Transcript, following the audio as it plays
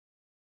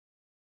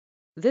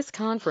This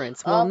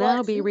conference will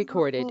now be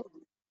recorded.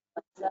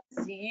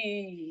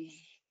 Abasuru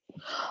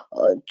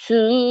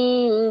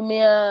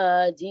Otumi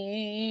adina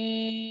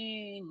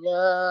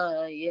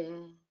ye,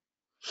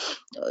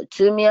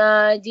 otumi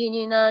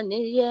adina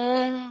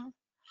ye,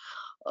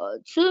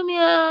 otumi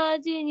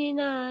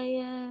adina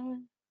ye,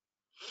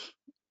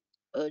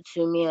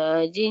 otumi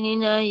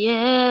adina ye,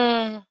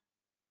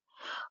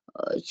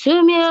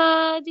 otumi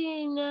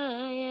adina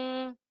ye.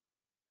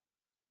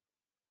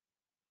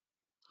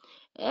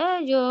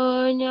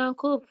 Ejo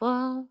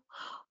nyankopon,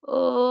 o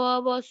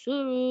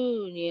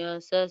abasuru ni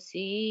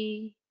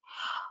asasi,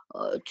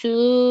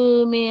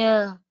 otumi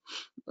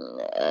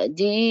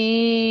adina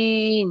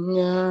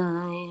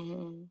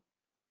ye.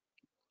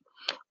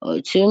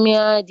 Otumi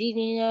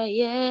adina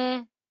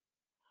ye,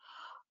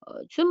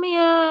 otumi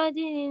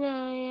adina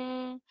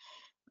ye,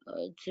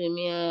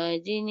 otumi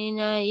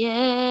adina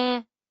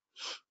ye,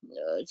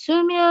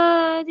 otumi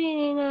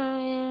adina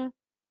ye.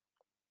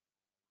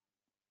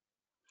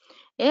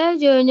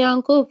 Ejo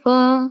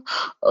nyankopon,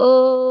 o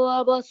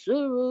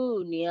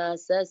abasuru ni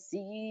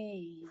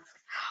asasi,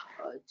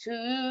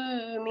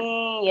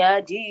 otumi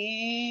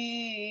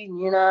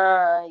adina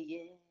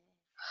ye,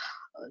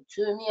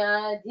 otumi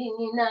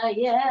adina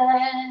ye,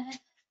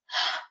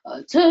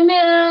 otumi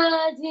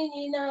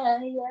adina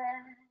ye.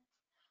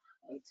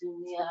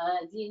 Otumi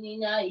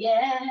adina ye,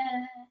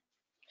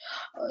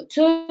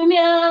 otumi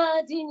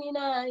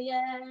adina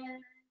ye,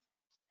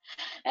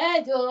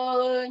 edo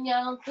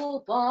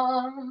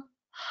nyankopon,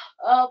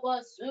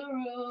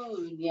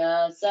 abasuru ni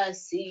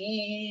asasi,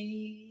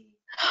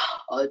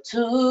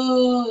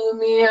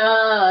 otumi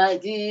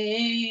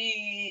adina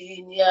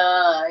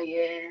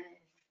ye,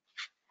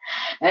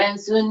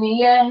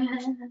 ensuniye,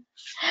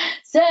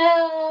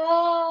 sebeye,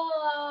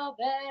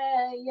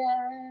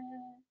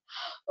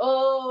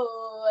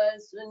 oh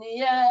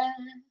ensuniye.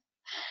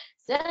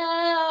 Sabaya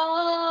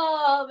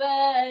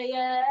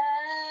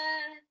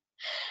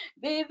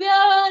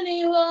Bibiani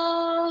wo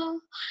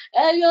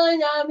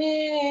Eyonyami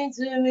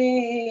to me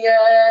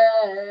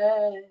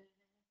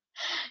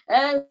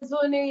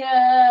Antonia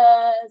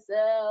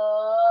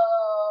Sabaya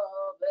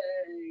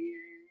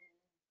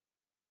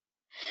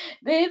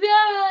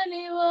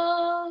Bibiani wo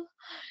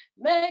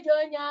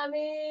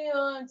Mejonyami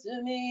unto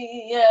me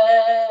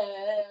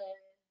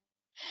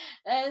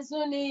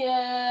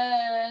Antonia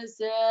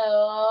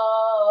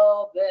Sabaya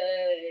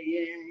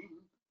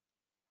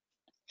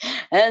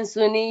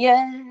Antonia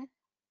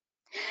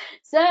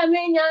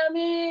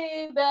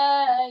Saminyami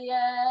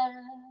baya,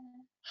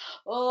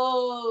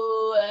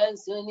 oh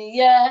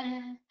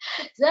Ansonia,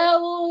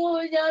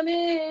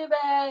 Sawunyami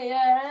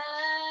baya,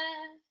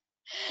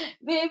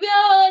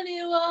 Bibiani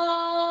wa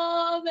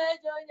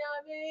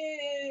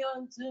mejonyami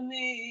unto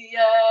me,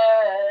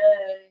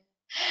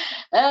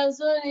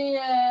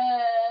 Ansonia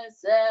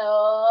se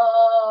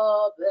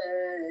obeye.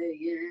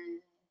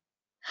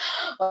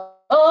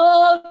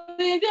 Oh,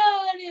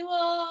 Bibiani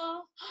wa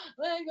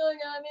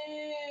mejonyami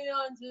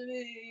unto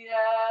me,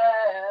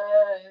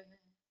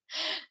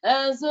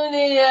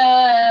 Ansonia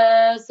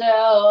se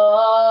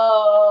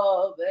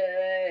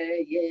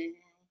obeye.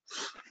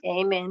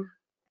 Amen.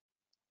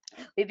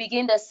 We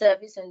begin the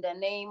service in the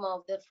name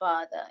of the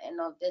Father and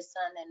of the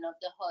Son and of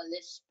the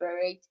Holy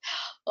Spirit.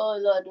 Oh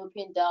Lord,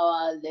 open thou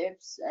our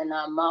lips and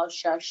our mouth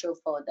shall show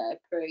for thy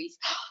praise.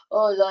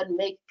 Oh Lord,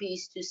 make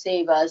peace to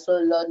save us.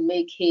 Oh Lord,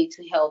 make hay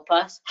to help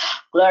us.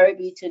 Glory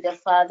be to the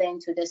Father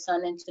and to the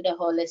Son and to the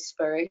Holy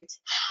Spirit,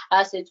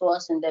 as it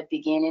was in the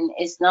beginning,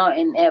 is now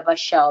and ever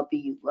shall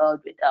be,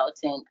 world without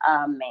end.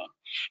 Amen.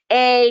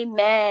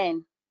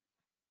 Amen.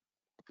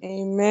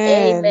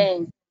 Amen.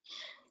 Amen.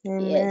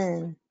 Yes.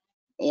 Amen.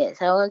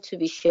 Yes, I want to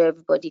be sure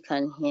everybody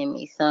can hear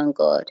me. Thank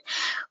God.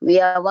 We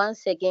are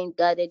once again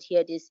gathered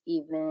here this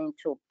evening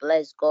to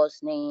bless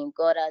God's name.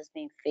 God has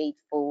been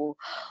faithful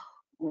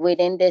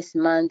within this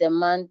month. The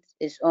month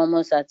is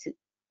almost at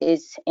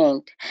its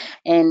end,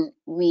 and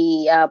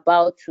we are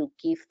about to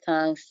give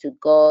thanks to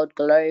God,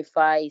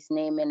 glorify His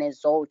name, and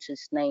exalt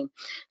His name.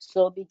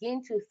 So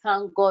begin to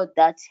thank God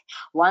that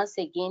once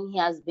again He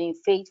has been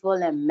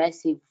faithful and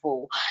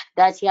merciful,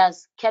 that He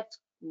has kept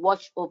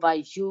watch over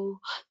you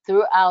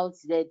throughout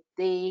the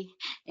day,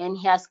 and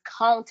He has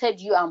counted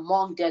you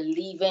among the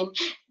living.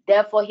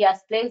 Therefore, He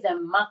has placed a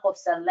mark of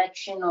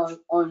selection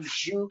on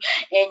you,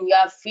 and you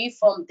are free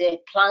from the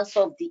plans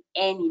of the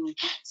enemy.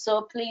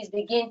 So please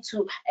begin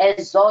to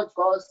exalt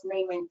God's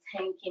name and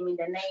thank Him in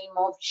the name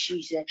of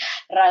Jesus.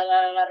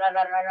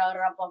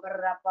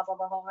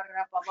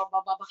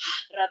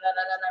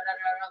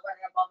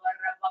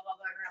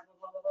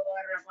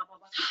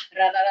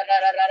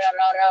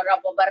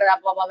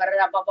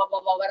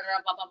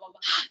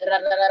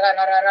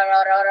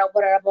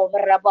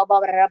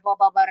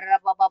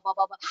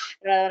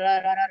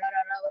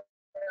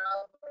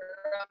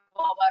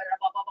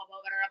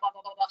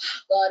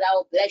 God, I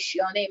will bless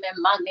your name and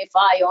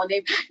magnify your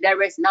name.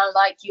 There is none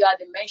like you. At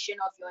the mention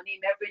of your name,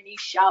 every knee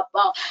shall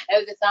bow,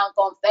 every tongue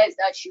confess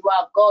that you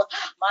are God,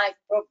 my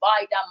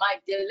provider, my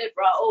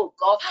deliverer, oh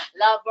God,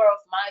 lover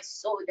of my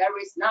soul. There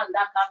is none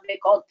that can be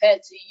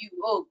compared to you,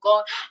 oh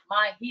God,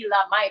 my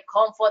healer, my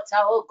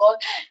comforter, oh God,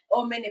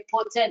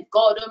 omnipotent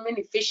God,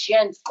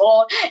 omnificent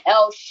God,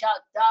 El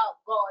Shaddai,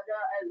 God,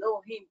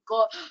 Elohim,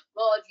 God,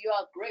 God, you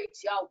are great,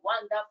 you are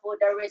wonderful.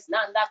 There is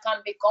none that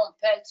can be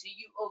compared to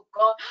you, oh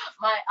God,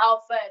 my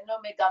Alpha and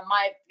Omega,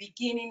 my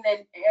beginning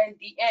and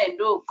the end,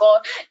 oh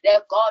God,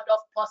 the God of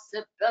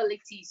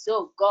possibilities,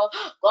 oh God,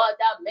 God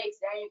that makes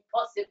the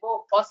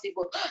impossible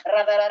possible.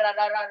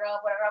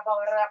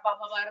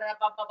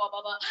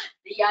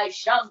 The I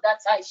sham that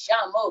I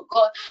sham, oh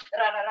God.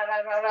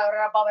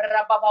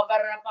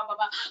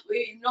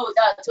 We know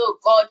that, oh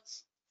God.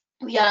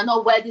 We are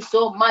not worthy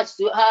so much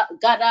to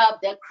gather up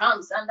the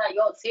crumbs under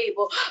your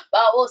table.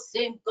 But oh,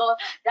 same God,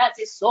 that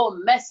is so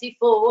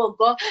merciful, oh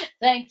God.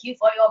 Thank you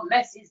for your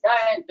mercies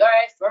that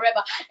endures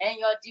forever and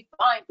your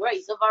divine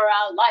grace over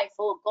our life,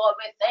 oh God.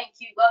 We thank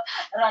you, God.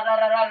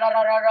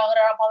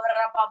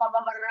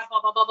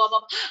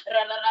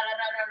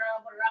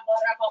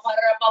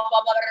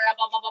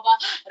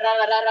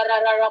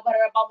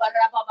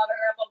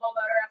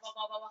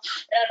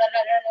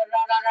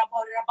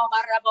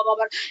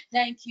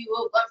 Thank you,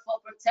 oh God, for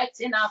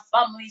protecting our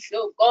families,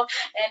 oh God.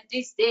 And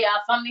this day,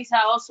 our families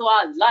are also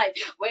alive.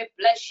 We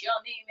bless your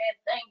name and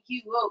thank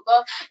you, oh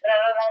God.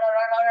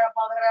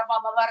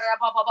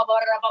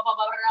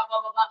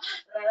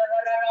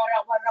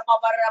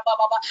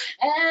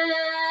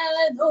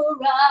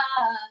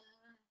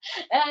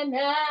 And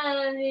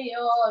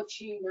your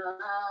china.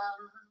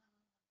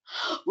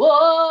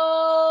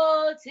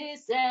 What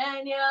is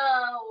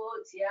enya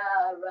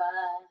otiara?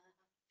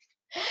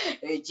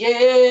 Ejena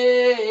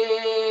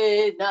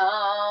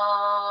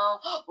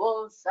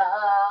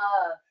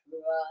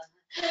onsafra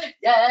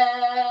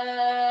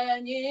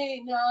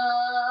Danina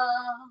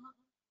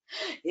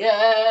Ye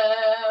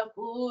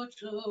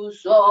kutu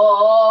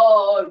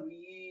sorry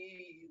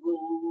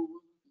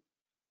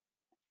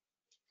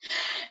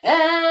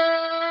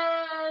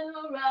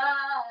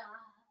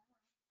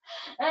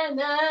and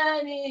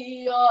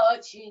any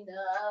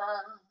ochina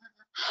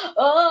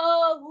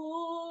oh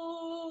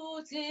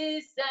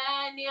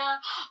utisania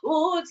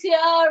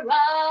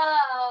utiara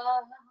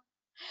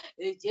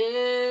ejena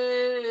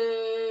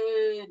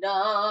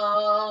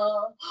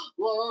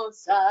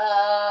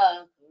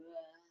wonsakra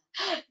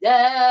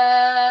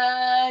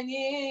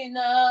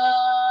danina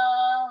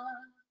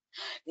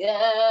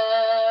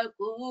yeah,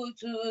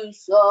 kutu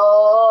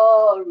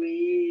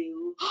sorry.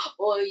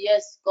 Oh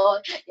yes,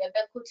 God. Yeah,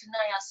 be kutuna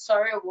ya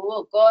sorry,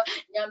 oh God.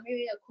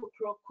 Nyami ya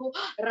kuproku.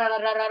 Ra ra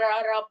ra ra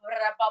ra ra ra ba ba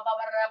ra ba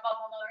ba ra ba ba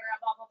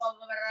ba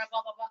ra ba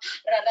ba ba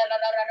ra ra ra ra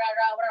ra ra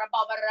ra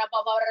ba ba ra ba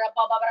ba ra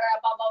ba ba ra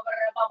ba ba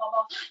ra ba ba ba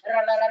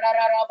ra ra ra ra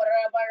ra ra ba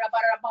ra ba ra ba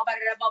ra ba ba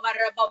ra ba ba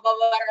ra ba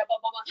ba ra ba ba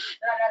ba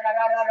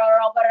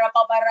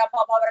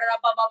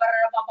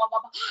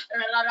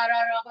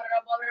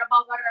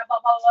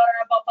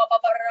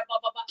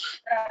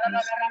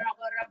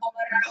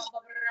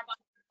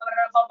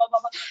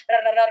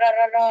ra ra ra ra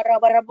ra ra ra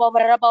ba ra ba ba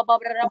ra ba ba ra ba ba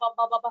ra ba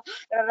ba ba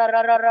ra ra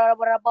ra ra ra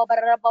ba ra ba ra ba ba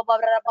ra ba ba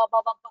ra ba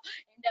ba ba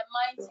in the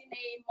mighty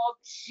name of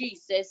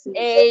Jesus.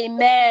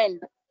 Amen.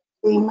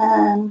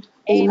 Amen.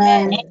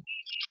 Amen.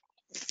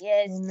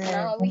 Yes, Amen.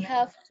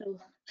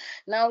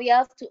 now we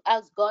have to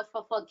ask God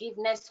for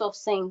forgiveness of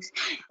sins.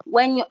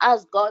 When you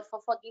ask God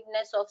for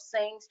forgiveness of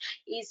sins,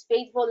 He's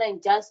faithful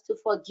and just to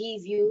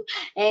forgive you,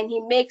 and He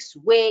makes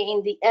way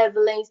in the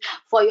heavens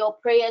for your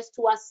prayers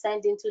to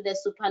ascend into the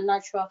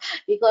supernatural.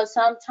 Because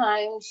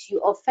sometimes you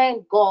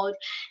offend God,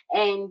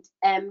 and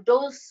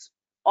those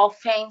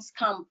offense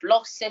can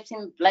block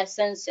certain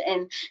blessings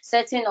and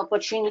certain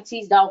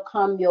opportunities that will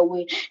come your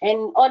way. And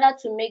in order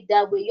to make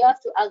that way, you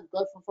have to ask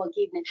God for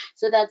forgiveness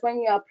so that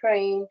when you are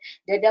praying,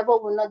 the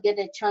devil will not get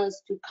a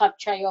chance to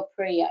capture your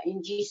prayer.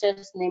 In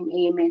Jesus' name,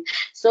 amen.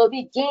 So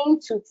begin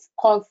to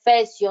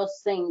confess your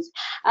sins.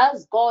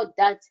 Ask God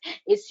that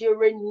is you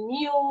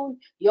renew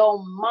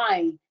your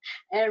mind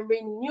and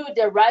renew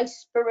the right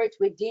spirit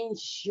within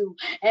you.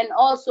 And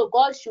also,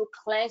 God should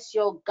cleanse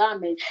your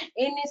garment.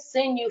 Any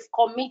sin you've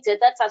committed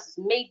that has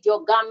made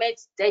your garment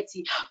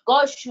dirty,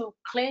 God should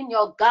clean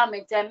your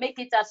garment and make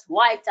it as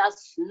white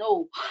as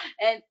snow.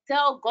 And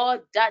tell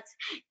God that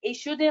He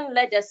shouldn't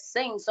let the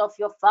sins of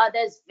your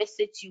fathers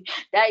visit you,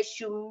 that He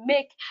should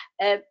make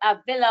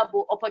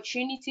available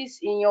opportunities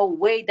in your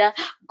way, that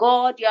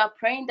God, you are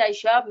praying that you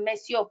should have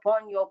mercy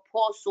upon your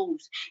poor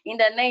souls. In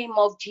the name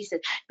of Jesus,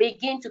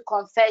 begin to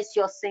confess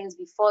your sins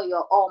before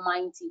your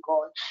Almighty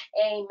God.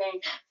 Amen.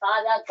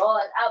 Father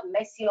God, have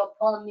mercy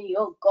upon me,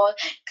 oh God.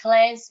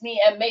 Cleanse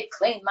me and make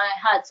clean my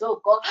heart,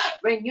 oh God.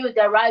 Renew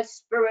the right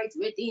spirit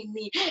within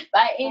me.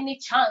 By any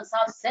chance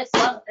I've said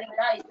something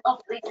that is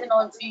not pleasing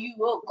unto you,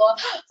 oh God.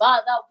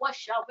 Father,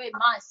 wash away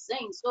my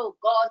sins, oh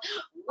God.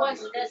 Wash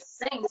the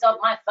sins of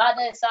my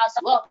fathers as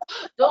well.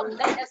 Don't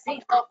let the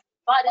sins of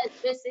fathers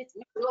visit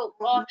me, oh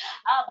God.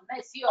 Have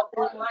mercy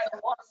upon my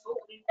poor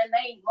soul in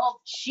name of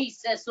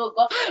Jesus, oh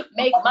God.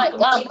 Make my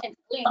garment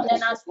clean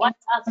and as white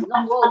as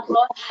snow, oh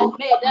God.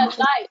 May the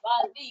life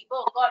I live,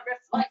 oh God,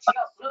 reflect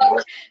your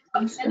glory.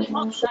 Any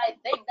thoughts I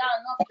think that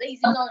are not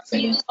pleasing unto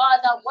you,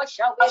 Father, wash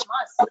away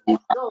my sins,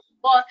 oh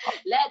God.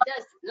 Let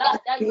this blood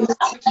that you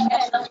have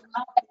shed on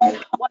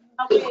Calvary wash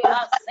away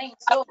our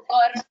sins, oh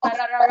God.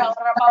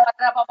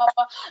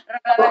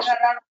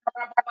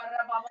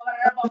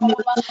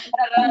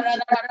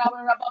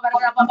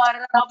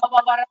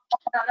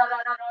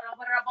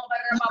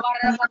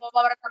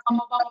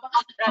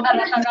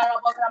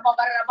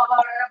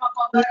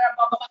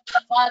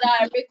 Father,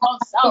 I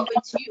reconcile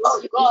with you,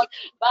 oh God.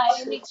 By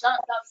any chance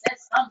I've said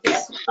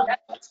something that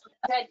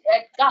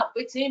a gap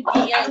between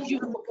me and you,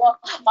 oh God.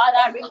 Father,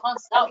 I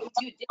reconcile with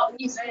you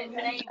this evening in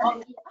the name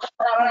of Jesus.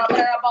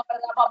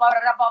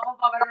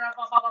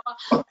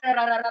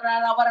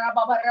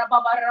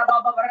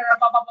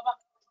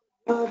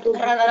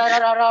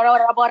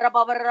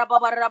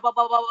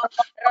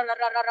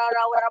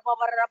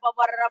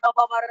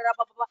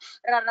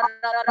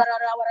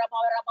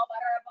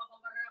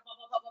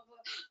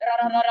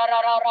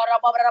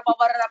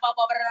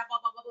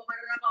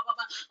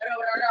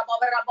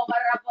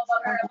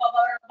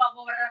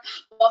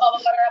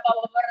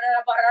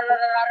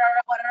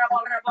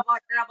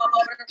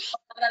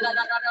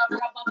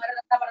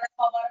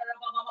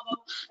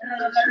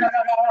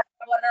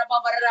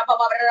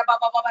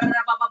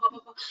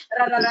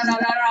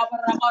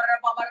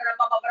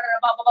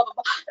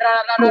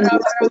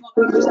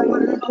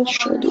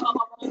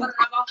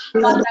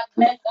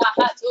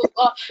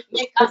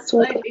 Make us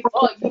clean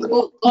before you,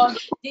 oh God.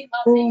 Dip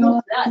us in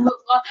your blood, oh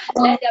God.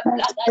 Let the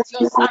blood that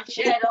your son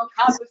shed on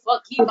Calvary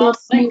forgive our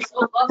sins,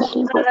 oh God.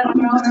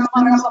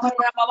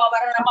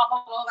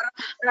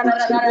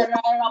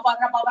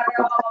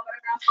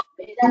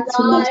 May the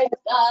life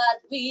that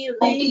we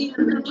live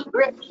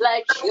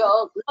reflect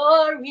your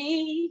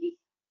glory.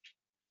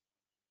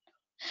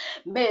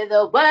 May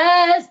the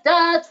words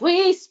that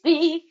we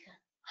speak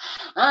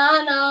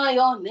honor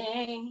your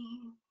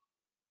name.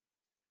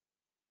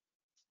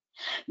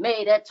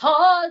 May the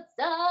thoughts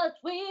that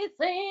we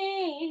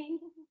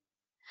think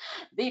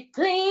be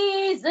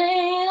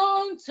pleasing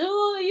unto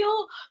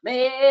you.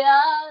 May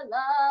our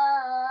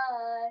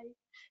life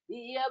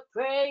be a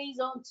praise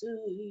unto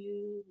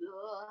you,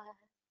 Lord.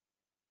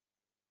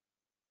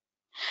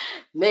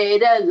 May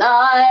the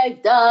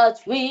life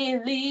that we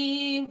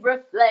live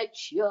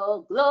reflect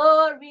your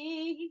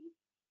glory.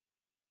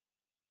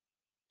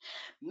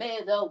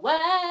 May the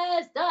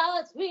words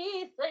that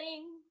we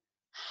think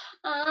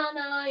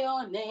honor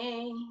your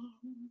name.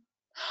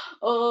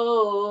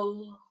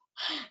 Oh,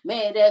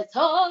 may the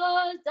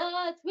thoughts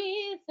that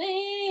we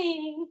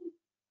think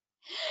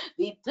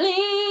be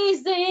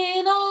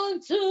pleasing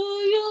unto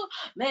you.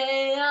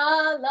 May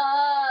our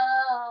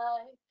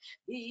life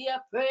be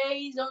a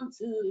praise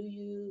unto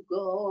you,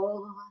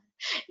 God.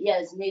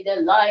 Yes, may the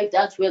life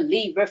that we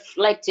live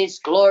reflect His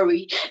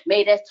glory.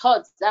 May the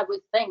thoughts that we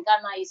think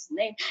honor His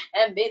name.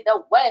 And may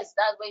the words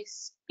that we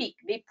speak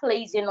be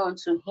pleasing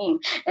unto Him.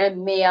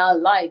 And may our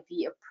life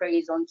be a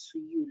praise unto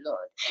you,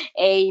 Lord.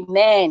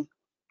 Amen.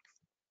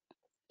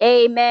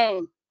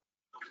 Amen.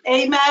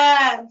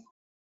 Amen.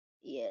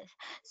 Yes.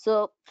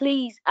 So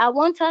please, I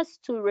want us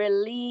to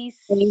release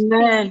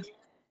Amen. speed.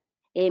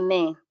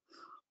 Amen.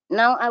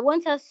 Now, I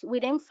want us,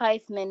 within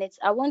 5 minutes,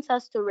 I want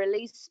us to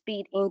release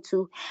speed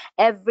into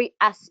every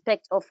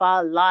aspect of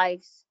our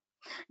lives.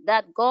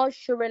 That God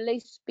should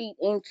release speed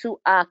into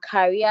our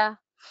career,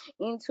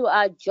 into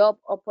our job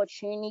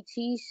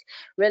opportunities,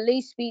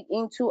 release speed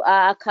into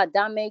our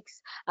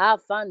academics, our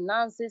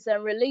finances,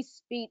 and release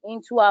speed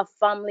into our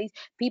families.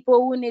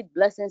 People who need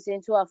blessings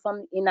into our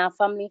family, in our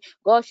family,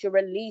 God should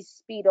release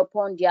speed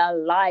upon their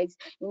lives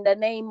in the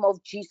name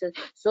of Jesus.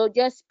 So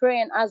just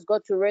pray and ask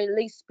God to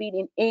release speed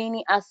in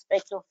any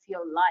aspect of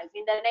your life.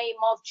 In the name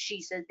of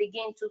Jesus,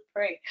 begin to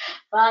pray.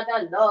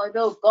 Father, Lord,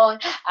 oh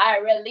God, I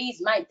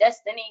release my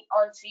destiny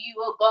unto you,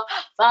 oh God.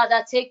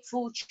 Father, take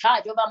full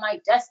charge over my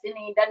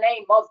destiny in the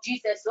name of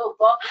Jesus, oh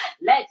God.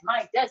 Let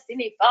my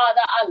destiny,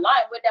 Father,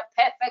 align with the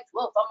perfect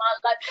will for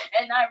my life.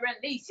 And I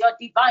release your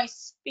divine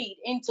speed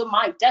into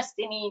my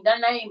destiny in the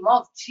name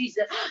of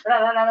Jesus.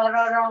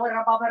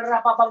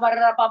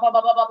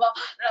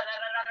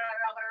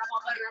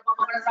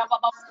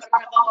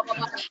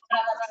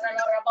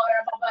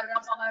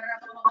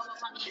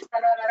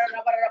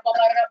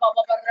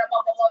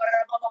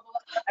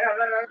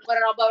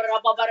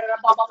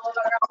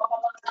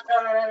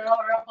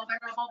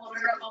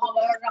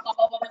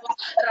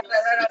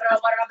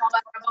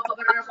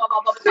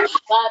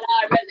 Father,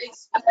 I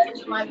release speed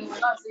into my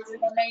finances in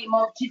the name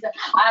of Jesus.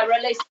 I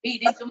release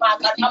speed into my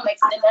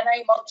academics in the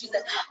name of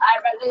Jesus. I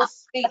release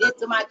speed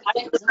into my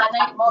careers in the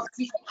name of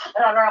Jesus.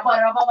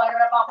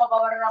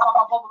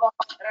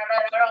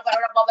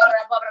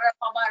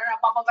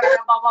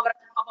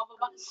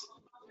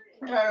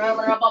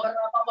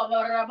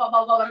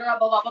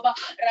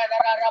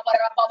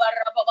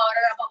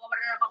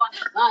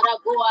 Father,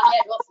 go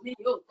ahead of me,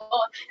 oh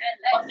God, and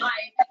let my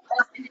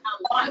destiny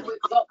align with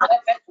your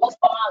perfect will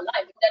for my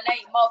life in the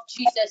name of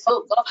Jesus. Jesus,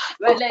 oh God,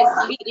 release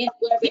speed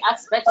into every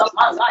aspect of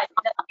my life.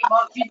 In the name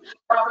of Jesus.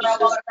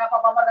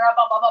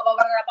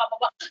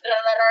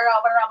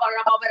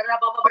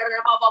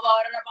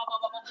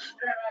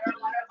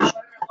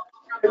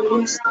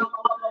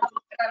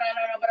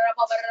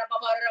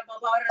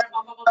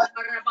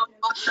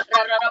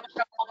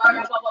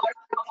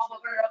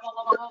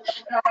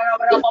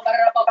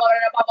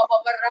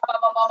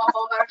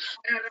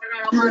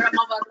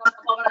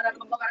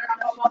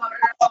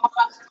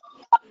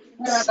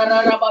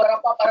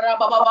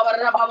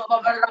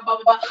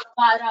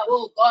 Father,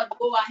 oh God,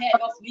 go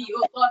ahead of me,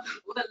 oh God,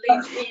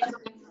 release me into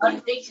the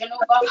foundation, oh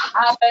God,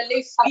 I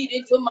release speed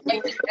into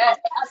my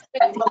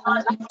aspect of my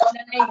life in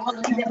the name of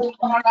Jesus.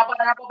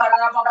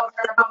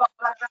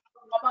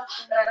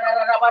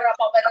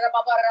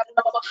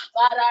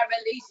 Father,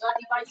 release your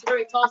divine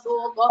spirit also,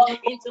 oh God,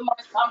 into my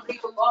family,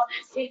 oh God,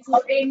 into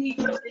any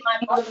in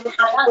my body.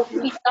 That's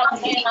me,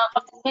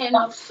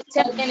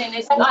 telling in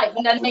his life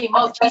in the name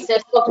of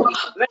Jesus. Oh God,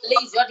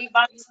 release your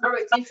divine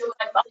spirit into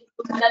my body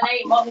in the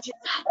name of Jesus.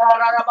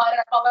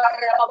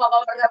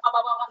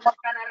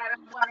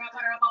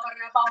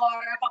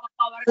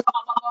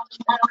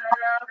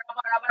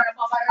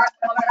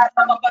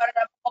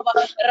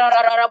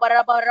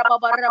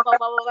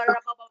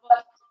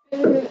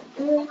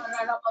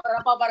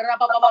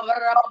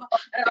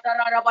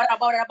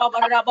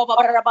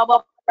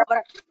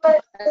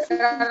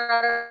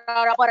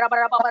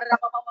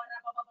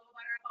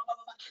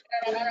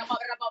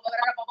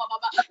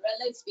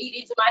 Release speed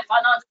into my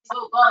finances,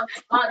 oh God.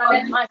 Father,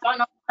 let my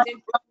finances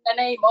improve in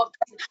the name of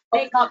Jesus.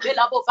 Make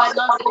available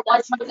finances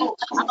that you know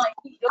I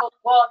need, oh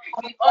God,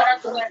 in order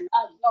to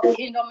enlarge your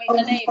kingdom in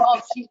the name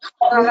of Jesus.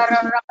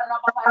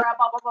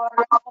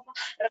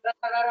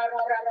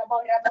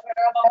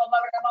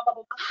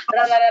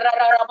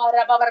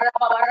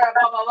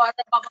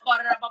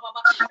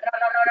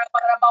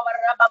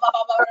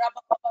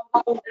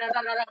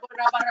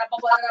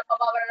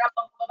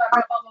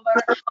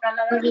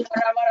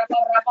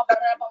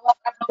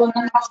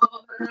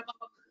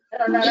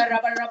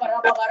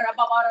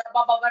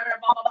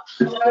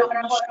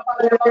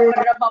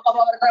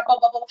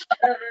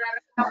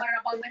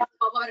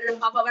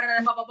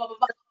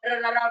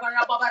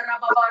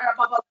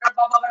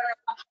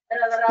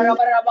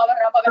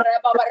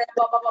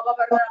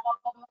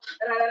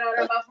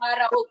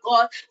 Oh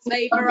God,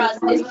 favor us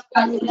this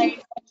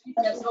name.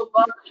 Jesus, oh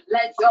God,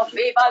 let your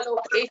favor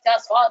locate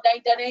us, Father,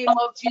 in the name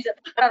of Jesus.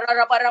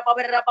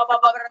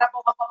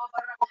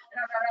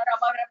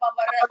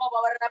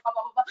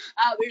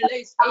 I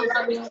release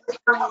favor in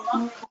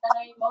the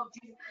name of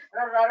Jesus.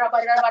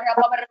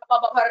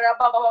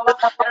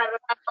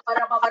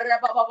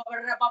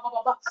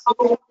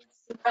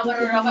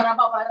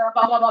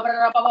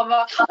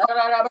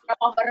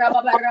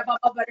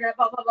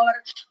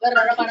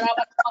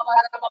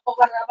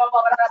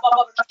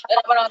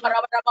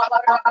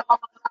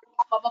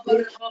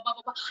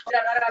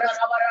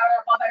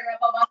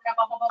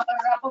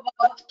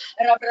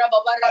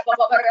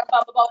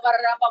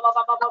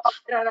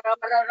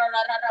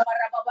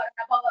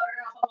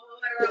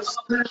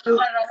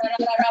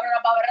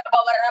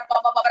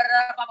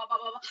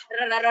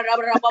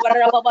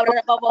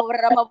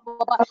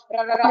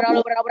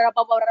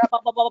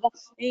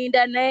 In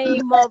the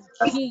name of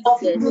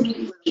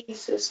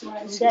Jesus.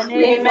 In the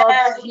name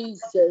of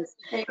Jesus.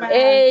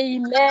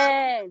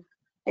 Amen.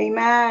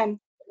 Amen.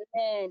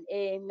 Amen.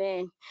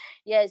 Amen.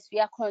 Yes, we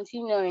are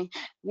continuing.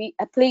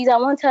 Please, I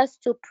want us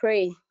to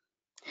pray.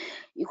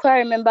 You can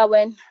remember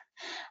when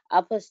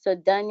Apostle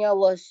Daniel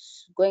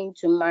was going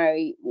to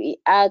marry, we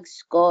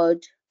asked God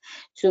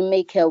to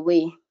make a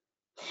way,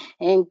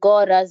 and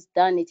God has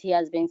done it. He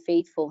has been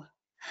faithful.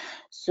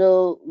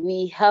 So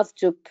we have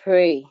to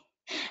pray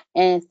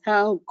and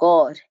thank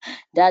God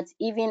that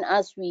even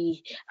as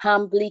we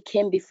humbly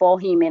came before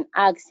him and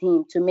asked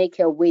him to make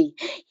a way,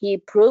 he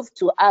proved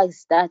to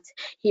us that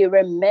he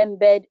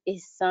remembered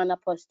his son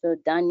Apostle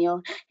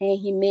Daniel and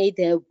he made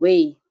a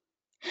way.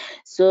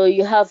 So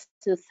you have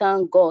to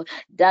thank God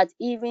that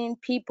even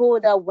people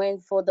that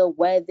went for the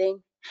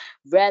wedding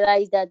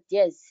realized that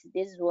yes,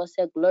 this was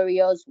a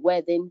glorious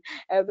wedding.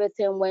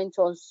 Everything went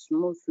on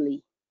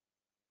smoothly.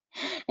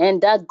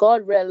 And that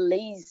God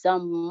released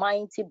some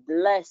mighty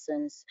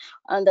blessings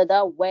under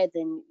that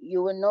wedding.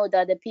 You will know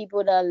that the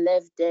people that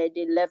left there,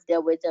 they left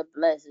there with the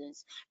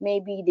blessings.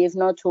 Maybe they've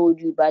not told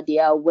you, but they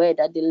are aware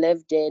that they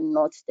left there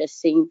not the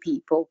same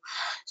people.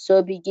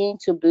 So begin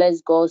to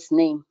bless God's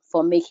name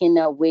for making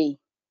a way.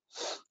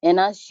 And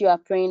as you are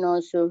praying,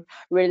 also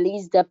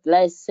release the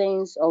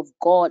blessings of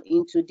God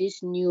into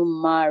this new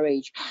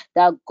marriage.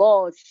 That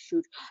God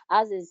should,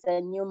 as it's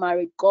a new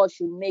marriage, God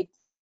should make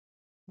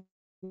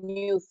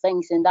new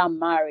things in that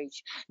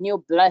marriage,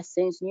 new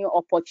blessings, new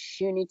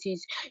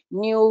opportunities,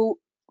 new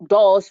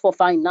doors for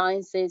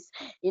finances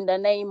in the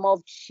name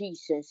of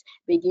Jesus.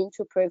 Begin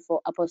to pray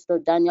for Apostle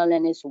Daniel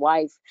and his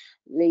wife,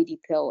 Lady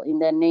Pearl, in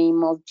the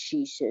name of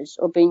Jesus.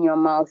 Open your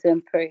mouth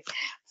and pray.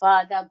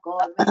 Father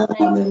God, we thank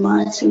you. In the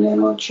mighty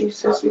name of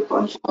Jesus, we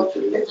continue to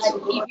lift Has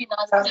given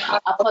us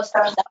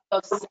Apostle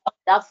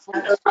that food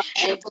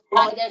and to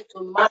order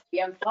to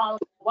marry and found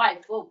a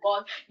wife. Oh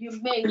God, you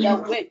made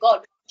the way,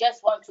 God. We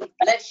just want to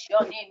bless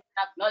your name,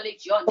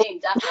 acknowledge your name,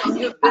 that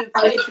you've been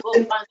faithful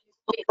and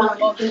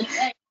faithful.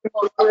 Thank you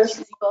for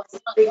touching your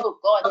son, oh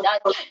God,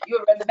 that you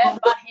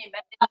remember him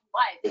and his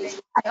wife, Lady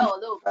Pearl,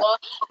 oh God.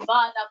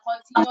 Father,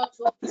 continue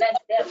to bless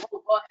them,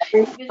 oh God.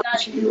 Even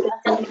as you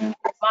started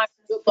marriage,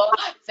 oh God,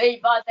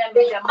 favor them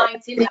in the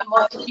mighty name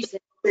of Jesus.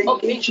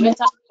 Open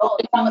greater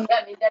doors for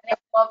them in the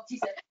name of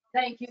Jesus.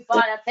 Thank you,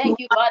 Father. Thank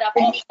you, Father,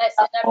 for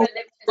blessing every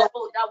living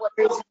soul that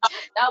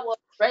was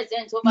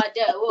present over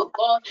there. Oh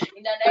God,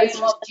 in the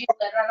name of Jesus.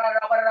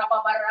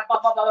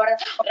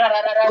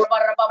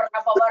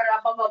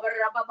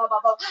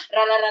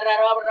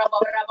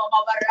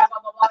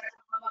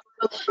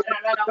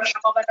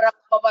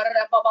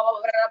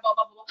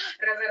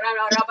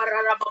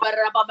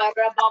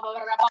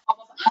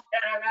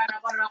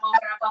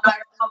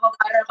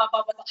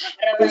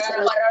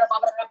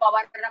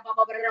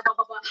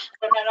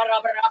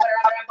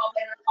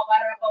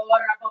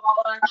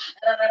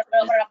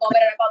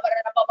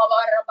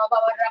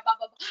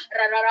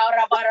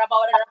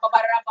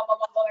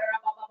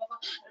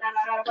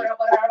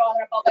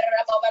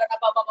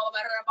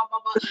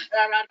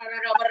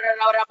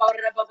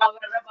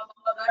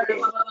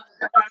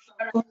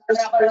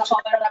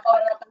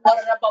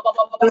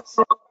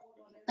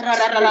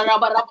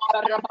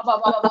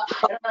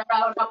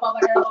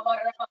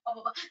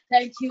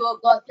 Thank you, oh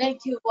God.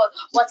 Thank you for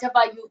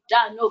whatever you've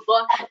done, oh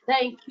God.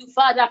 Thank you,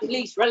 Father.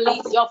 Please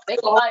release your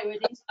favor,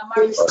 release the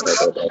marriage,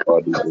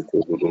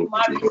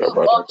 marriage, oh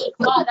God.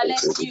 Father,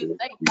 let you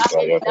favor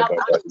in that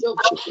marriage, oh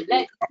God.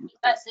 Let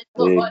blessing,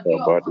 oh God,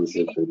 your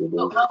opportunity,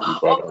 oh God.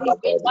 Open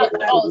greater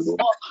doors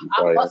for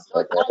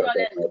Apostle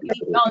Daniel and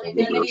Lady Pearl in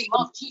the name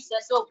of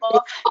Jesus, oh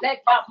God. Let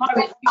that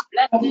marriage be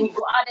blessing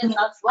to others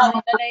as well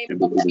in the name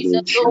of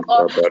Jesus, oh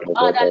God.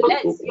 Father,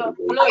 let your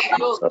glory,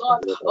 oh God,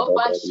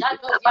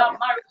 overshadow their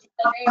marriage in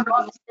the name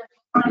of Jesus.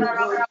 In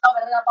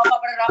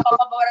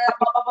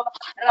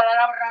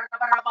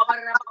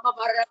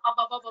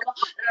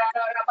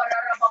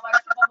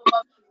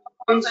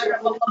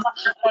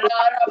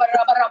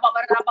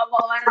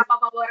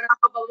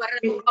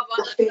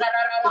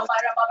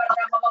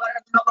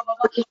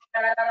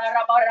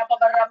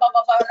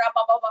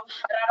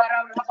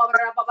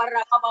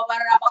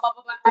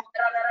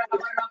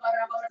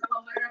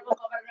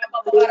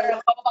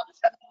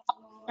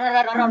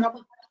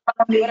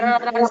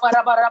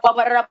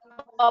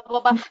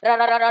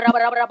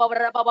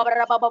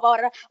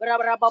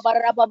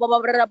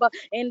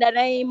the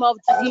name of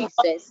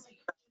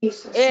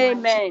Jesus.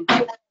 Amen.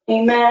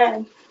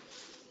 Amen.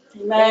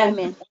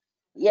 Amen.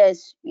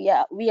 Yes, we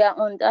are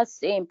on that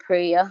same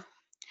prayer.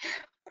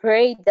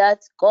 Pray that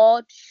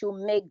God should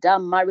make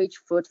that marriage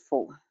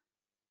fruitful.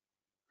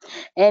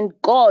 And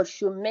God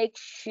should make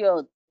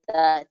sure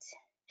that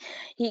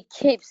He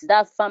keeps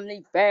that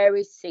family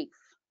very safe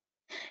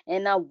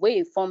and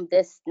away from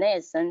the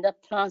snares and the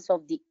plans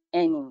of the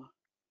enemy.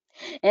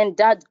 And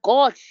that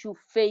God should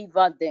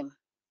favor them.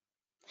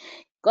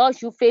 God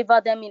should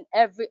favor them in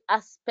every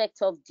aspect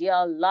of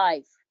their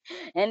life.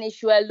 And it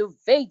should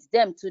elevate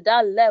them to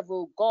that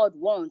level God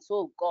wants,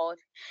 oh God.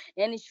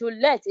 And it should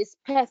let His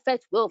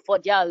perfect will for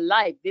their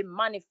life be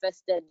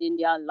manifested in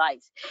their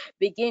lives.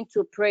 Begin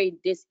to pray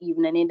this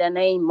evening in the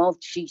name of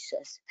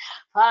Jesus.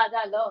 Father,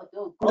 Lord,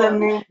 oh God. In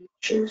the name of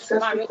Jesus,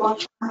 we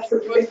want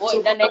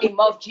in the name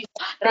of Jesus.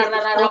 Every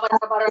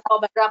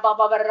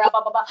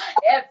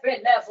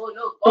level,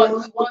 oh God, we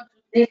want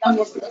to take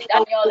Apostle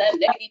Daniel and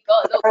Lady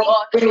God, oh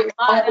God.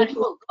 Father,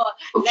 oh God,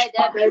 let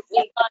there be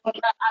favor in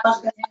the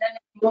actions in the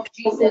name of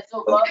Jesus,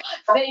 oh God.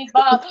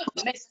 Favor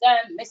Mr.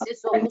 and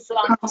Mrs. Owusu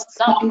and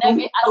some in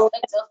every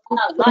aspect of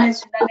our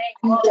lives in the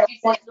name of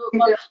Jesus, oh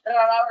God.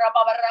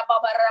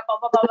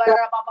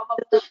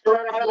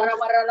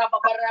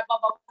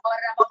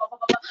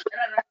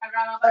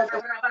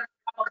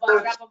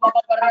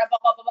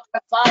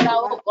 Father,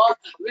 oh God,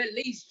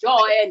 release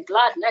joy and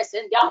gladness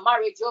in their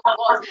marriage, oh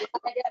God.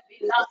 Let there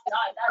be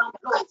laughter that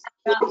flows in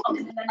their house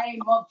in the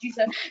name of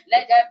Jesus.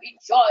 Let there be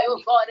joy,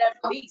 oh God,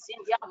 and peace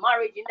in their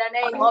marriage in the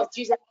name of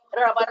Jesus.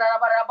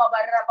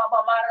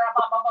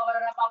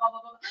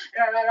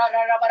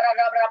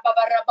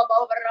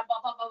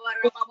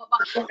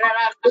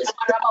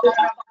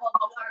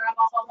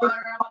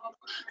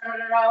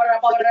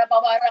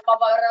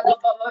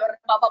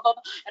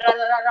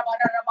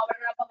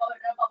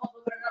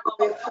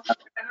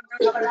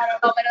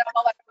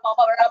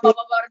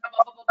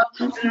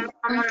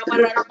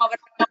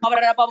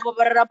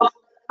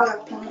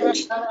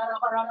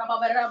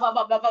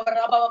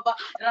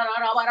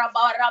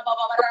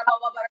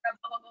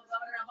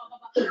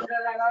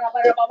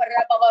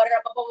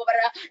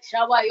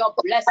 Shower your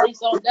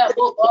blessings on them,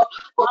 oh God.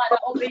 Father,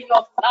 open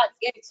your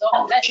floodgates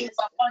of blessings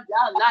upon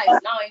their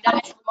lives now in the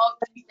name of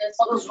Jesus,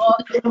 oh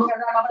God.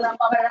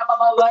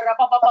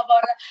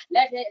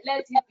 Let it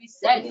be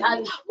said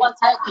that what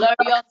a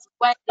glorious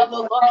wedding,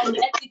 oh God.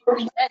 Let it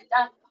be said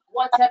that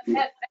what a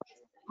perfect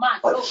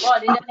match, oh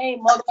God, in the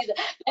name of Jesus.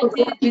 Let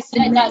it be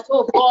said that,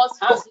 oh God's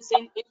hands is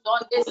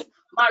on this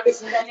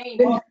marriage in the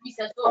name of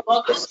Jesus, oh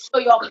God. Show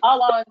your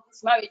power on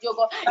this marriage, oh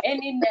God.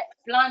 Any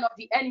plan of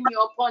the enemy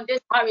upon this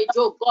marriage,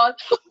 oh God,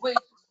 we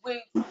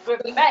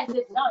reverse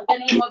it now in the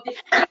name of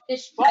Jesus.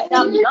 Destroy that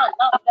plan now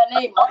in the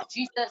name of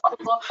Jesus, oh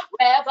God.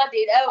 Wherever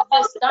the devil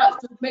stands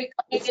to make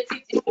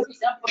negative decrees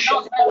and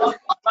pronouncement on this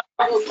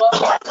marriage, oh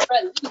God,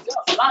 release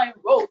your flying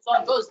ropes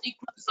on those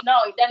decrees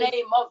now in the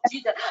name of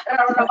Jesus. In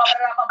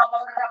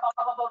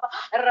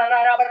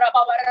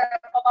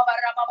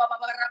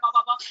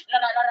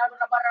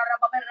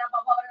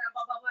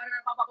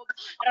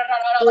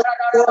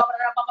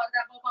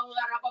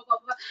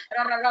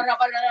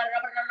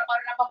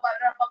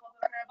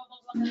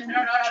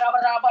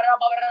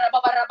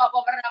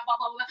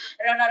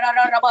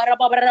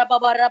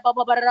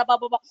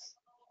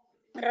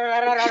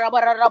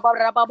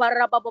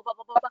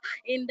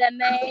the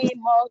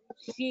name of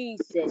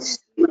Jesus.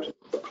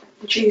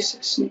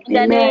 Jesus. In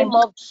the name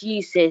of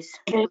Jesus.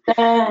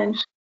 Amen.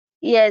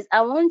 Yes,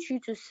 I want you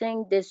to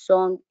sing this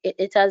song.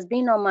 It has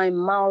been on my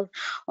mouth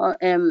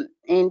in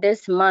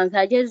this month.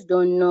 I just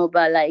don't know,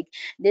 but like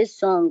this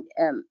song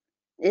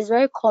is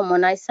very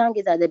common. I sang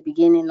it at the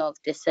beginning of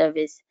the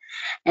service.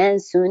 And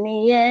soon,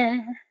 yeah,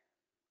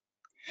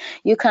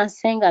 you can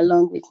sing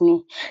along with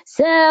me.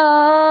 Say,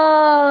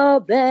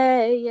 oh,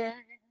 baby.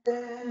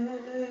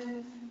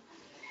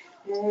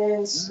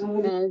 And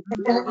soon, And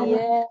soon,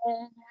 yeah.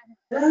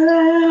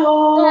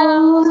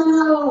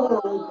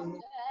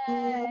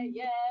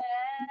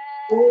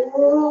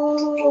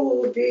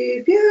 oh,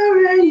 baby,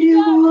 and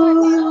you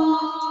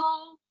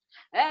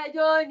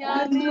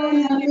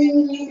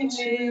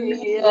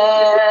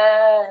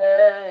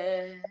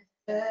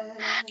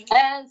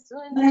and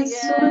soon, and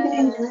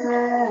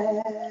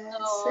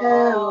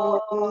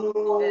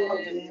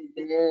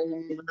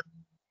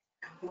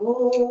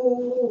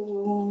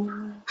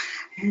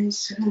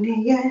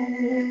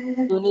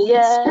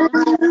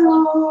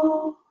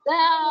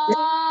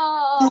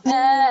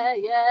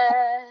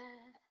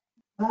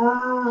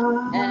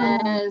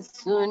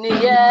Sonia,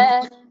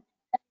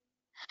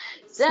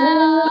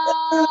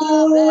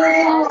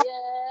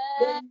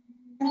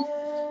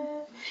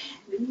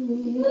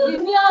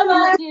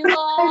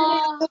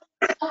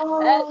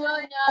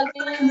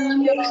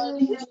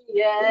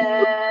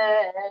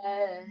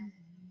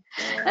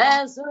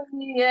 and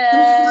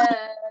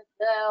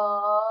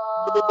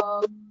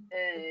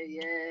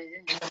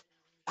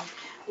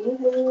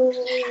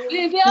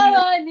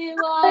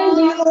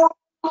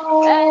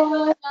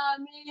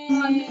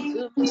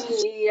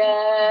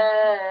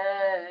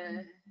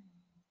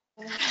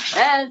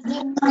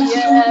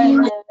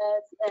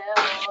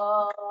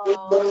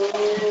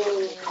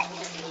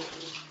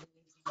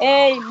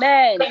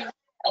Amen.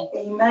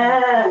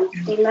 Amen.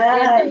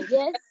 Amen.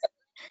 Yes.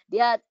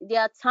 There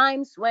are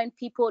times when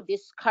people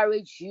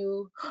discourage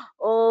you.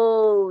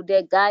 Oh,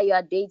 the guy you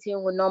are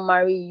dating will not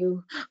marry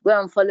you. Go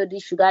and follow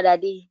this sugar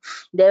daddy.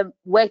 The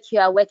work you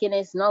are working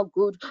is not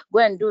good. Go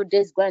and do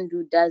this, go and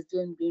do that,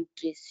 don't do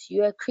this.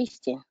 You're a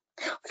Christian.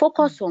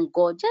 Focus on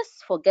God.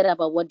 Just forget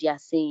about what they are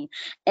saying.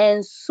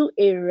 And so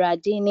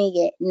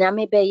eradini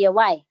namibeye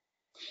why?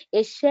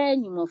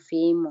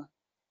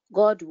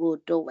 God will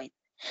do it.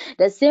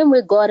 The same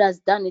way God has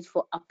done it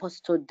for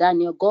Apostle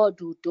Daniel, God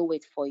will do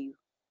it for you.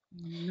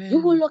 You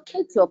will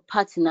locate your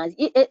partners.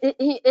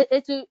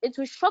 It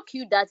will shock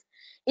you that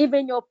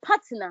even your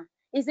partner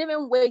is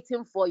even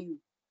waiting for you.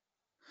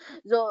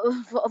 So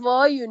for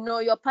all you know,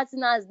 your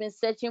partner has been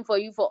searching for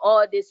you for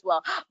all this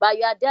while, but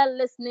you are there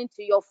listening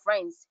to your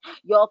friends,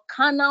 your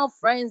carnal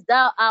friends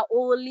that are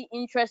only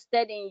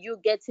interested in you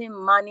getting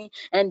money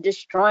and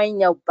destroying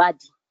your body.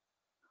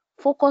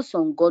 Focus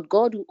on God.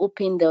 God will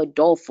open the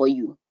door for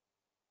you.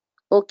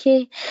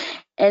 Okay?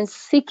 And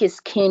seek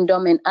his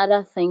kingdom, and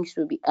other things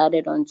will be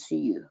added unto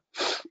you.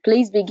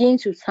 Please begin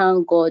to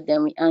thank God,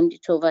 then we hand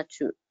it over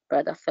to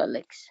Brother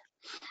Felix.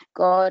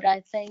 God,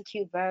 I thank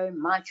you very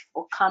much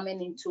for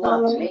coming into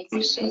our place.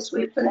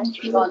 We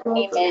bless your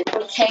name and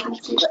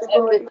thank you for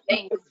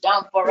everything you've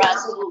done for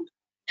us.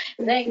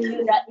 Thank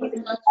you that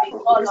even as we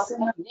call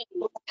upon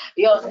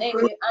your name,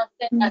 you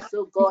answered us,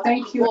 oh God.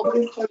 Thank you, Lord,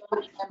 for your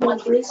grace,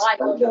 Magnify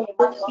your name,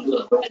 oh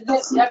God. We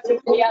lift every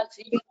prayer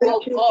to you,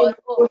 oh God.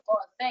 Oh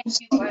God, thank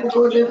you for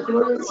everything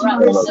for us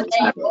in the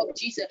name of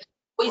Jesus.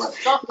 We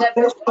stop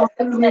every word that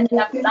said in the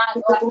blood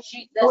of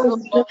Jesus, oh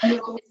God. We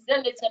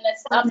seal it and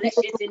establish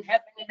it in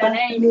heaven in the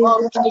name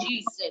of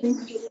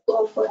Jesus.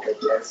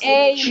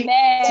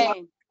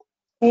 Amen.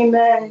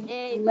 Amen.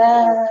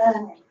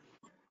 Amen.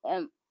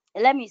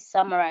 Let me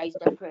summarize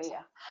the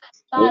prayer.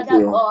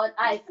 Father God,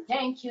 I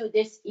thank you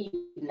this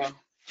evening.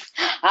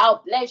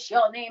 I'll bless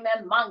your name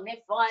and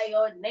magnify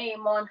your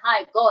name on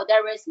high. God,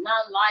 there is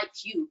none like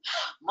you.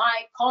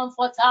 My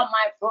comforter,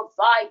 my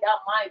provider,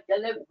 my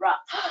deliverer,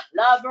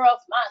 lover of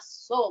my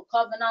soul,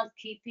 covenant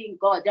keeping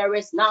God, there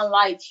is none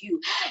like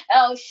you.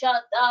 El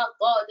Shaddai,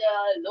 God,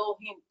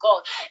 Elohim,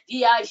 God,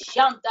 the I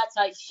am that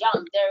I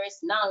am, there is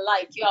none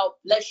like you. I'll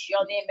bless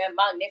your name and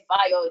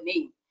magnify your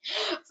name.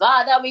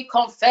 Father, we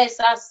confess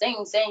our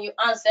sins and you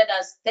answered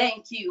us.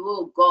 Thank you,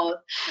 oh God.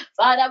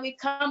 Father, we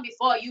come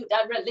before you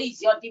that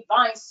release your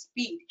divine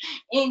speed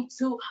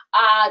into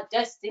our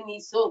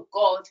destinies, oh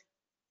God.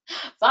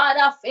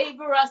 Father,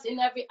 favor us in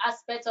every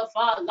aspect of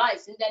our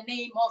lives in the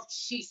name of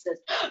Jesus.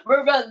 We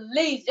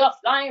release your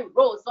flying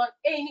rose on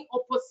any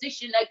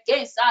opposition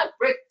against our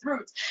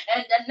breakthroughs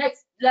and the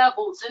next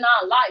levels in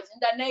our lives in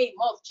the name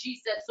of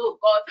Jesus, oh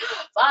God.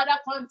 Father,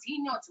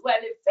 continue to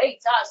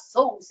elevate our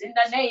souls in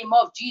the name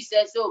of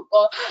Jesus, oh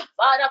God.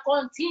 Father,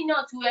 continue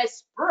to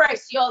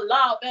express your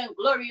love and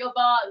glory over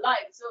our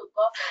lives, oh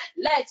God.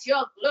 Let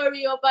your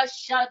glory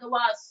overshadow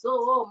our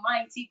soul,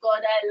 Almighty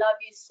God. I love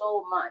you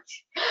so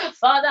much.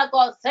 Father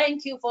God,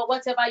 thank you for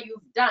whatever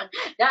you've done.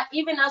 That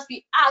even as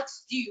we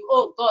asked you,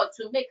 oh God,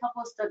 to make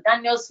Apostle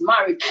Daniel's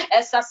marriage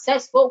a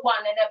successful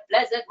one and a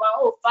blessed one,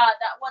 oh Father,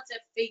 what a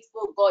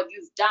faithful God,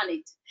 you've done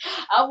it.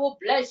 I will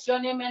bless your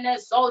name and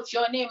exalt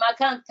your name. I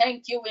can't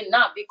thank you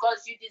enough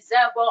because you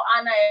deserve all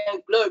honor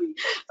and glory.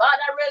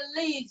 Father,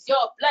 release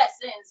your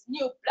blessings,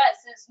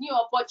 new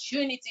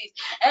opportunities,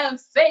 and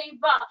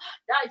favor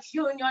that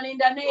union in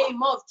the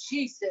name of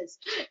Jesus.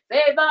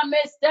 Favor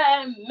Mr.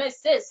 and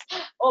Mrs.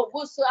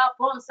 Obusu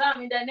upon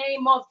some in the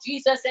name of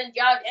Jesus and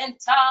your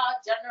entire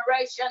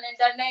generation in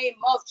the name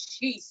of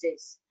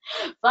Jesus.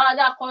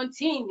 Father,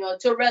 continue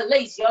to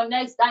release your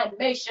next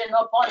dimension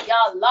upon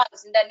your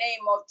lives in the name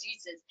of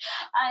Jesus.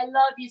 I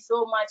love you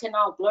so much and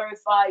I'll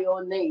glorify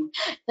your name.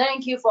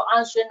 Thank you for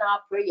answering our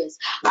prayers.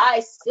 I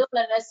seal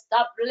and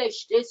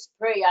establish this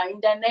prayer in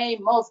the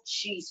name of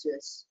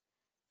Jesus.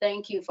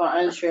 Thank you for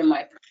answering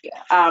my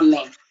prayer.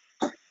 Amen.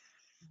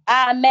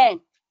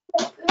 Amen.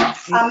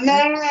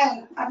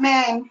 Amen.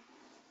 Amen.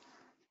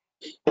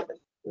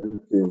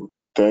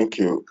 Thank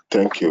you,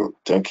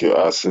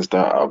 our sister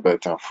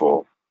Alberta,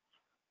 for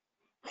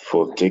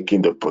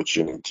taking the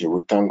opportunity.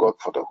 We thank God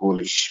for the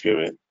Holy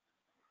Spirit.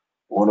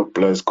 We want to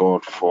bless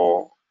God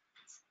for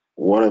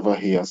whatever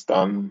He has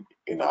done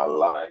in our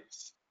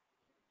lives.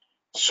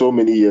 So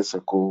many years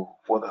ago,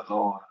 what the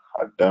Lord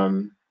had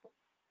done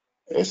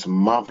is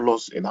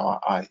marvelous in our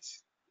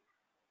eyes.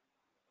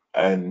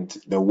 And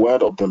the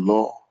word of the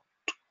Lord,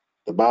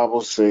 the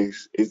Bible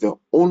says, is the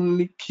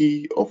only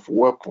key of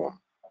weapon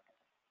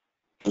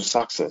to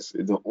success,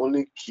 is the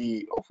only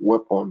key of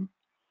weapon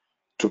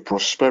to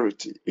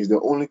prosperity, is the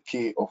only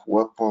key of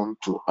weapon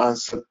to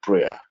answer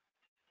prayer.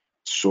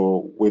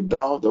 So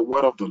without the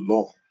word of the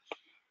Lord,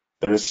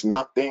 there is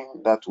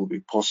nothing that will be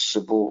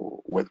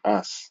possible with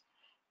us.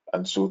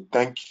 And so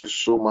thank you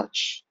so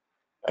much.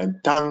 And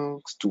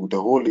thanks to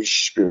the Holy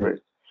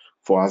Spirit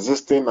for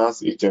assisting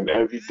us each and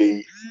every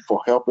day,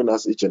 for helping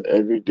us each and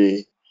every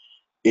day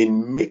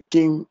in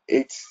making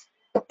it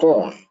a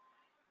point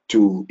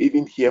to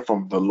even hear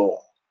from the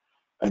Lord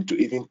and to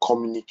even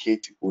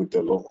communicate with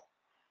the Lord.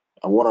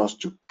 I want us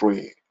to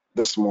pray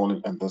this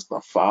morning and this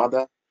night.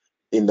 Father,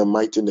 in the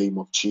mighty name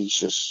of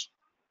Jesus,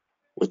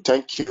 we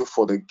thank you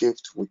for the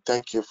gift. We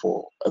thank you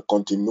for a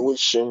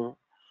continuation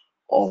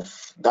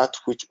of that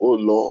which, O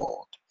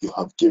Lord, you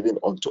have given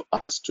unto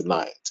us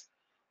tonight.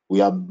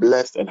 We are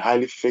blessed and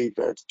highly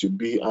favored to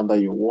be under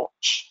your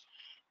watch.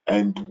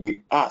 And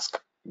we ask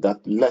that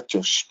let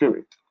your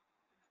spirit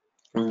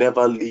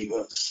never leave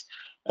us.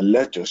 And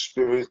let your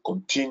spirit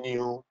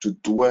continue to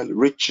dwell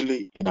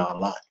richly in our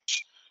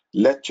lives.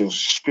 Let your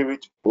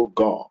spirit, O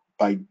God,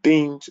 by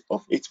dint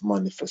of its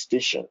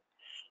manifestation,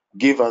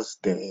 give us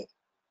the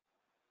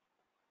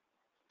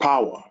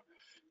power,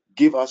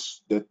 give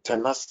us the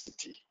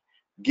tenacity,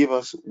 give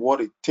us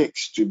what it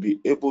takes to be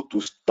able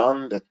to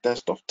stand the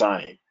test of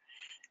time.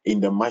 In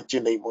the mighty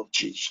name of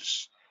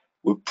Jesus,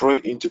 we pray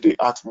into the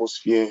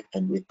atmosphere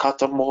and we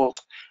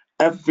catapult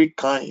every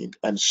kind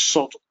and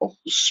sort of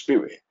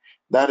spirit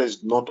that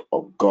is not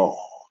of God.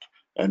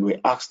 And we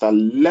ask that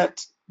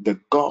let the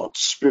God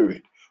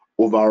spirit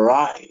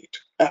override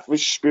every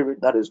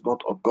spirit that is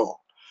not of God.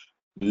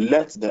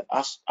 Let the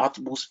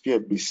atmosphere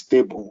be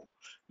stable.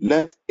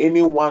 Let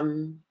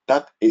anyone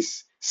that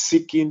is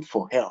seeking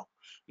for help,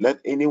 let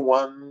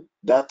anyone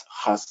that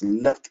has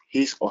left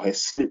his or her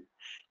sleep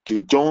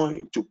to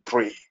join to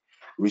pray,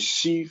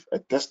 receive a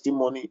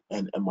testimony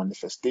and a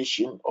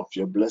manifestation of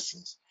your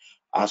blessings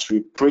as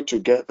we pray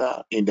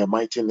together in the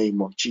mighty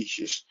name of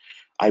Jesus.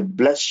 I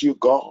bless you,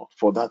 God,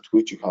 for that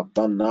which you have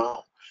done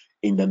now.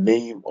 In the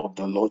name of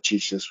the Lord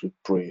Jesus, we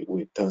pray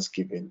with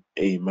thanksgiving.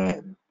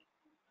 Amen.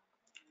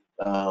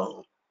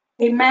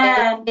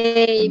 Amen.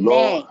 The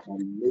Amen.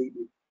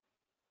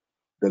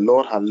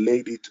 Lord had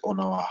laid it on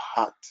our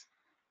heart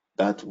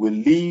that we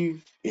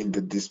live in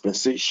the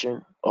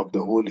dispensation of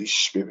the Holy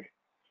Spirit.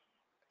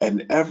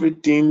 And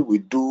everything we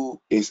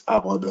do is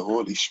about the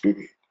Holy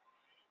Spirit.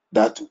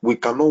 that we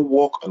cannot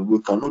walk and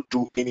we cannot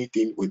do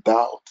anything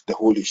without the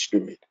Holy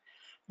Spirit.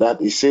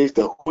 That it says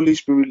the Holy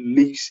Spirit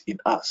lives in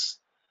us.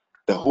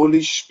 The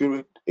Holy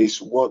Spirit is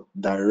what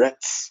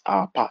directs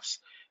our paths.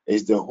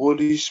 It's the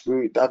Holy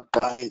Spirit that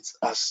guides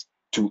us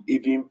to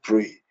even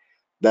pray.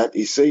 That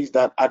it says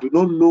that I do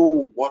not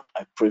know what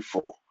I pray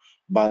for,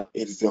 but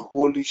it is the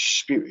Holy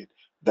Spirit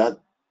that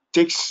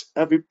takes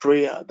every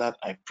prayer that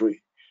I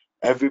pray,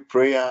 every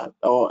prayer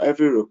or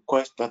every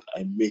request that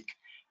I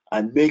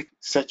make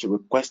such a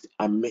request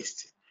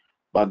amidst.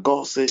 But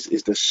God says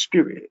it's the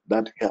Spirit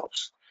that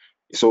helps.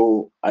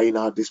 So in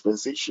our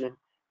dispensation,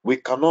 we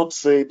cannot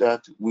say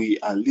that we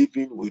are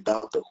living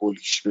without the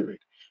Holy Spirit.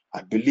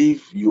 I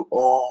believe you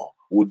all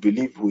would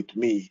believe with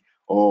me,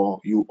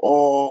 or you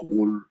all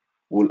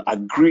will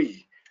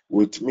agree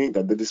with me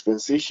that the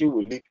dispensation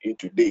we live in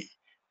today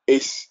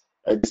is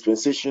a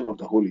dispensation of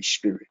the Holy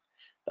Spirit.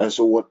 And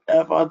so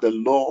whatever the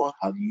Lord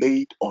has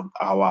laid on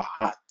our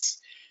hearts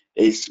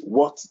is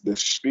what the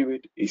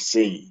Spirit is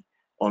saying,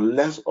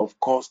 unless of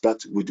course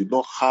that we do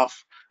not have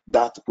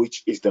that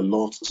which is the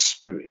Lord's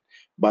Spirit.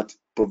 But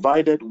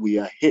provided we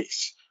are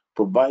His,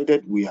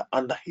 provided we are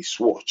under His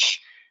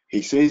watch,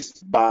 He says,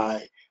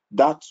 by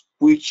that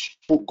which,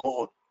 oh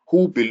God,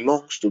 who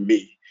belongs to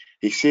me,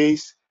 He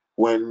says,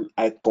 when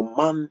I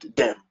command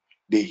them,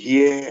 they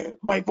hear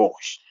my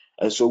voice.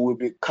 And so we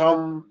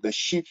become the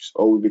sheep,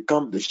 or we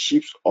become the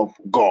sheep of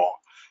God.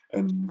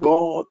 And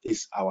God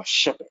is our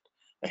shepherd.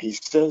 And He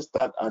says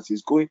that as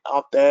He's going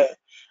out there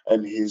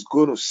and He's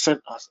going to send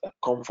us a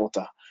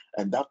comforter,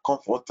 and that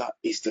comforter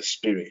is the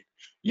Spirit.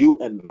 You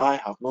and I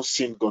have not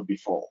seen God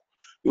before.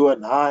 You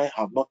and I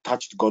have not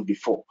touched God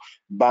before,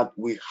 but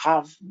we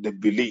have the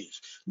belief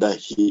that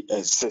He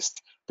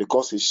exists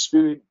because His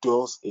Spirit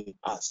dwells in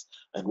us.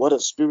 And when the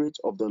Spirit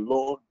of the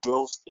Lord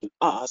dwells in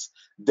us,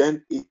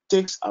 then it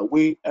takes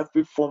away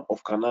every form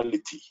of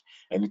carnality,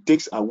 and it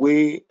takes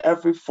away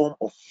every form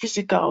of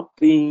physical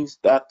things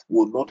that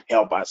will not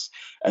help us.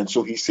 And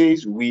so He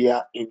says, we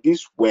are in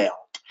this world,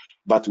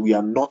 but we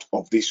are not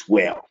of this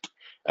world.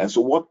 And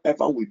so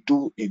whatever we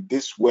do in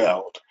this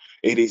world,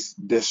 it is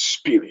the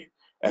Spirit.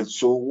 And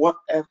so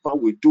whatever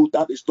we do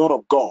that is not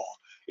of God,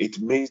 it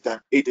means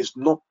that it is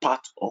not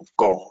part of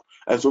God.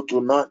 And so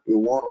tonight we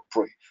want to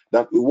pray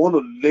that we want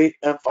to lay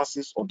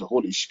emphasis on the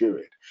Holy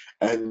Spirit.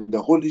 And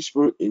the Holy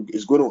Spirit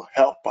is going to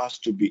help us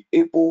to be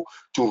able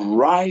to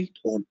ride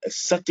on a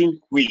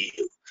certain wheel,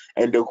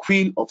 and the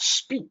wheel of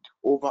speed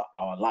over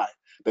our life,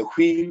 the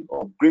wheel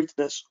of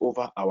greatness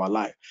over our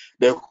life,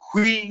 the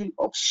wheel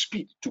of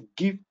speed to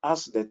give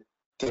us the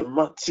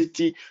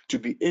tenacity to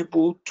be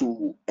able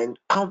to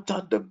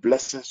encounter the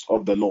blessings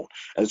of the Lord.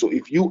 And so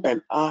if you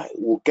and I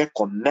will get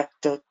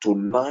connected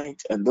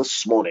tonight and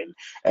this morning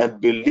and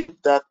believe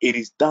that it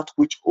is that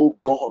which, oh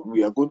God,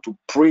 we are going to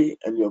pray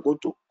and we are going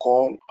to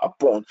call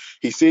upon,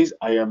 He says,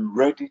 I am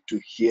ready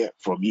to hear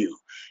from you.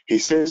 He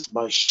says,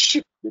 my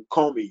sheep, they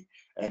call me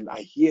and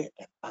I hear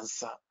and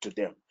answer to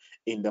them.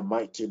 In the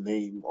mighty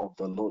name of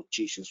the Lord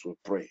Jesus, we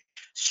pray.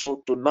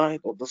 So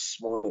tonight or this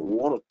morning, we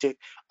want to take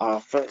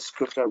our first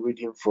scripture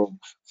reading from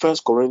 1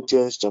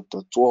 Corinthians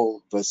chapter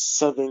 12, verse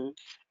 7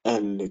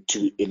 and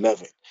to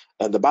 11.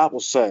 And the Bible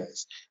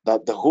says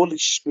that the Holy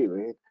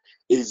Spirit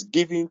is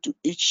given to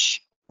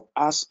each of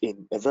us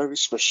in a very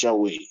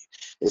special way.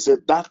 He said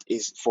that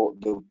is for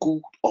the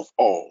good of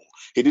all.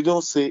 He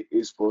didn't say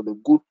it's for the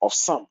good of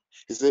some.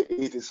 He said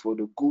it is for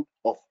the good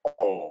of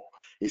all.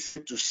 He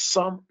said to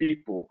some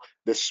people,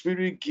 the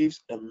Spirit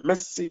gives a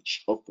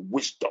message of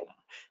wisdom.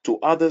 To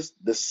others,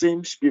 the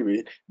same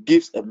Spirit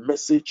gives a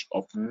message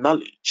of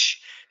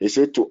knowledge. He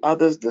said to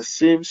others, the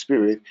same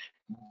Spirit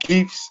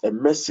gives a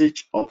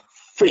message of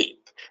faith.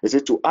 He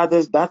said to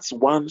others, that's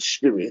one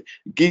Spirit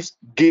gives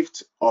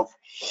gift of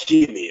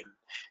healing.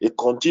 It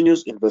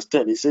continues in verse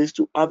 10. He says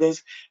to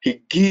others,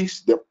 He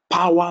gives the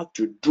power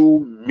to do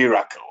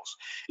miracles.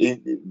 He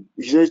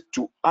says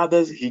to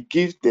others, He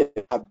gives the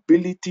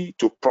ability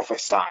to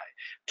prophesy.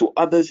 To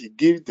others, He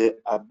gives the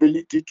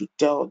ability to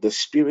tell the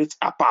spirits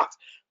apart.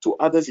 To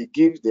others, He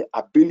gives the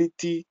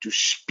ability to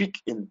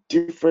speak in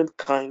different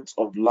kinds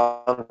of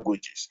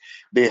languages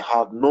they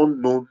have not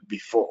known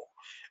before.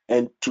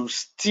 And to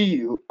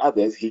still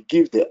others, He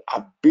gives the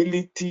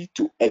ability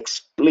to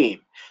explain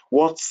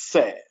what's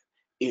said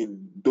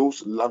in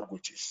those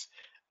languages.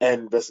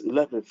 And verse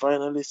 11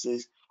 finally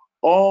says,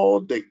 all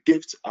the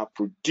gifts are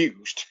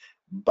produced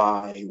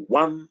by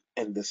one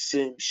and the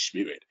same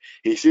Spirit.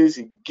 He says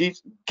He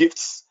gives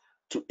gifts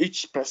to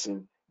each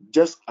person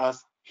just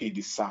as He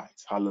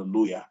decides.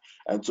 Hallelujah.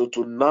 And so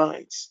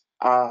tonight,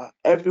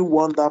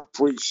 everyone that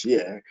prays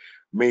here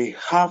may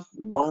have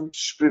one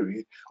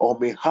Spirit or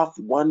may have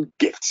one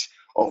gift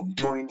of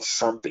doing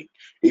something.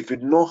 If you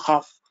do not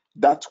have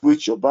that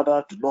which your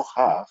brother do not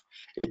have,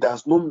 it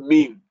does not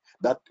mean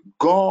that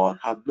God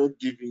has not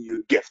given you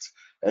a gift.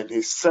 And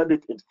he said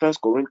it in 1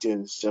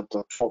 Corinthians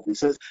chapter 12. He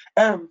says,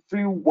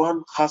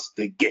 everyone has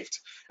the gift.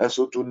 And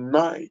so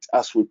tonight,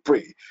 as we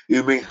pray,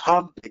 you may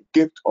have the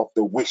gift of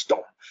the wisdom.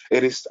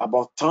 It is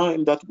about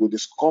time that we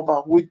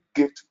discover which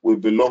gift we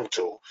belong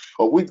to,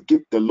 or which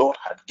gift the Lord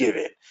had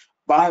given.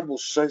 Bible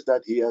says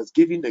that he has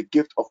given the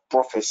gift of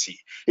prophecy.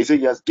 He said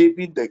he has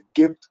given the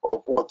gift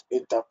of what?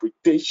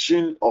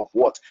 Interpretation of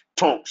what?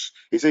 Tongues.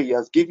 He said he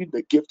has given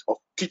the gift of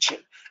teaching.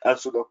 And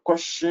so the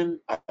question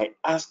I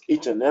ask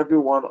each and every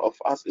one of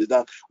us is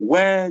that,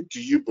 where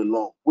do you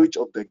belong? Which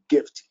of the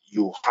gifts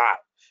you have?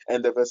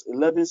 And the verse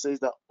 11 says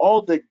that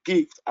all the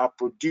gifts are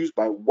produced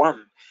by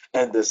one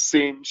and the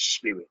same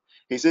Spirit.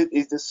 He said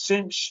it's the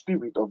same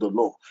Spirit of the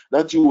Lord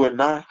that you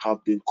and I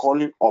have been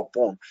calling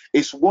upon.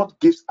 It's what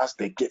gives us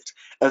the gift.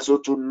 And so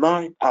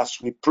tonight, as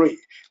we pray,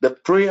 the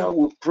prayer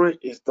we pray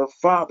is the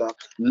Father,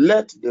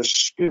 let the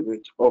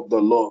Spirit of the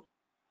Lord,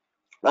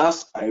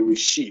 as I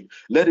receive,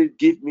 let it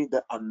give me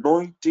the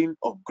anointing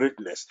of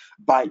greatness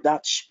by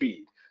that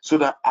speed, so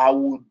that I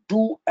will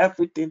do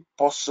everything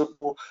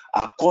possible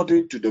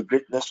according to the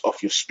greatness of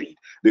your speed,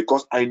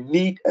 because I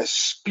need a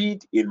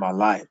speed in my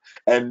life,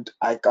 and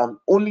I can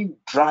only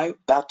drive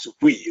that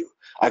wheel.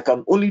 I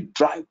can only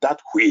drive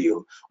that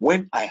wheel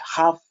when I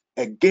have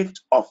a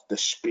gift of the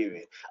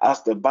Spirit,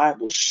 as the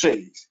Bible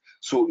says.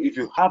 So if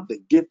you have the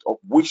gift of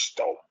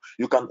wisdom,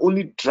 you can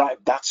only drive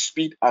that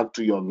speed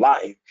unto your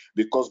life,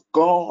 because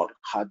God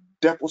had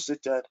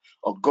deposited,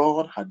 or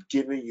God had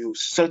given you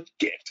such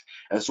gift.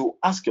 And so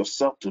ask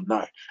yourself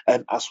tonight,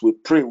 and as we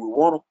pray, we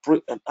want to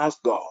pray and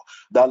ask God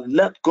that,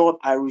 let God,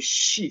 I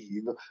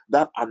receive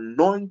that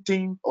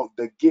anointing of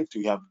the gift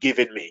you have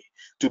given me,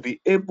 to be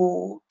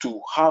able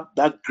to have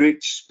that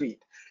great speed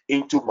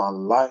into my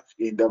life,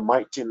 in the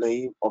mighty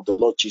name of the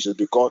Lord Jesus,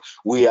 because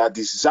we are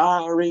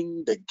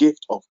desiring the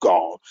gift of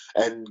God.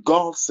 And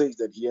God says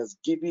that he has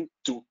given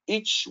to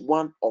each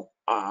one of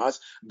us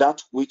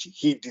that which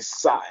he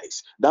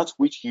decides, that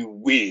which he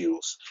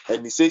wills.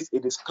 And he says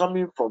it is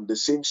coming from the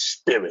same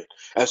Spirit.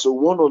 And so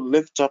we want to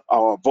lift up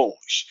our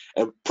voice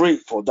and pray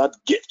for that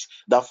gift.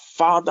 That,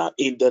 Father,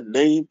 in the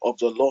name of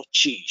the Lord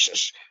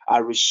Jesus, I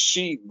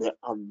receive the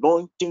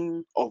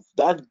anointing of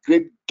that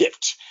great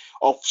gift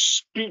of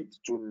speed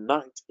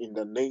tonight, in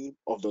the name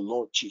of the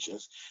Lord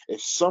Jesus.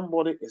 If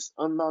somebody is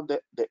under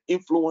the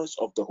influence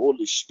of the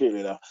Holy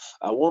Spirit,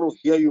 I want to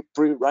hear you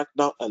pray right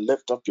now and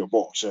lift up your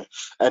voice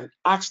and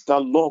ask the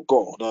Lord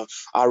God,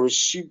 I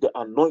receive the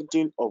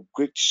anointing of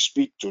great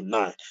speed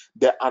tonight.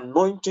 The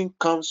anointing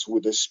comes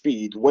with the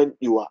speed when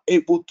you are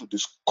able to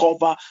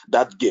discover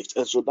that gift.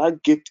 And so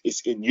that gift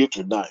is in you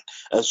tonight.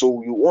 And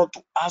so you want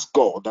to ask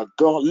God that,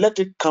 God, let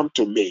it come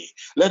to me.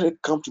 Let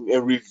it come to me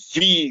and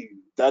reveal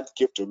that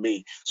gift to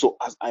me. So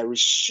as I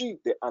receive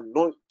the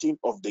anointing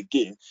of the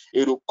gift,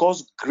 it will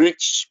cause great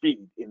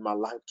speed in my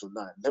life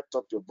tonight. Lift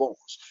up your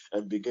voice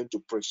and begin to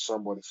pray.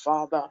 Somebody,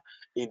 Father,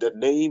 in the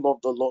name of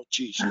the Lord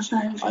Jesus,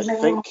 I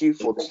thank you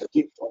for the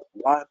gift of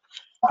life.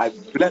 I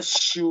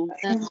bless you,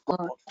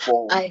 God,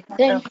 for I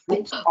thank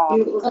every you. part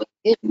You of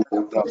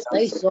are good. the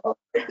I saw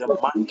in the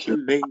mighty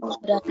name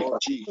of the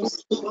Lord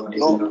Jesus.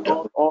 Lord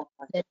God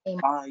Almighty,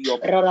 by your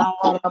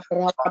power,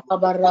 by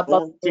your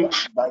anointing,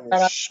 by your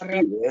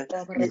Spirit,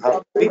 you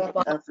have made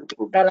every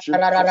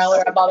provision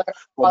possible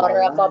for my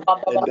life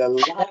and the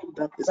life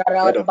that is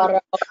ahead of me.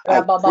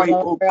 I pray,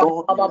 oh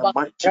God, in the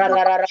mighty name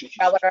of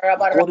Jesus,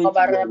 according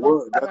to your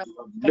word that you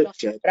have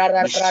lifted,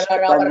 you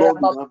said that,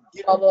 Lord, you have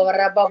given me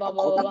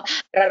according to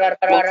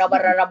what you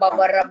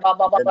desire.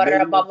 In the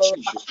name of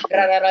Jesus,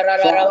 Lord.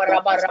 Father,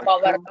 as I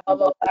come under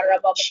your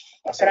touch,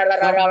 as I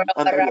come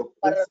under your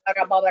presence,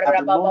 I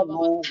do not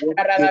know what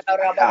gift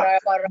I have,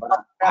 but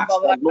I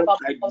ask the Lord,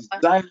 I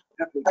desire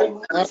everything.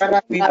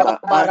 Open my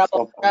eyes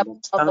of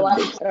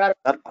understanding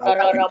that I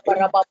will be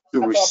able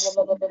to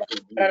receive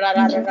from you.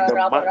 In the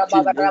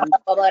mighty name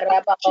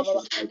of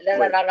Jesus, I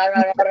pray.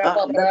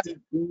 Now let it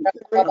be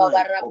a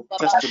time of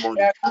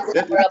testimony.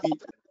 Let it be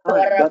a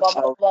time that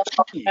shall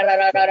see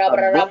the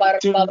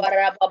anointing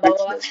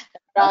greatness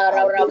that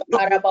I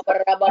belong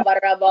to,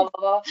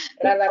 the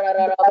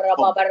anointing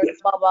of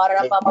gift,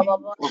 the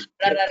gift of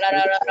gift which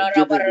you have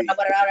given me.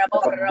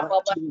 In the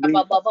mighty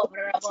name of the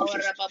Lord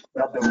Jesus,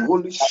 that the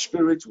Holy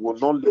Spirit will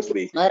not leave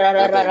me,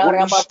 that the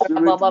Holy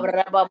Spirit will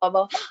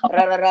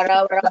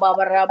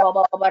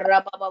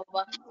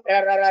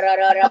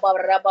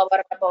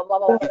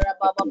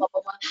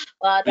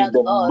in Father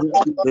the God,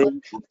 mighty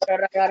name of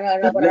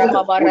let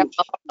the Holy Spirit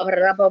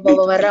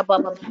lead me.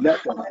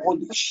 Let the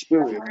Holy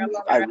Spirit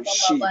I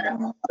receive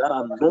that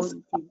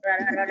anointing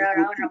to be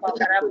able to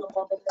operate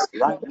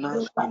right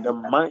now in the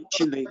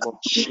mighty name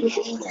of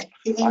Jesus, Lord.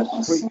 I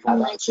pray for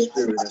that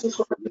spirit.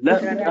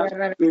 Let that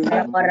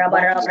spirit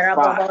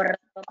magnify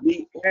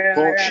me, oh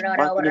God, and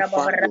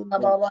magnify your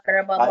name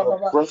by your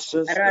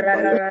presence and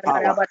by your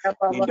power.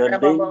 In the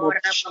name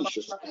of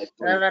Jesus, I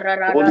pray.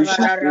 Holy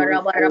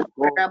Spirit, oh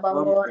God,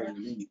 come and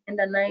lead in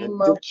the name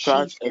and of take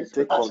charge and Jesus.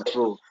 take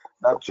control.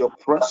 that your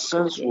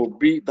presence will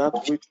be that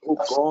which,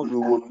 oh God, we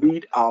will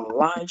lead our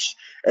lives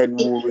and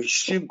will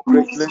receive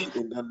greatness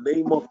in the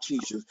name of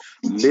Jesus.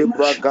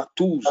 Lebra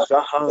gatu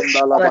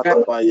sahanda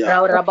labatabaya.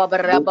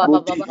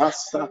 Lebruti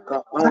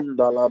hasaka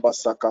anda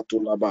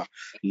labasakatulaba.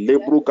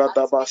 Lebru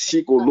gadaba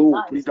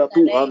shigolo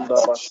brigatu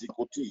handa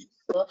basikuti.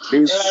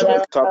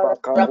 Lesuta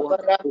bakabwa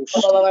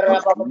katoshi.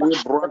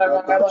 Lebra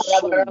gada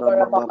suna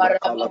mama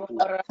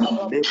makalatu.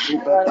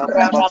 Lebru gada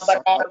baba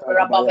sakata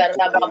labaya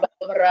kubaya.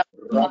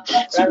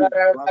 Rabatu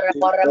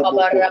rate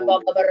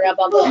ebokobo.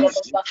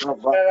 Izika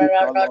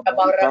vakuta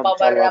labantam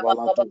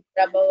talabalatu.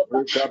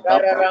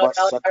 Regada baba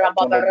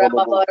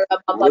sakatolobolobo.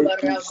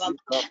 Reki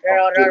zika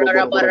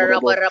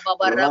patolobolobo.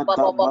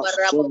 Rada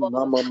masun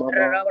nama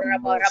mama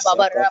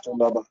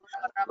masakatolaba.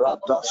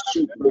 Rada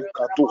subre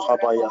katu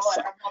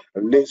habayasa.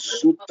 Le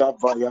suta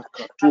vaya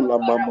katula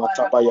mama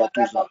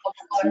tabayatuza.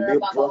 Le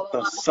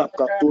brata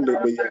sakatole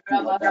beyatu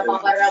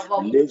habaya.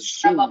 Le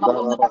zunda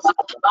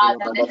labasakatola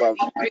baba.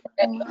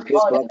 Le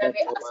brata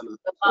tabala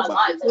baba.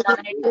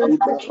 Le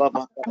buda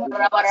baba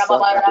katula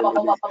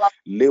basakatolebe.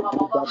 Le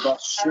buda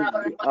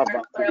basumbi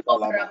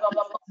abakutalaba.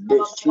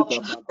 Le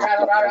suda baba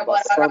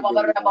katabasande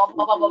le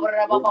batu.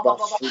 Le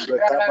basubre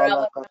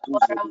kabala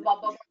katuzebe.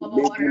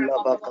 Le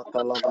bulaba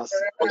katalaba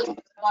siketi.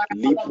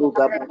 Libro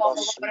da baba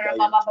sunda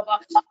ya.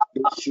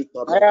 Le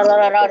shuta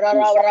bakala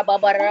katuza.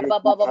 Le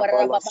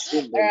kabala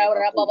sundele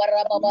batu.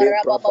 Le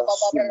brada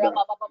sunda.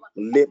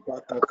 Le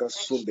bataka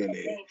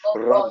sundele.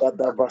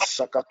 Rabada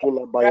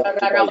basakatula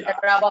bayatubaya.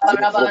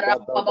 Le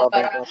brogada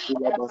baba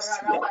batula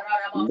basia.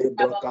 Le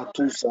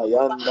brakatuza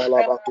yanda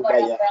la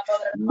batubaya.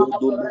 Le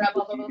dulu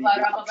kutiri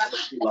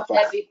bakatula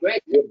ba.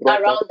 Le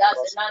bragada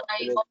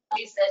basakatula.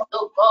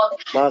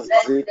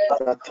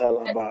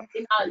 Mazikatalaba.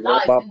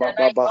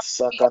 Rababa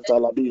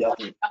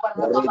sakatalabiyatu.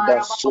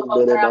 Reda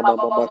sundele mama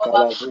mama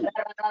kalazu.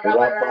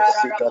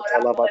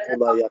 Rabasikatala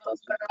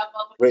yatazu.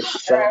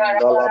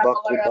 Reshandalaba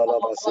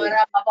kudalabase.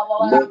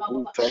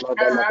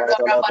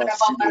 Lekutalabalaba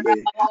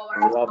sidele.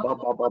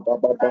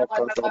 Rababa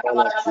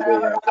katabala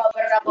kibeya.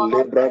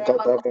 Lebra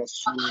kataba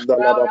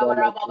sundalaba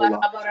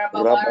latula.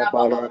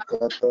 Rababara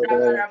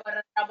katabaya.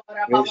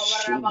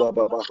 Reshuda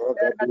baba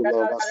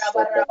hagadula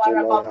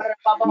vasakatula.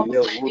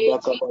 Yehuda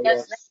kabaya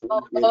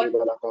sundele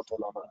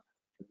balakatulaba.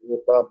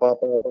 Baba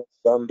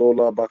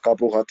sandola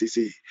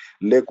bakabuhatisi.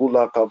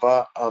 Legula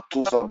kava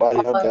atuza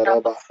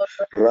bayandaraba.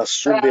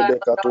 Rasundele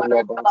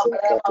katula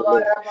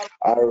bazakatule.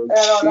 I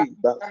receive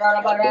that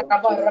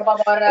anointing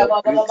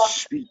of great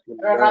speed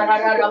tonight,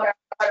 O God.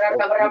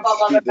 Of great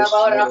speed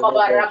this morning,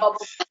 O God.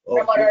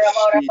 Of great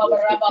speed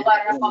of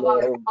taking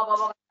over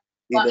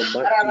in the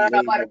mighty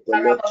name of the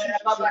Lord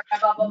Jesus.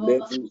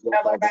 Levuza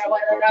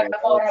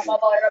babakabayatu.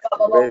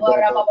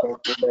 Reda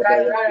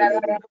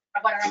bakatubabayatulebe.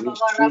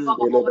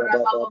 Risundele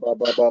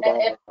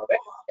babababababa.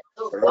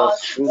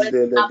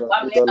 Rasundele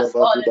bakudala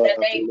bakuda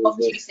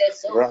katulebe.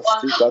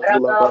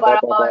 Rasikatula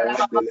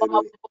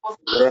babababayandelebe.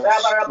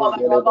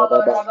 Rasundele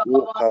bababa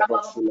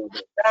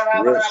ukavasulebe.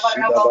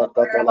 Reshida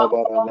bakatala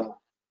barana.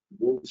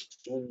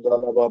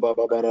 Sundala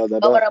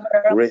babababaradaba.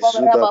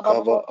 Resuda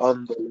kava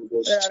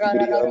andalebo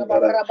sibri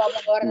andara.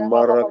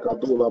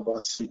 Marakadula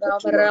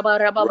basikatula.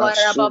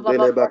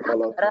 Rasundele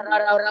bakalatu.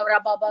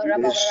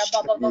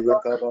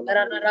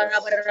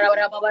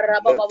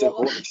 Let the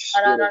Holy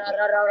Spirit,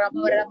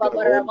 let the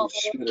Holy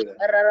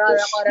Spirit, the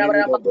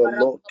Spirit of the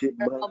Lord keep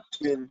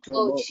mountain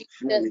come up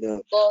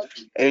flowing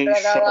and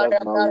shine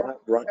my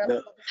life right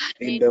now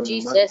in the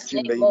mighty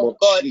name of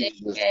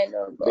Jesus.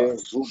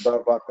 Lezuda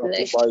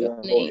vakatubaya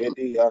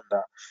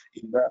rohediyanda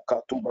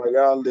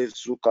inakatubaya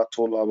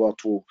lezukatola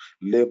batu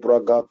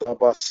lebragata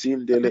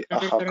basindele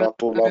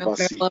ahakatola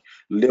basi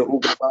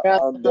lehubaba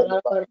andele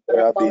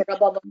bakayade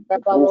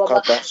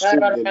lebruka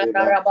dasundele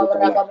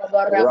bakutala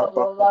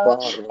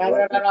rababa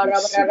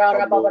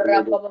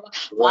rabakusikandolebo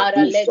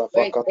radusa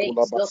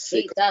vakatola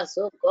baseka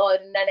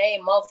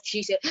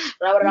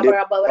in the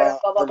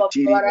name of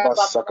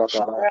Jesus.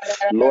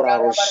 Lord, I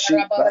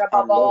receive that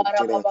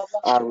anointing.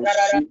 I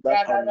receive that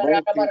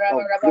anointing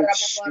of great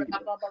speed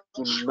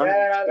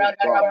tonight, oh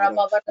God.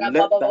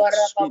 Let that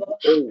speed,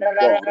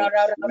 oh God,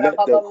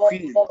 let the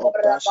queen of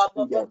that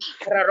speed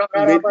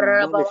made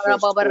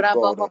manifest, oh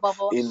God,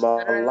 in my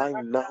life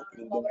now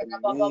in the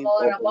name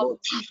of the Lord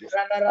Jesus.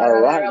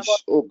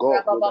 Arise, oh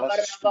God, with that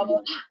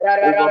speed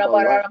over my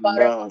life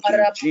now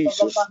in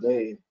Jesus'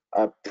 name.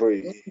 I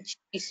pray. In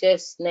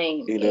Jesus'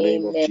 name. In the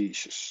name of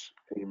Jesus.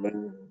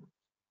 Amen.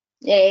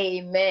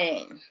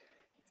 Amen.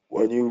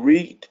 When you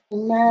read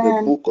the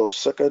book of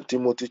 2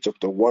 Timothy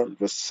chapter 1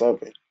 verse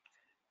 7,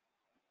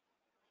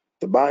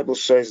 the Bible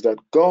says that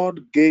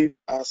God gave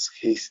us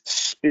his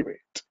spirit.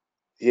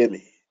 Hear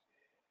me.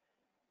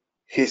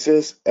 He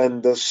says,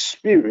 and the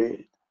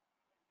spirit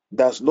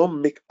does not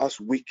make us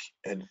weak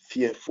and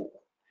fearful.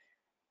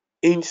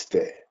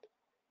 Instead,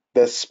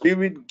 the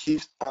spirit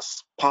gives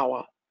us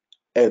power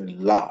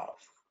and love.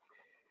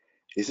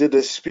 He said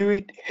the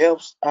spirit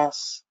helps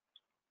us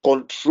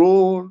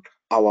control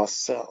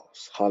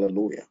ourselves.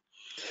 Hallelujah.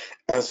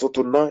 And so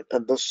tonight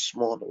and this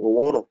morning, we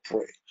want to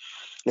pray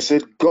He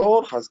said,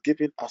 God has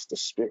given us the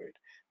Spirit.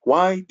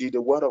 Why did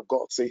the word of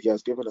God say he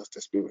has given us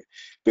the Spirit?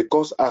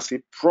 Because as he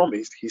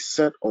promised, he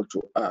said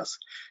unto us,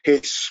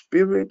 his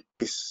Spirit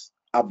is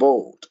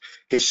abode.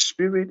 His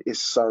Spirit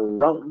is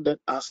surrounded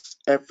us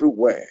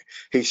everywhere.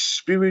 His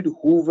Spirit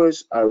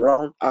hovers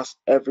around us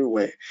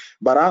everywhere.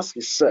 But as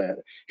he said,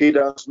 he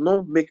does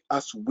not make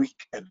us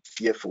weak and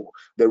fearful.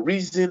 The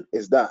reason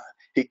is that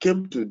he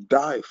came to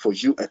die for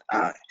you and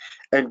I.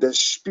 And the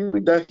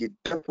Spirit that he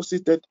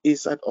deposited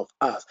inside of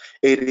us,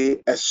 it is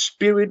a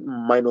spirit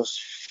minus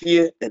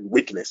fear and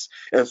weakness.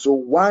 And so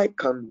why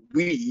can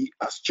we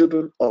as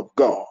children of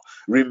God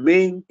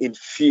remain in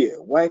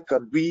fear? Why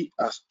can we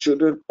as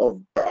children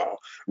of God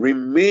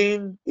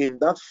remain in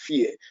that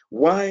fear?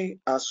 Why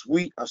as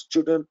we as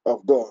children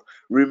of God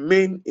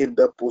remain in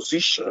the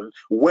position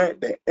where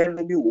the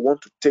enemy will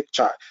want to take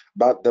charge?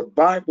 But the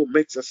Bible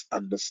makes us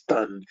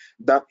understand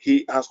that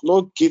he has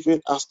not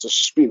given us the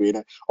spirit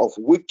of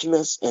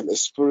weakness and a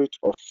spirit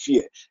of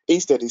fear.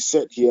 Instead, he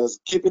said he has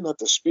given us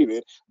the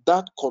spirit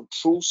that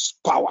controls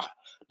power,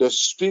 the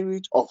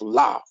spirit of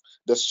love,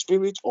 the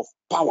spirit of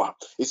power.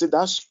 He said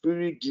that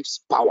spirit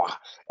gives power.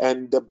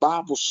 And the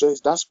Bible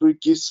says that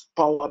spirit gives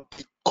power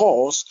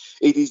because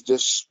it is the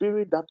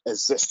spirit that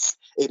exists.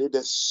 It is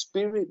the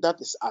spirit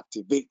that is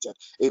activated.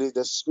 It is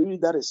the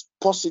spirit that is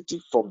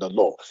positive from the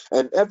Lord.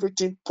 And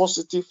everything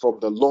positive from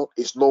the Lord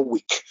is not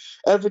weak.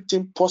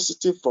 Everything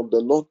positive from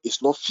the Lord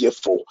is not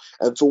fearful.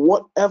 And so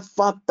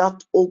whatever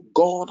that, oh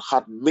God,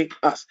 had made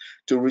us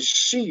to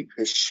receive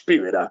his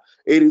spirit,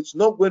 it is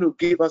not going to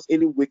give us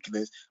any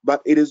weakness,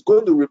 but it is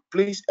going to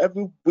replace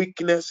every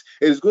weakness.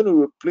 It is going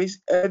to replace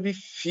every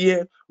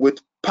fear with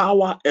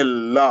power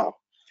and love.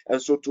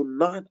 And so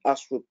tonight,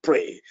 as we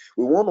pray,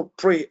 we want to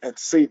pray and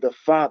say, the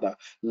Father,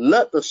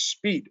 let the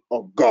speed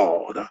of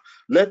God,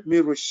 let me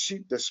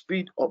receive the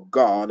speed of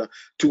God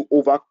to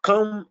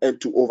overcome and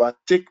to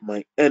overtake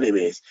my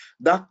enemies.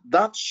 That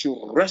should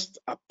rest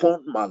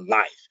upon my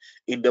life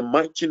in the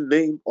mighty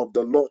name of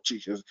the Lord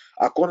Jesus.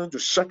 According to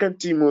 2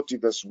 Timothy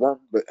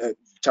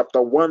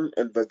chapter 1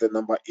 and verse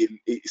number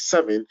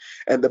 7,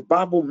 and the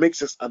Bible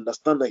makes us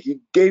understand that he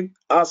gave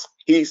us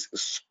his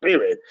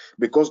spirit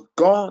because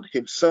God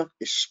himself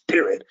is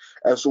spirit.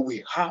 And so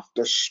we have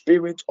the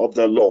spirit of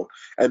the Lord.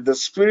 And the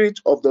spirit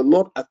of the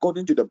Lord,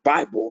 according to the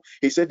Bible,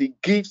 he said he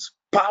gives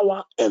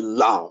power and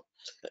love.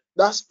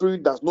 That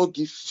spirit does not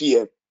give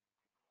fear.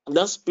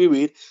 That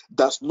spirit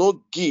does not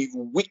give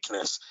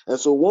weakness. And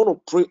so I want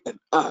to pray and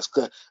ask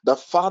the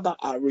Father,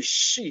 I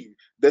receive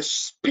the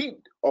speed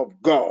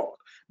of God,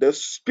 the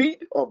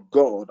speed of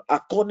God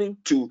according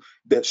to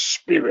the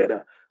spirit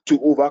to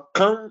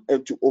overcome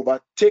and to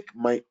overtake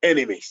my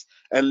enemies.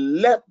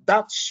 And let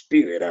that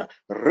spirit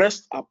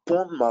rest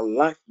upon my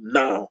life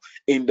now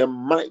in the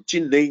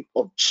mighty name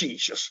of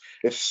Jesus.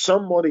 If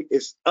somebody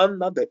is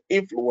under the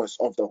influence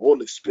of the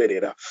Holy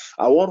Spirit,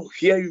 I want to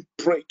hear you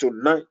pray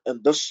tonight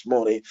and this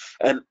morning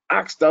and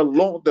ask the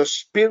Lord, the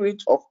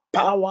spirit of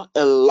power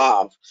and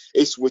love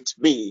is with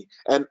me.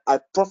 And I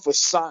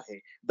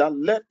prophesy that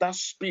let that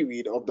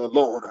spirit of the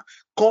Lord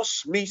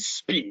cause me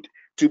speed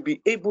to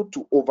be able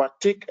to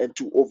overtake and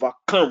to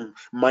overcome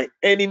my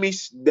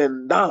enemies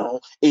then now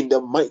in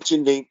the mighty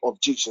name of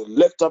Jesus.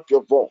 Lift up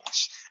your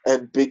voice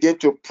and begin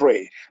to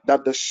pray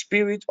that the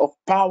spirit of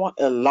power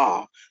and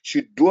love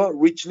should dwell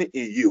richly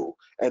in you,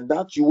 and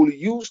that you will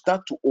use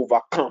that to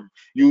overcome.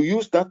 You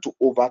use that to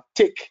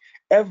overtake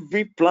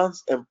every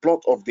plans and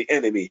plot of the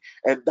enemy,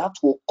 and that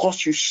will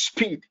cause you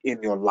speed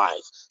in your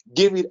life.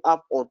 Give it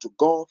up unto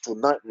God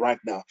tonight, right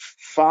now.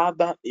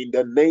 Father, in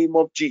the name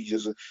of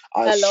Jesus,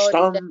 I Lord,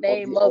 in the stand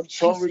on name the of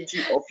Jesus,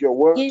 authority of your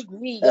word, give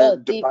me your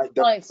and by the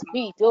divine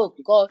speed, oh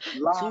God,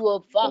 blood to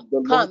of the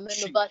Lord overcome and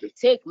Jesus,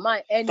 overtake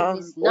my stand,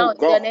 enemies oh now in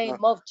the God, name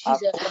of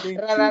Jesus. according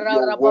to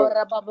your word.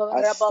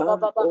 I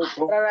stand, oh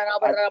God,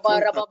 I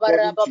pray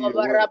according to your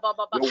word.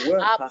 Your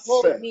word has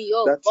Uphold said me,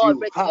 oh that God,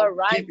 you with have your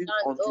right given hand,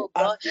 unto oh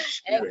us God, the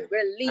and spirit,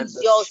 and release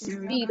the your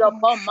spirit speed of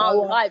upon my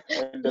power life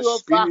and the to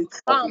spirit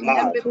of overcome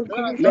love. every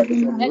plans of Let the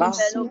the enemy love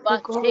and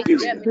overtake spirit,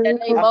 them in the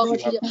name as of you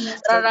have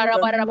Jesus.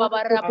 manifested in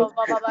us, oh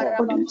God,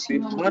 be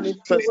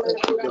manifested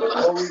to the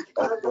glory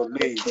of your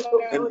name.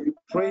 And we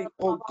pray,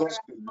 oh God,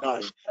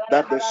 tonight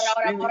that the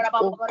spirit,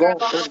 oh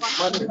God, that is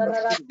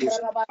manifesting with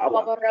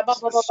power,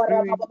 the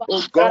spirit,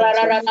 oh God,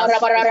 that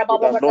manifests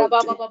with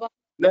anointing,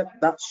 let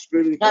that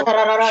spirit help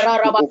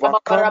us to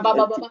overcome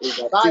and to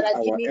overtake Father,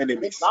 give our me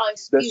enemies. divine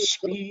The speed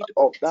speed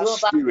of to that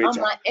spirit,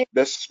 overcome my enemies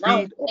the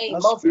now in speed the of name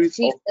that of spirit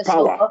of Jesus,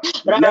 oh power, God.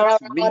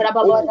 let me,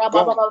 oh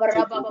God,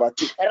 take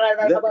overtake.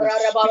 Let the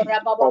speed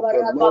of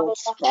the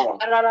Lord's power,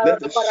 let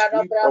the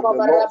speed of the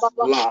Lord's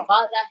love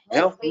Father,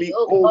 help help me, me,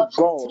 oh oh God,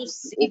 God, to to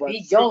see overtake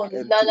beyond in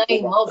and to the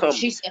name of overcome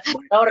Jesus.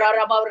 my enemies.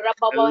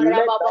 And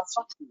let that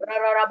spirit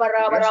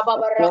rest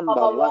upon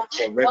my life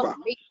Help forever.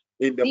 me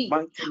In the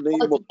mighty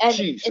name of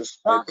Jesus,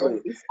 I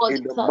pray.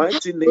 In the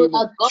mighty So name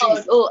of that God,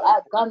 Jesus, oh,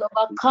 I can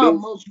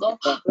overcome, oh God,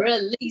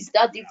 release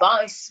that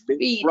divine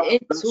speed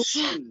into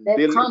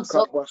the camps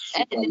of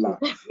the enemy.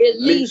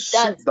 Release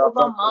that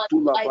over my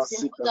life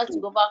in order to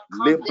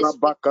overcome this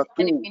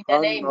enemy in the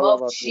name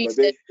of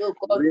Jesus, oh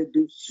God.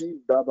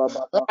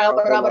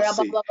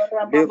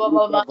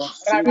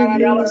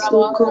 Release,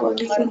 oh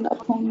God, even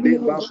upon me,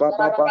 oh God.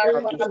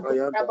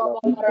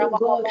 Oh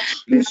God,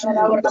 even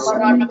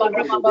concerning the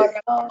work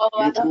of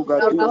God, oh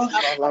God,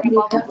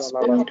 may that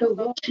spirit of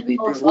God be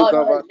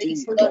destroyed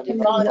in the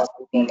name of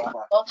Jesus.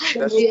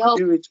 The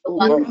spirit,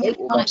 oh God, to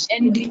overcome.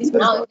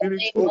 The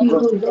spirit, oh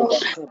God, to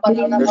overcome.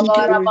 The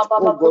spirit,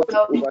 oh God,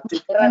 to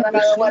overtake.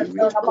 The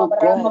spirit, oh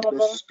God,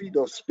 the speed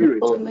of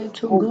spirit,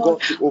 oh God,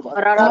 to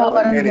overcome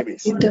my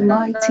enemies.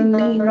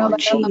 In the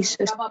mighty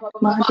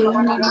name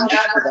of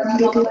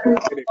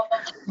Jesus.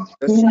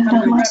 The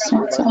spirit to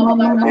overcome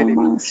my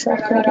enemies.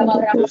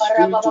 The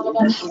spirit to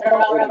overcome my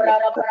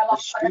enemies. The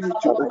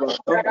spirit to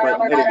overcome my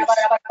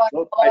enemies.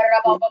 Lord, I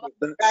pray for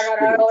that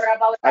spirit.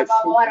 I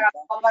pray for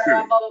that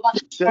spirit.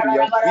 You said you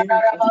have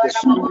given us the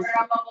spirit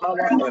of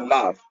power and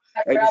love.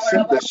 And you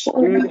said the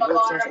spirit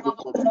helps us to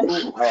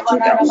control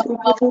ourselves.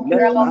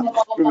 Let that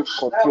spirit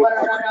control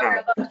us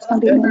now.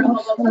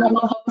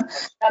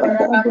 Let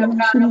that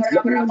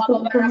spirit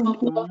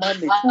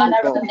manage,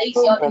 oh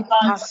God,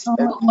 compass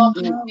and do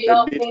the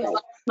needful.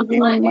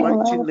 In the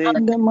mighty name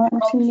in the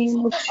mighty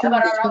name of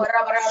Jesus.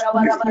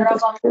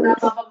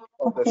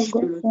 of the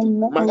spirit to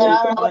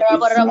magnify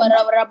itself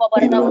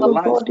in our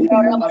lives,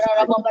 even as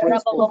I pray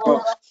for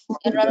God.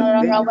 In the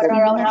name of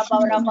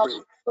Jesus, I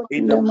pray.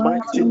 In the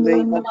mighty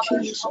name of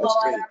Jesus, I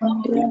pray.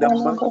 In the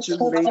mighty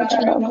name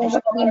of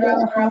Jesus, I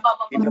pray.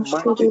 In the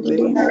mighty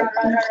name of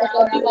Jesus,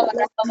 I pray.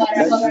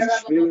 Let your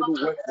spirit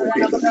work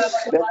within.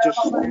 Let your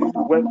spirit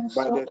work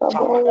by the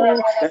power.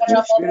 Let your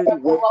spirit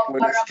work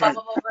with the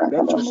strength.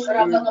 Let your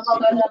spirit be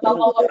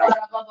encountered.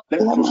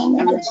 Let your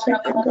spirit be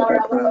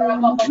encountered.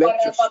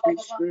 Let your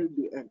spirit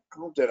be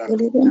encountered.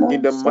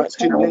 In the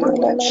mighty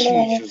name of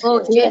Jesus,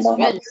 Lord.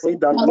 I pray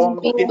that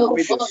Lord give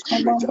me the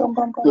spirit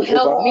to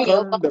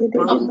overcome the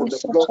plans and the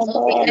plots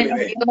of the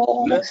enemy.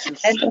 Let your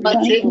spirit,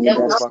 oh God,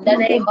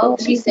 overcome it.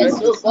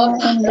 Let your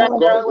spirit, oh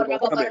God,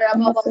 overcome it.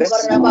 Let your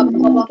spirit, oh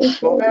God,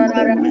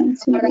 overcome it.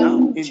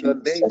 Now, in the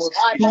name of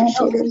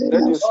Jesus,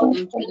 let your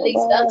spirit, oh God,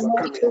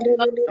 overcome it.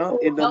 Now,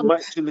 in the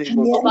mighty name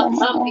of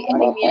Jesus,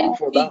 I pray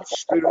for that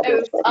spirit of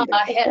speed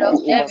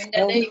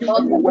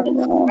to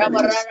overcome every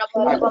work of the enemy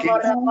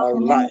against my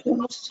life,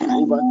 to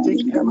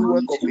overtake every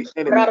work of the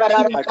enemy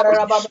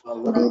against my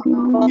life.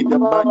 In the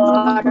mighty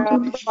name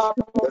of Jesus,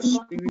 the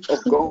spirit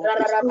of God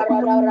is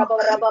upon me.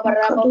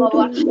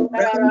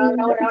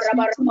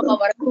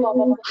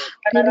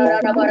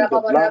 The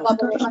blood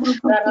of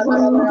Jesus.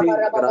 I pray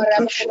and I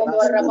touch that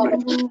spirit.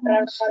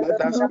 Let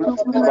that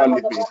spirit never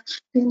leave me.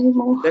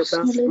 Let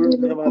that spirit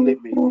never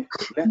leave me.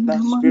 Let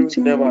that spirit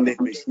never leave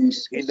me.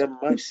 In the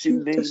mighty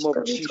name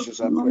of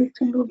Jesus, I pray.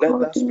 Let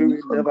that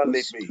spirit never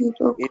leave me.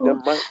 In the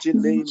mighty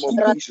name of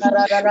Jesus,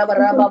 I pray.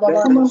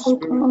 Let that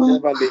spirit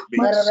never leave me.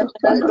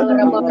 By the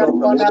power of the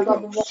Holy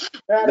Ghost,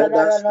 let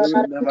that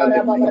spirit never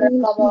leave me.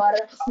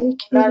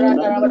 In the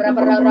name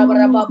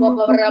of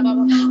Jesus,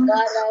 I pray.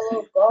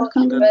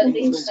 In the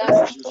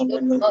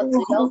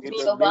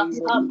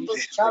name of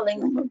Jesus, I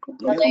pray.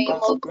 Let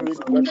that spirit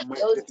work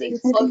mighty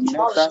things.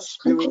 Let that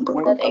spirit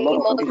work a lot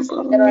of things.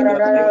 In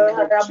the name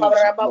of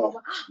Jesus, Lord.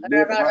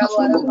 Let the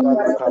spirit of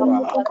God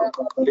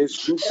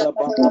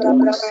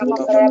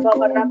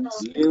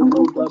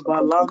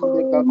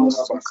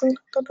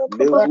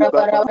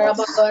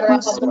rest upon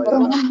us right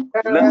now.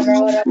 Let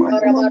the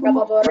spirit of God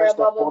rest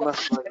upon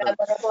us and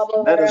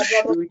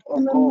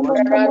come, oh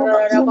God,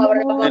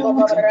 upon the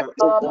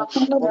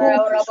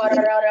Holy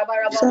Spirit.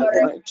 In the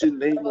mighty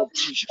name of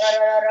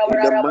Jesus.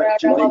 In the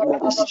mighty name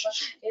of Jesus.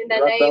 In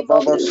the name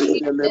of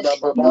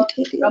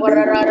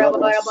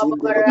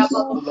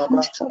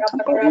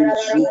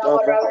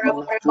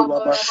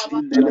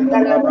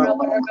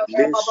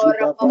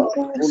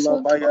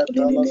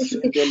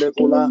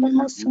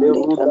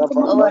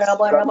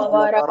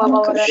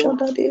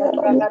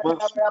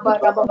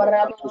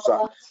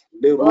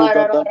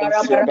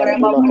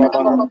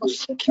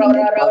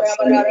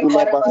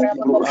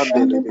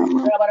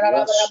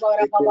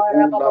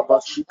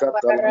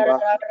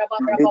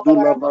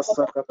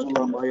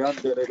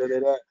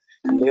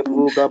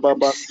Lebruga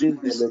baba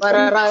sindele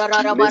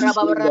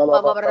lesunda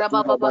baba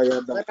katuna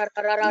bayanda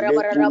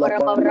lekula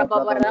baya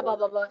kadala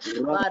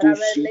ratu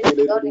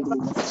sikele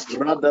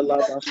rada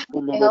la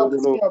basuna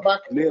bororo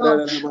lele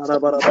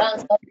marabara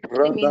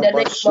rada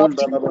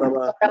basunda la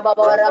baraba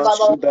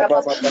rabasuda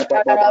baba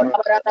baba baba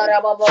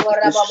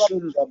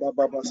lesunda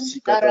baba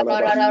basika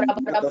talaba.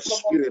 The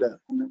spirit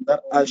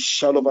that I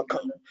shall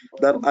overcome,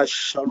 that I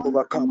shall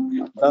overcome,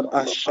 that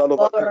I shall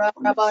overcome,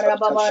 that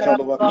I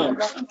shall overcome,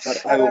 that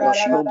I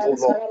overcome, oh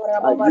Lord.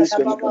 I use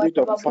the spirit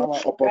of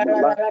power upon my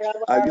life.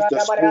 I use the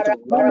spirit of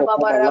love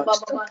upon my life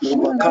to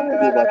overcome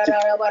and overtake,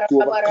 to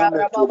overcome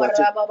and to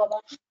overtake.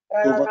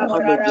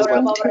 overcome and to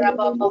overtake,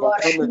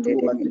 overcome and to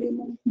overtake,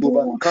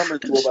 overcome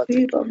and to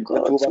overtake, and to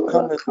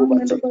overcome and to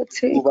overtake,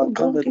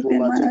 overcome and to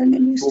overtake,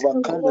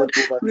 overcome and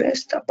to overtake.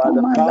 By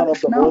the power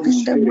of the Holy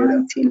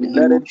Spirit,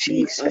 let it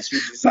be as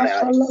you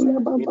desire.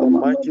 In the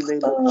mighty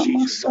name of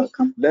Jesus,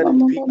 let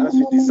it be as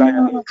you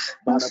desire.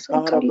 By the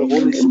power of the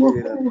Holy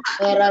Spirit,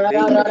 in the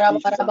name of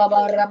Jesus, I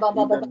pray.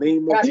 In the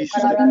name of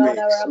Jesus, I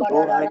pray.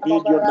 Lord, I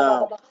need you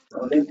now.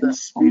 Let the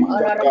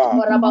Spirit of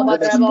God, let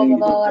the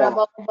Spirit of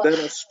God, let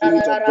the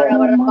Spirit of God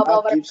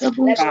that gives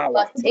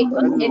power,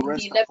 let it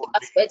rest upon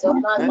me.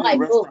 Let it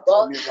rest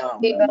upon me now.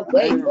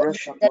 Let it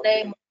rest upon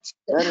me.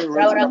 Let it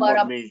rest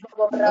upon me.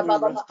 Let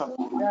it rest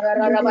upon me.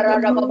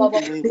 In the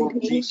mighty name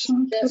of Jesus.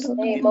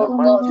 In the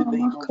mighty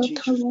name of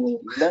Jesus.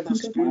 Let the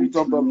Spirit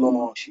of the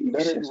Lord,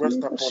 let it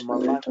rest upon my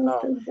life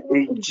now.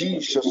 In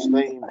Jesus'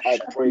 name I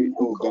pray,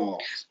 oh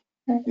God.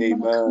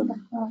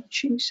 Amen.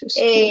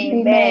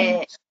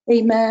 Amen.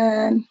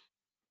 Amen.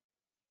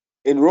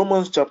 In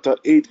Romans chapter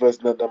 8,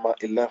 verse number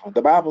 11,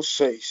 the Bible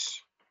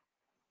says,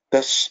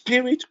 the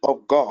Spirit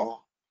of God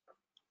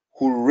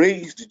who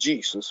raised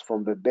Jesus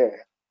from the dead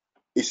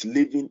is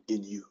living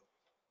in you.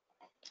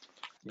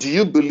 Do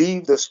you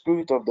believe the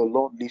Spirit of the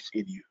Lord lives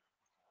in you?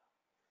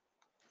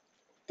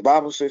 The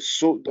Bible says,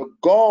 so the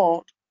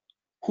God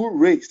who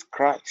raised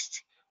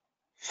Christ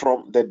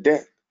from the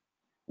dead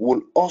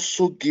will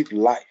also give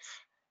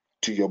life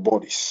to your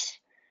bodies.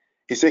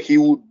 He said he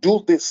will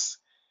do this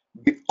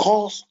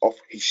because of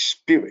his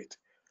Spirit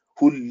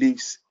who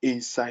lives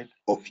inside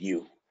of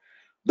you.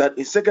 That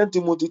in 2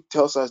 Timothy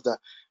tells us that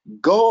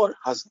God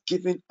has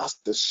given us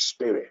the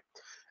Spirit,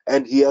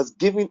 and he has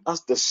given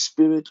us the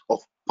Spirit of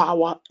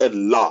power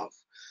and love.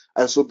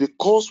 And so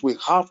because we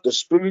have the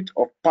Spirit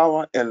of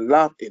power and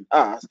love in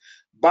us,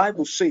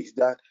 Bible says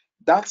that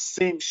that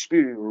same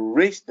Spirit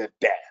raised the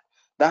dead.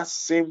 That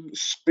same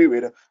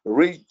Spirit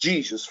raised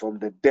Jesus from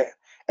the dead.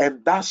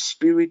 And that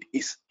Spirit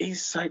is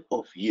inside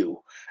of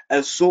you.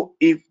 And so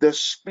if the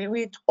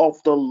Spirit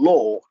of the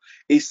Lord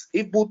is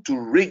able to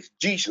raise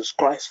Jesus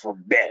Christ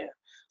from dead,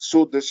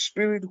 so the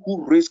Spirit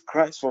who raised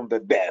Christ from the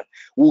dead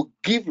will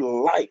give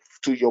life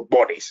to your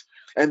bodies.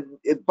 And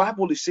the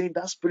Bible is saying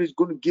that Spirit is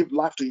going to give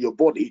life to your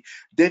body.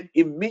 Then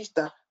it means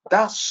that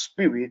that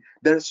Spirit,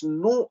 there is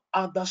no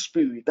other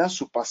Spirit that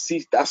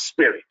supersedes that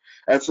Spirit.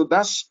 And so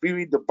that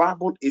Spirit, the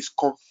Bible is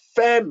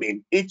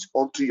confirming it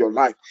onto your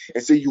life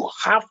and say you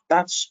have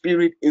that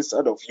Spirit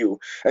inside of you.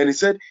 And he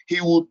said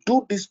he will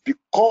do this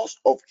because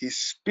of his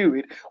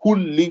Spirit who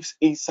lives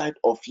inside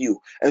of you.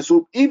 And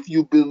so if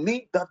you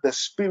believe that the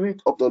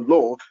Spirit of the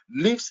Lord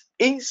lives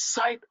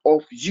inside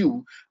of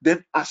you,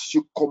 then as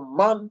you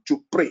command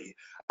to pray,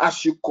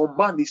 as you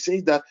command, he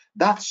says that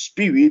that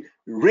Spirit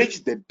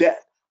raised the dead.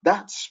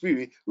 That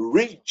Spirit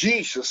raised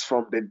Jesus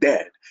from the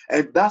dead.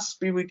 And that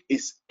Spirit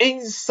is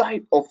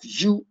inside of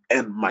you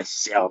and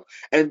myself.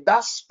 And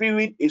that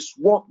Spirit is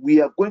what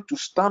we are going to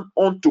stand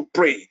on to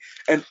pray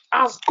and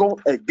ask God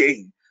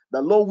again.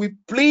 The Lord, we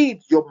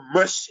plead your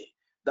mercy.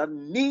 The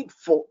need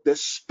for the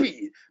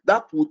Spirit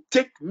that will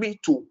take me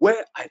to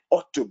where I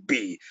ought to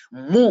be.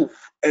 Move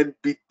and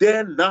be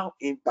there now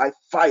by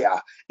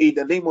fire in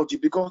the name of Jesus.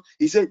 Because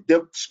he said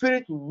the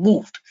Spirit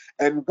moved,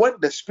 and when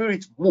the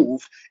Spirit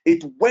moved,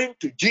 it went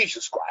to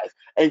Jesus Christ,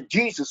 and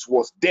Jesus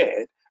was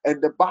dead.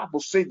 And the Bible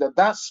says that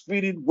that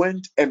Spirit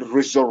went and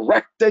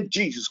resurrected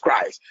Jesus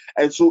Christ.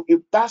 And so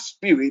if that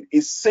Spirit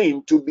is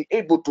same to be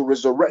able to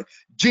resurrect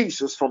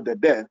Jesus from the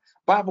dead,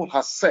 Bible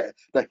has said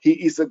that he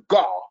is a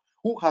God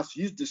who has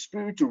used the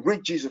Spirit to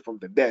raise Jesus from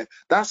the dead.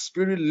 That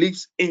Spirit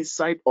lives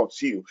inside of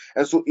you.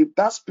 And so if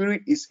that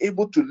Spirit is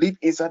able to live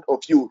inside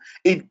of you,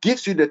 it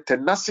gives you the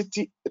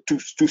tenacity to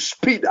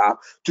speed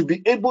up, to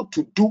be able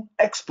to do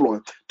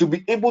exploit, to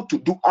be able to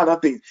do other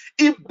things.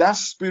 If that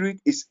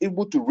Spirit is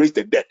able to raise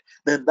the dead,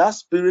 then that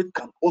Spirit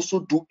can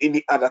also do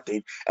any other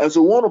thing. And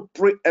so we want to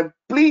pray and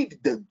plead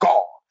the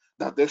God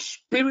that the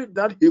Spirit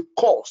that he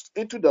caused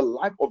into the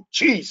life of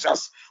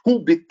Jesus,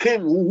 who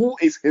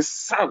is his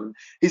son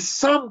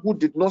who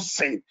did not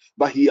sin,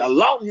 but he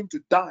allowed him to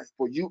die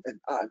for you and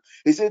I.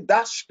 He said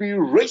that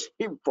Spirit raised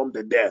him from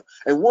the dead.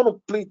 And want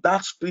to plead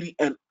that Spirit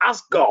and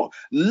ask God,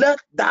 let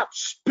that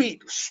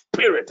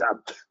spirit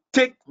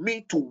take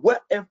me to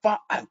wherever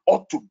I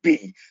ought to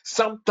be.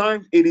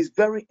 Sometimes it is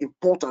very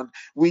important.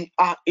 We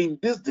are in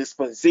this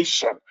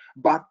dispensation,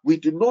 but we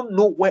do not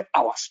know where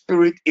our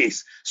spirit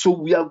is. So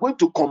we are going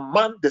to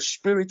command the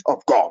Spirit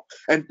of God.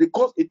 And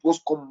because it was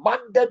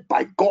commanded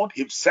by God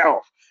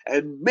himself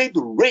and made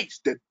raise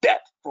the dead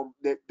from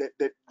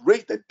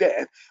raise the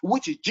dead,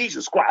 which is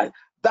Jesus Christ,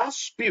 that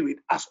Spirit,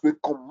 as we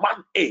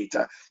command it,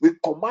 we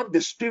command the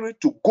Spirit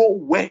to go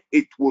where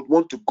it would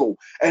want to go.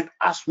 And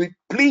as we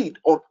plead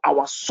on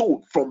our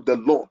soul from the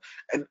Lord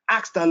and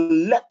ask that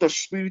let the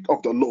Spirit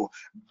of the Lord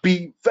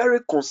be very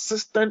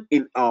consistent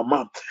in our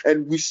mouth,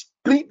 and we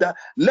plead that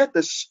let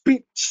the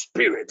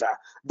Spirit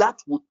that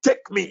will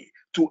take me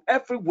to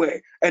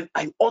everywhere and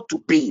I ought to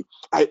be,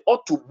 I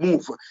ought to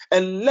move,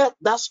 and let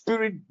that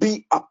Spirit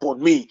be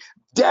upon me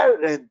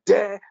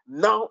there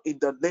now in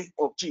the name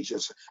of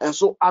Jesus. And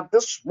so at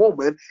this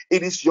moment,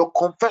 it is your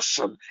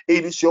confession,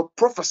 it is your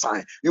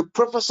prophesying. You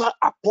prophesy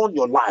upon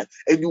your life,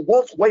 and you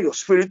want where your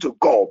spirit to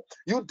go.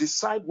 You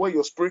decide where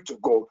your spirit to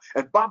go.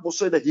 And Bible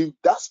said that if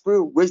that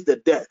spirit raised the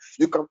dead,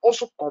 you can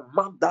also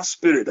command that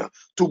spirit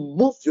to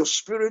move your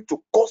spirit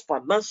to cause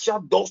financial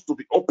doors to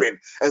be open.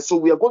 And so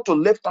we are going to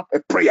lift up a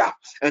prayer,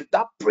 and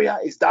that prayer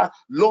is that,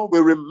 Lord, we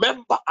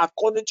remember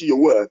according to your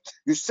word,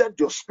 you said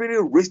your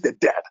spirit raised the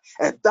dead,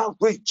 and that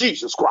raised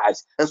Jesus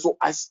Christ. And so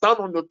I stand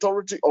on the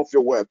authority of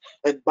your word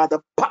and by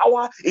the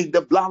power in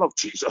the blood of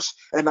Jesus,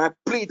 and I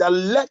plead that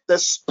let the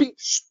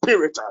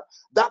spirit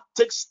that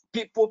takes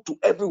people to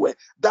everywhere,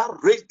 that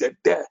raised the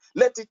dead,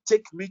 let it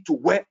take me to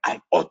where I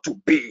ought to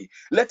be.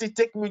 Let it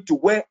take me to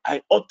where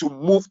I ought to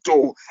move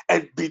to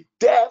and be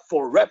there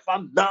forever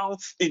now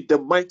in the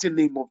mighty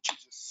name of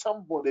Jesus.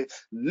 Somebody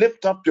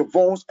lift up your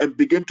voice and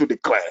begin to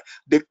declare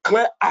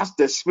as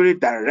the spirit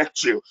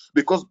directs you,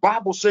 because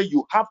Bible says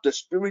you have the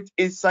spirit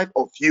inside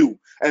of you.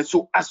 And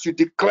so as you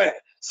declare,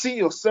 see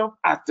yourself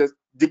as the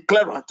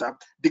declarant,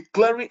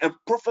 declaring and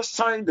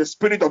prophesying the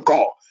spirit of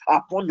God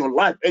upon your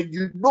life, and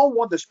you know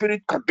what the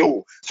spirit can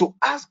do. So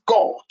ask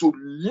God to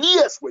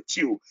liaise with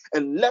you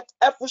and let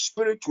every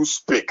spirit to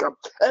speak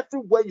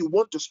everywhere you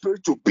want your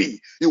spirit to be.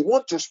 You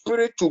want your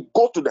spirit to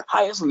go to the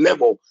highest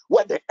level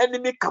where the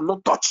enemy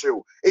cannot touch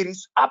you. It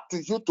is up to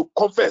you to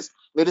confess.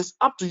 It is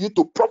up to you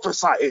to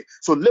prophesy.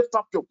 So lift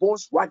up your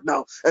voice right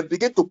now and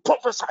begin to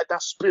prophesy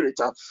that spirit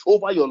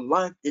over your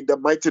life in the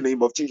mighty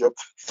name of Jesus.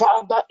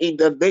 Father, in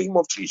the name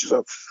of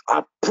Jesus,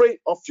 I pray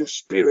of your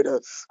spirit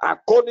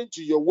according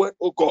to your word,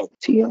 oh God.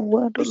 To your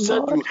word, You O said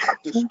Lord. you have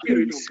the Father,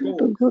 spirit you of said,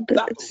 God O God, that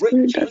that the raised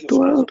spirit that Jesus Christ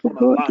dwelt, O upon our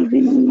God, life.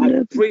 even in I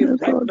the pray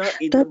right God, now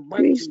in the that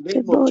mighty raised the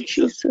name of Lord Jesus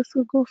Jesus,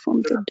 O God,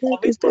 from that the I dead,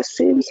 commit is my the soul,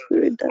 same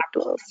spirit that I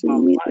dwells commit my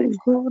in me, O life,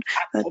 God.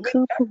 I I commit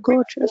come, O every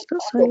God, evil just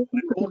as part I of am,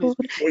 my O bodies God,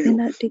 before and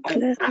you. I I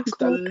declare, O ask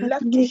that God, that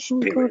let your may,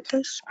 O God, spirit, the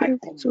I spirit,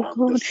 O command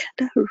the God, spirit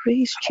that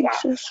raised power,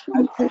 Jesus I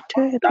from the command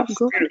dead, O that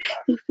God, spirit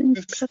even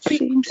to that speak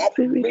same of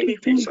spirit, many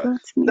even things.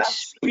 grant me That speed,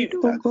 spirit,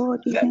 O God,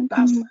 let even that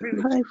in my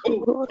spirit, life, O oh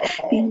God, God,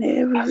 in as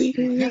every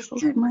you area used of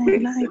to my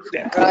raise the life, O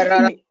dead, God, in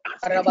we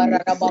ask that you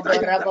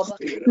ignite that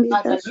spirit. may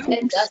that Let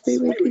same that spirit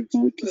spirit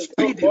even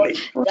Oh God, speedily,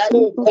 cause that me,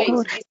 oh oh God,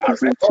 God, raised Jesus even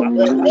direct to from my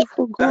the path. move, dead,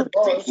 oh That God,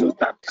 God, Jesus, in that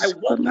that I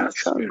want that supernatural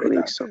spirit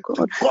grace, oh to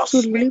God, to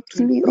cause me lift to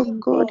me, oh do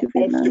God, more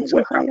even of your unto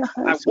work. higher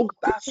I heights, oh want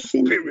God, that even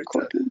spirit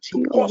according to to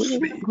your cause will,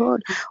 oh me God.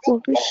 to do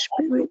Holy more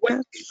of your Spirit, work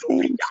that in same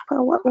Novena.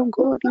 power, I oh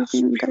want God, that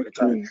even that spirit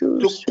you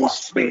to use, His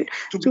cause me Spirit,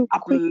 to be to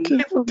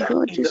quicken, oh uplifted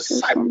God, in the Jesus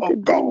sight from the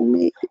of dead. God.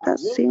 May I that want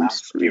same that Spirit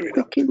spirit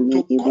quicken me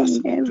to even cause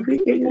in me to every be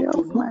able area to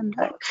of move my life,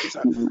 mountains.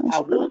 in my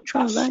I want spiritual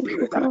that life,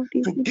 oh spirit God, to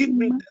even give in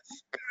me my the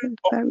spirit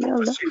of career life,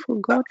 prophecy,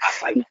 oh that God,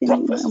 as I even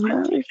in my prophesy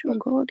to marriage, oh you,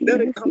 God, in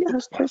let it come every to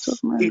aspect of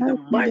pass my in the life,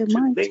 in the mighty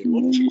mighty name of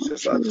name of Jesus.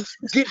 Jesus.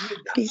 Give me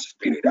that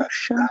spirit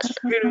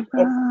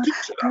of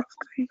teaching That us,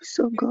 grace,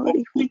 oh God, of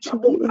even to teachable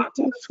be heart,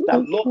 able to, that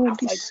oh Lord, God, as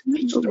I discern,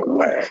 teach oh the God,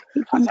 word,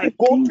 as even I the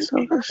go to things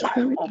of the inquire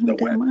Spirit, of in the the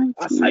word, mighty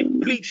as I name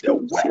of plead the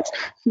word, Jesus.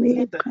 May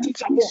let it the grant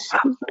me teachable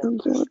heart speed, of oh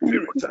the God, and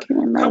spirit quicken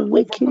and come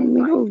over my awaken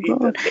me, life oh in the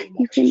God, name of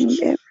even in Jesus.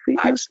 every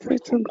I pray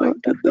aspect, oh God, tonight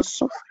that even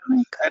this of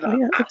my and I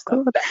career, oh ask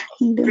that God, let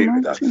in the the spirit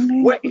mighty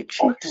name where of it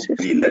ought to Jesus.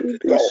 be, let May it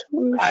this go.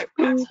 Holy I ask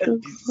Spirit, and oh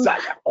God, desire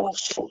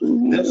also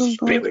me, the oh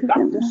Lord, spirit that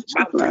even moves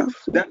as mountains, love,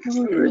 oh that God,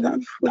 spirit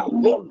even for that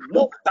me, Lord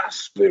move that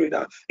spirit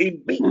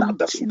in me, that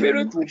the mighty name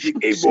spirit of will be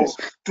able Jesus.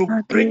 to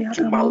bring to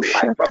Adiyara my life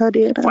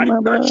Mushatadiyara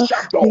Baba, financial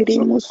doors, Liri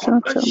Musanta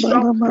financial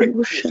Baba breakthroughs,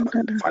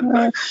 Babushadada.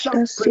 financial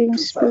That same breakthroughs.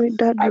 spirit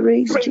that I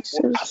raised pray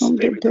for Jesus that from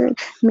the spirit. dead,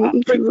 may I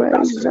it pray for that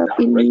rise spirit up that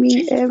in raised me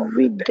Jesus from every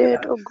the dead, dead.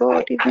 oh I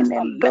God, even ask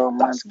that a let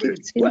that dormant spirit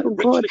gifting, dwell oh God,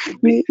 richly in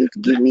me. may it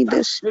give Let me that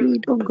the spirit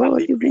speed, oh never God,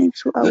 leave me. even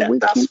to Let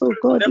that awaken, oh spirit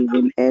God, never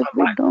even leave my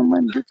every life.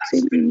 dormant Let that gifting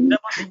spirit in me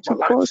never leave my to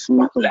life. cause me,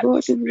 But oh let God, the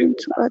even spirit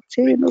to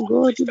be attain, oh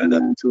God, consistent. even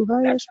unto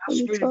Let higher that spirit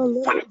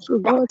spiritual fight levels, oh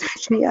God.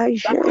 battles May I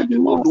that share I do not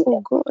more, know oh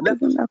of. God, Let the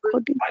even spirit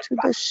according fight to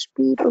the battles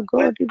speed, that oh when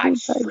God, I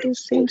even by sit, the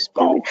same oh spirit,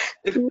 God,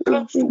 it to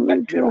comes to even work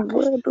read your miracles.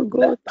 word, oh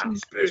Let God, that to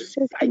spirit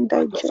dissect fight and battles.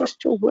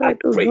 digest your I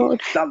word, oh pray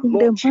God, that in Lord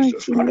the Jesus mighty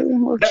Christ,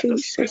 name of let the Jesus.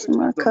 spirit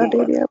of the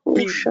Lord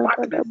be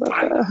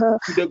magnified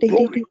to the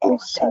glory of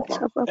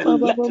God,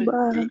 and let it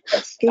be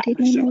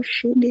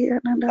established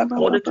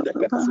according to the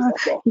purposes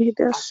of God, May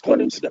the same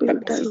according to the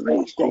spirit that purposes of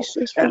raised God,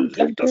 Jesus from and the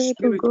let the dead,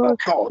 oh spirit God, of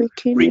God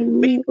quicken in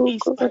remain me, oh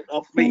God, inside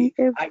of in me.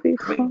 I every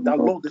pray form that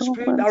of Lord, the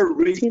spirit that dormant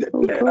raised gifting, the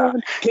oh dead God,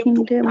 came in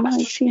to the pass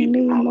mighty in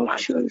name our of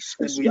lives,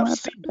 and Jesus. we have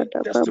seen the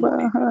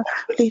testimony Madadadababaha, of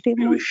the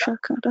spirit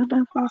that came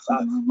to pass.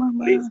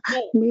 Lidimushakadadabababa.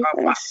 May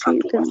I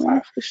see the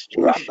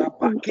manifestation,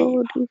 oh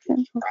God,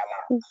 even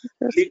of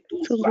the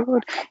Spirit of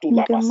God,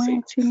 in the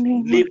mighty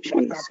name of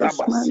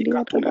Jesus.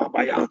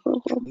 Madadadabababa.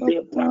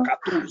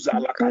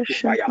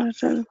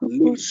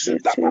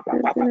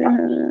 Kashakadadabababa.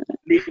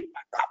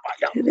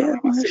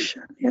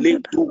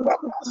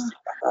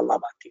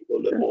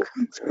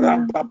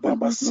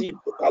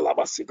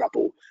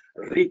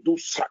 Ridu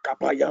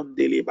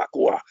Sakabayandele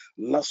Bakua,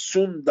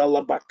 Lasunda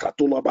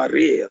Labakatula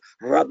Bare,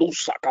 Radu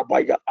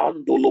Sakabaya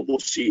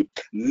Andolobosi,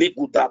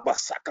 Ligudaba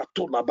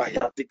Sakatuna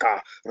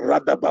Bayatika,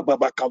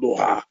 Radababa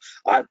Kadoha.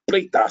 I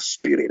pray that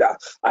spirit,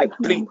 I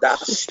pray that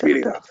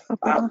spirit,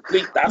 I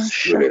pray that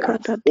spirit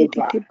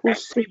over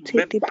every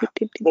member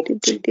of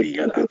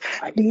GBN.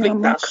 I pray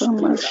that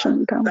spirit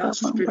to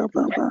work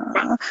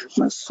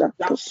miracles,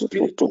 that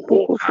spirit to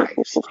hold high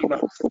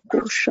esteem,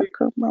 that spirit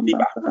to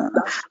deliver,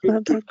 that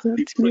spirit to Father,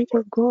 grant me, liberate,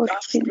 O God,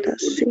 that even spirit that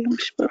to same liberate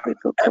spirit,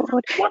 O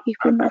God, everyone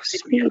even under of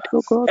GBN, speed,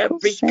 O God,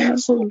 every concerning,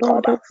 curse, O oh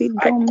Lord, God. every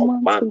I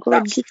dormant, O command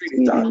God, that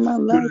spirit gifting in my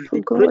life, to O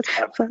God.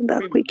 liberate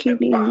Father, every quicken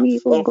member in me,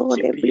 O of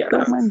God, every GBN.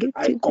 dormant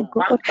I gifting, O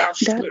God, command that that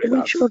spirit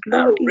which, O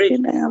that Lord, raised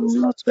even I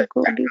am not, O the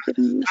God, dead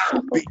even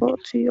using, now O be God,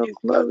 to your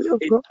released glory, O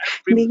in God.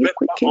 every May you member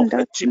quicken of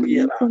the that in GBN.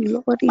 me, O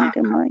Lord, in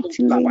the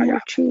mighty name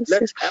of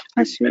Let Jesus, every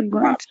as you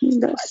member grant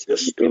me that by the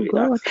spirit, O spirit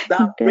God, that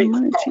in the raised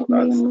mighty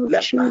God, name of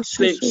let that Jesus,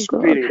 same O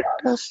God, spirit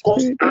that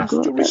cause spirit, O us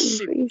God, to that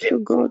receive raised, O gift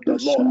God, from the your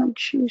Lord, Son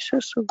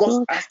Jesus, O cause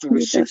God, us to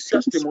may receive that same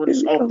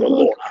testimonies spirit, of O the God,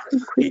 Lord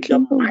even in the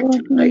quicken, O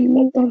mighty God, name in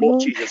of me, the O Lord Lord,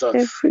 Jesus.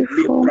 every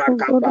form,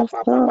 O God, of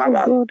power, O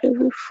God,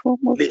 every form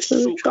of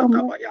spiritual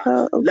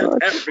matter, O Let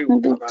God,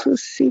 everyone, maybe to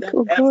seek, let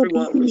O God,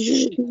 everyone even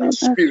you, receive the even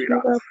as spirit,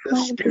 you are the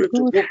found, O spirit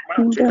to God, move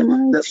in the mountain,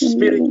 the mighty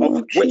spirit name of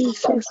of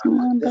wisdom, Jesus,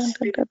 man, the da, da,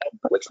 spirit da, of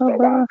da, wisdom, ba,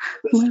 ba,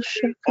 the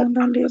spirit of mashaka,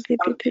 da, de, de,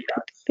 de, de, understanding.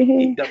 de,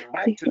 In de, the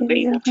de, mighty de,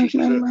 name ya, of na,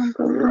 Jesus, na,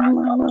 ba, ba,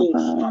 ba, ba, Rakato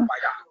ba.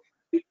 Sabaya,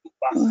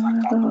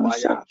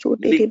 So Basakatubaya, to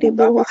de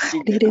Likudaba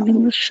de de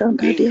Sindekatu,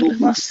 mashanda de Lindu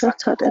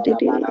masata da de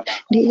Basakabalabalaba,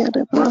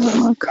 de ba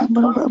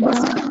makamba Rakatula baba.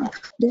 Basika,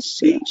 The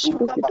same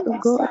Lindu spirit of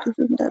Babasa, God,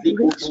 even that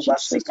raised Likudu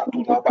Jesus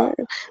from the Basikatulaba,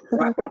 dead,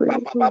 that I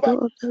pray, oh Rabababa,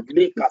 God, that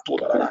you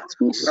Likatula, grant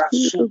me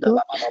speed, oh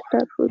God, Rasundalababa,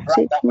 that will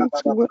take me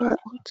to where I Radababa,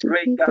 ought to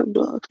be, oh Regatu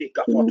God.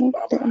 To move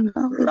Ikapatulaba, them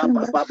now, even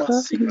by Rabababa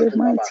far, in the Sikatulaba,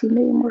 mighty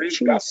name of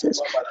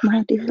Jesus. Rigatulaba,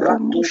 Madiada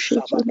Ratu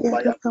Moshiki,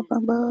 Diada Sabakubaya,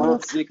 Baba,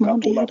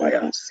 Madiada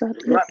Mazekatulabaya,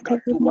 Basata,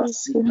 Rakatuma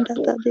Mosunda,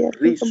 Sikato,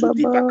 Diada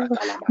Rizudi Baba.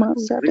 Bakatalama,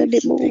 Mazada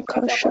de Rizudi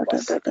Boka Kababa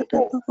Shada da da da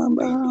Sikato, ba ba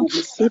ba.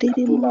 Lidubu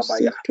Didi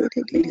Sakatulabaya, Musik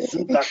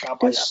Lizuda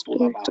the Kabaya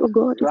Spirit Tulaba, of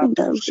God, even Ratu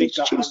that raised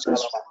Sika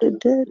Jesus from the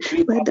Handalabatu, dead,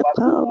 by the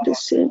power of the Ribababa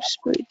same Sikatu,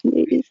 Spirit,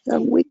 may it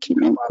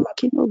awaken and Rizudi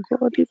quicken, oh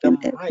God, in the even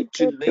every mighty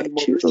dead name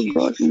of virtue, oh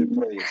God, Jesus, we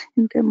pray.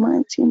 in the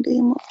mighty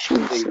name of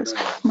Jesus.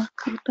 Amen.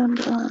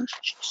 Makadanda,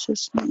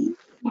 Jesus' name,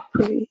 we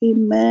pray.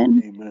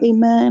 Amen. Amen.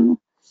 Amen.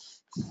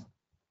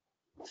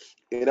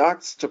 In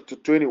Acts chapter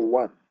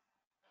 21,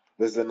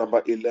 verse the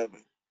number 11,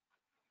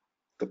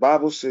 the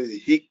Bible says,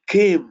 He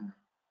came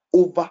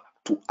over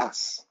to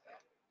us.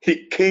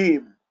 He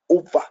came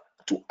over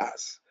to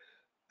us.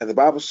 And the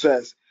Bible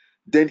says,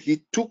 Then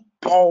he took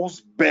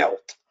Paul's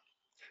belt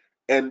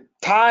and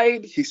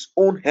tied his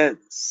own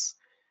hands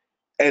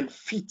and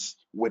feet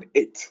with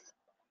it.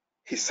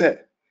 He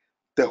said,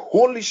 The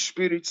Holy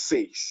Spirit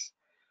says,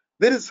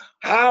 That is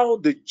how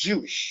the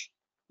Jewish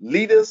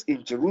leaders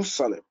in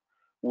Jerusalem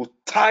will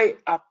tie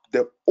up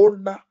the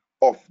owner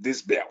of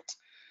this belt.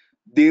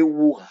 They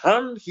will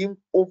hand him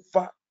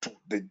over to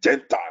the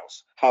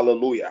Gentiles.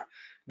 Hallelujah.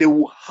 They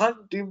will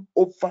hand him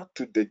over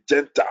to the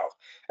Gentiles.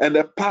 And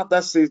the part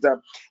that says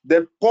that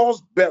then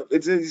Paul's belt,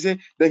 it says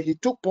that he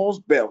took Paul's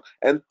belt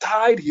and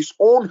tied his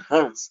own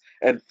hands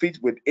and feet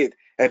with it.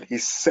 And he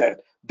said,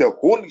 the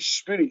Holy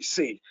Spirit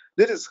said,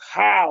 this is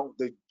how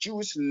the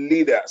Jewish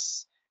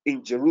leaders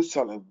in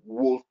Jerusalem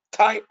will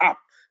tie up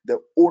the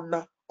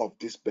owner of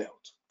this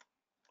belt.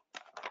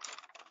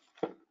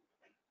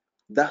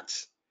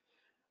 That's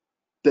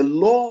the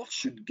Lord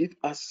should give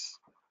us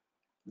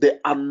the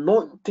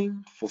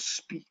anointing for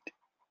speed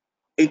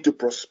into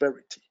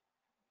prosperity.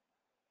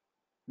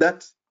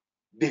 That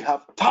they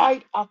have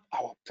tied up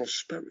our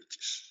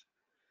prosperities.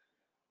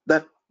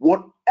 That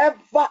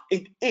whatever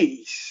it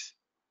is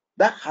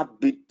that had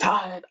been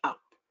tied up,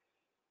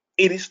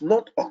 it is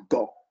not of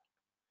God.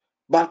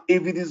 But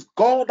if it is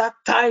God that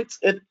ties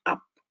it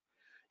up,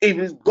 if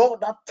it is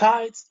God that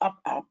ties up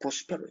our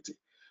prosperity,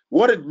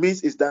 what it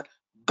means is that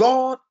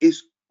God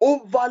is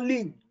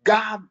overly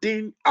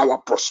guarding our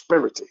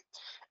prosperity.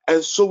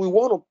 And so we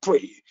want to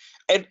pray.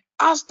 And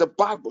as the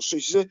Bible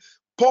says, he said,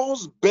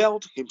 Paul's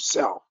belt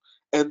himself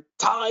and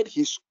tied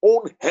his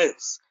own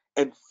hands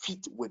and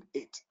feet with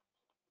it.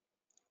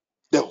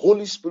 The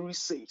Holy Spirit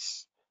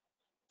says,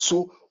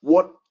 so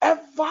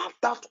whatever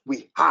that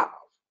we have,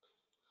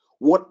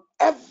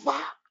 whatever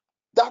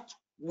that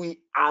we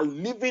are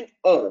living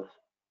on,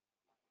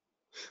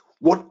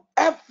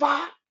 whatever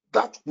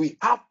that we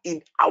have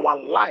in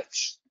our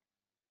lives,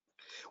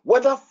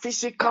 whether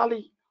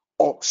physically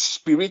or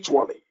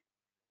spiritually,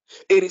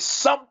 it is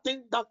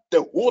something that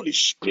the Holy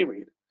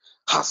Spirit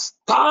has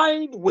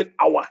tied with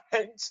our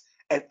hands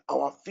and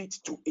our feet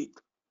to it.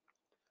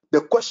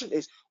 The question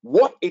is,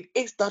 what it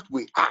is that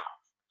we have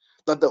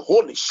that the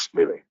Holy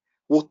Spirit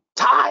will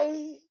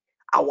tie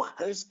our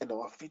hands and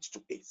our feet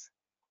to it.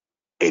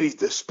 It is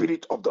the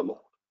Spirit of the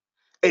Lord.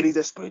 It is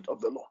the Spirit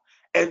of the Lord.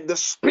 And the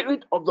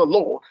Spirit of the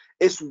Lord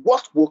is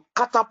what will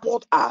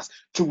catapult us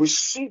to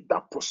receive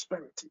that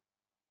prosperity.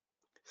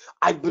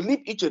 I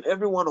believe each and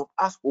every one of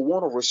us will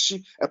want to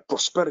receive a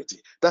prosperity,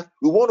 that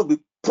we want to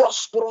be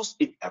prosperous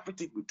in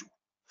everything we do.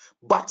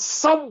 But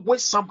some way,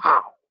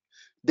 somehow,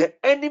 the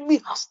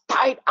enemy has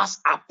tied us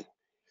up.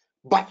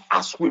 But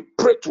as we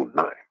pray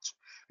tonight,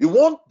 we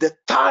want the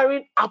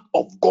tiring up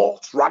of God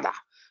rather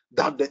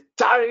than the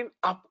tiring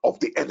up of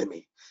the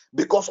enemy.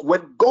 Because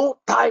when God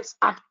ties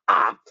us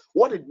up,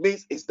 what it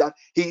means is that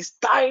He's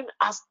tying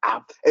us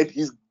up and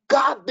He's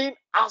guarding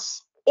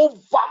us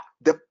over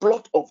the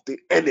plot of the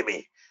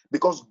enemy.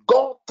 Because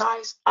God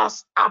ties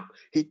us up,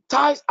 He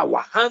ties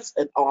our hands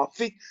and our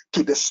feet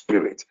to the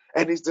Spirit,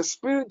 and it's the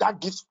Spirit that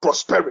gives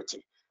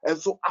prosperity. And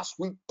so as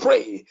we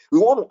pray, we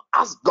want to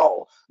ask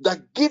God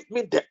that give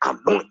me the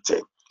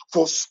anointing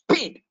for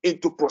speed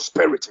into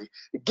prosperity.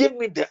 Give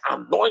me the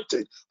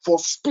anointing for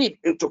speed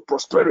into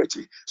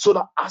prosperity, so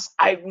that as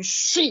I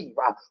receive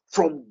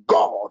from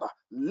God,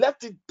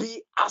 let it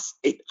be as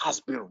it has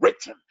been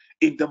written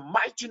in the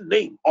mighty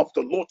name of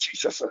the Lord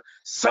Jesus.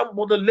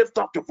 Somebody lift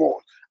up your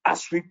voice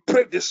as we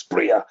pray this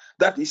prayer,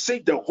 that He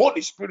said the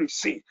Holy Spirit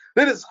said.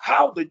 That is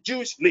how the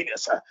Jewish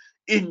leaders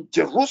in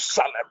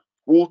Jerusalem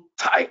will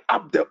tie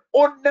up the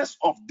owners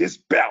of this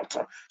belt.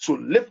 So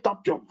lift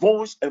up your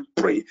voice and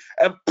pray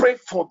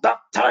for that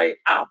tie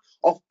up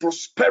of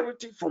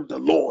prosperity from the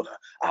Lord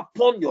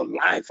upon your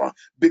life,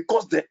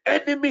 because the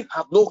enemy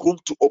has no room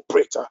to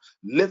operate.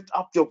 Lift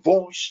up your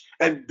voice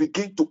and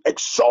begin to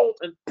exalt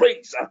and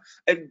praise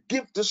and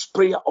give this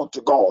prayer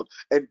unto God.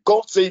 And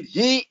God said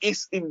He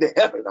is in the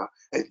heaven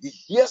and He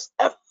hears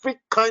every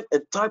kind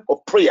and type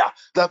of prayer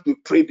that we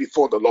pray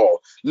before the Lord.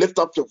 Lift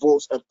up your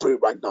voice and pray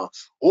right now.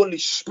 Holy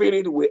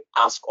Spirit, we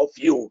ask of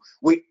you,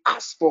 we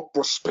ask for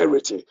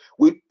prosperity.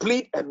 We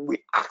plead and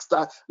we ask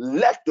that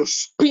let the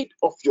speed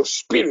of your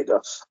Spirit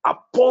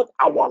upon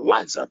our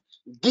lives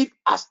give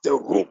us the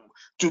room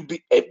to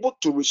be able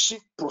to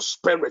receive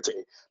prosperity.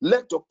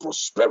 Let the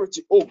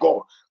prosperity, oh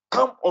God,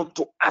 come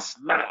unto us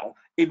now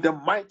in the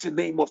mighty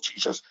name of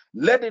Jesus.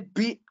 Let it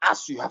be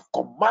as you have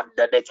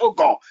commanded it, oh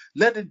God.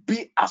 Let it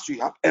be as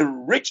you have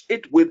enriched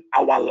it with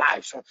our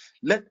lives.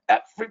 Let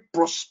every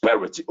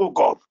prosperity, oh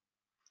God,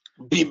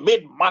 be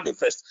made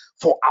manifest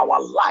for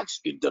our lives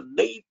in the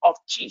name of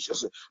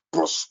Jesus.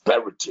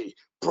 Prosperity,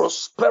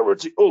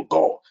 prosperity, oh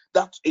God,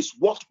 that is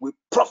what we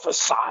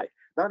prophesy.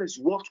 That is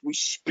what we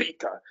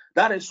speak.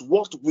 That is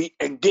what we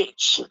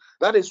engage.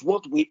 That is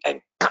what we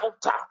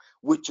encounter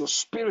with your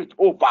Spirit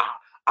over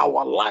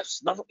our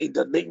lives now in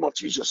the name of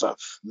Jesus.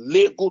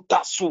 Lego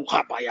tasu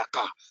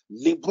habayaka,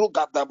 libru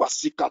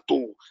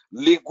gadabasikato,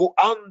 lego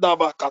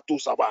andabakato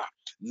saba,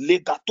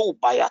 legato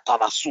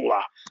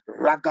bayatanasura,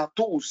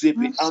 ragato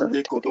zebi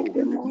andekodo,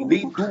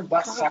 lidu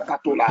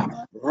basakatola,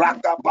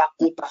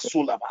 ragabakota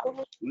sulaba,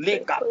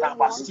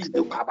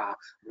 legatabasido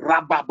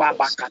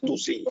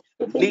rabababakatose,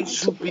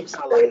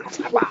 lezubikala,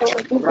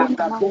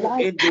 ragado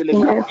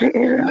endelegaba.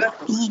 Let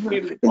the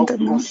spirit of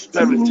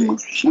prosperity,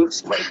 we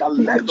pray that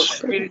let the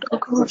spirit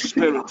of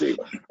prosperity,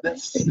 the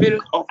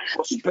spirit of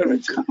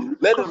prosperity,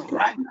 let it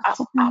rise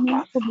us up,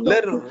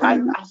 let it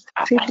rise us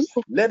up,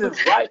 let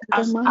it rise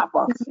us up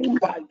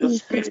by the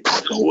spirit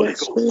of the Holy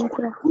Ghost.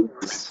 We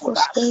pray for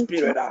that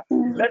spirit.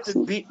 Let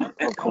it be an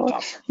encounter.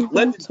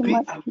 Let it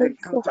be an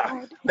encounter.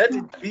 Let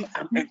it be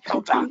an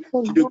encounter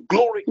to the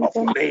glory of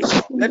your name.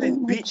 Let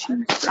it be an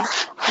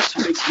encounter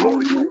to the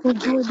glory of your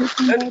name.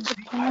 Let it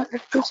be an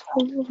encounter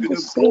to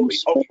the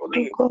glory of your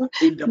name.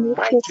 In the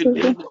mighty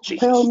name of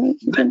Jesus,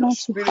 let the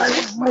spirit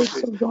of might,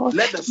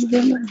 let the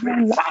spirit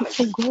bring value.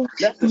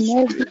 Let the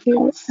spirit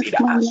consider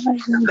us.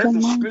 Let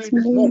the spirit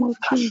move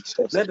us.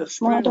 Let the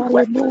spirit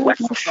work the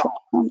works of God.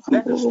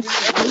 Let the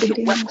spirit work the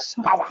work of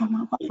power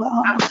in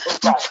us, oh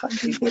God,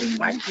 in the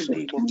mighty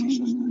name of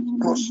Jesus.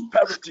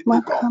 Prosperity,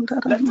 oh God,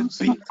 let it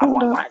be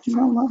our life.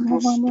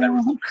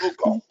 Prosperity, oh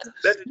God,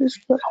 let it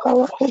be our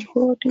portion.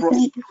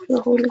 Prosperity,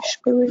 oh God,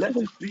 let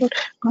it be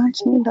grant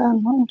me the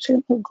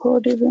anointing of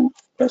God, even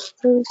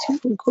prosperity,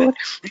 O God,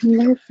 in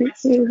every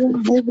area,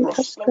 in every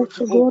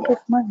aspect, O God, of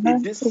my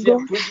life, O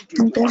God,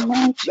 in the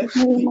mighty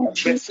name of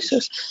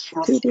Jesus.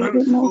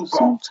 Prosperity, oh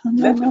God,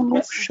 let the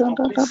message of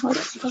this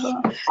message,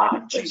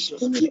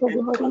 Jesus, be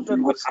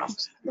encountered with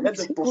us. Let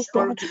the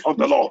prosperity of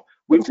the Lord,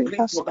 we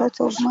plead for that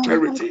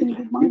prosperity.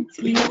 We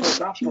plead for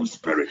that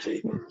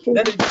prosperity.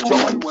 Let it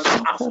join with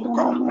us, oh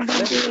God.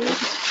 Let it be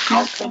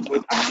encountered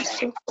with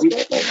us. We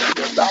plead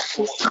for that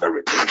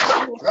prosperity.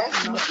 Right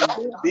now, in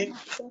the name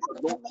of the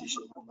Lord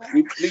Jesus,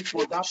 we plead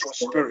for that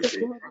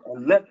prosperity.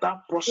 And let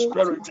that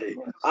prosperity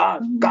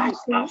guide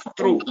us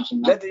through.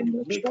 Let it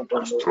make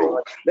us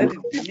through. Let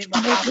it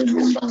deliver us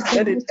through.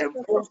 Let it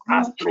enforce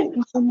us through.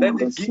 Let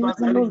it give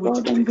us that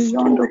which is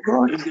through.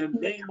 In the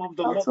name of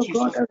the Lord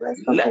Jesus,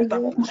 let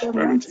that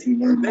prosperity,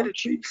 let it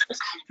be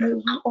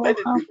let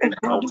it be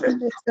encountered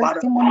by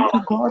the power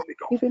of the Holy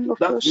Ghost,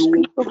 that we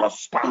will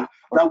prosper,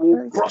 that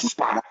will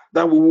prosper,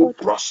 that we will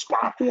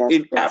prosper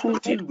in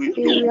everything we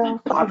do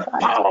by the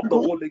power of the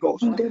Holy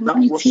Ghost.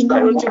 That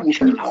prosperity will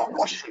be our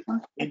portion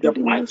in the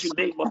mighty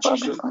name of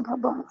Jesus.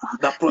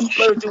 That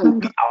prosperity will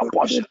be our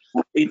portion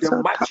in the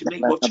mighty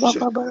name of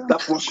Jesus.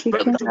 That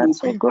prosperity will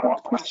be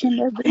our portion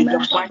in the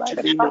mighty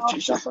name of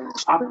Jesus.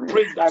 I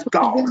pray that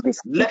God,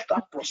 let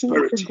that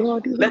prosperity,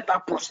 let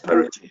that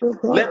prosperity,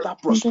 let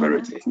that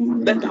prosperity,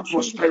 let that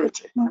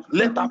prosperity,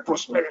 let that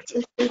prosperity,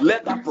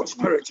 let that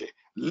prosperity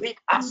lead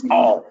us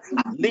all,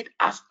 lead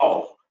us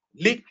all,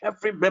 lead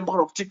every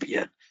member of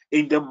TPN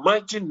in the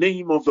mighty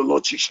name of the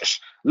Lord Jesus.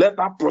 Let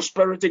that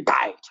prosperity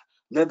guide.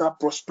 Let that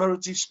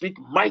prosperity speak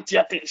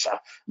mightier things.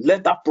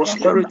 Let that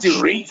prosperity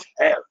raise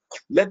hell.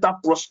 Let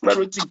that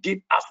prosperity give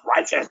us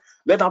righteousness.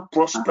 Let that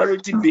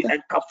prosperity be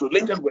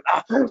encapsulated with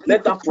us.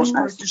 Let that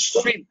prosperity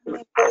swim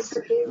with us.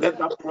 Let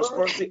that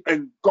prosperity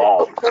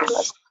engulf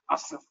us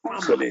as a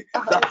family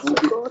that will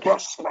be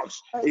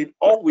prosperous in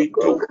all we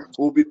do.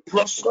 Will be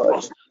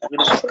prosperous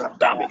in our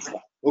academics.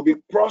 Will be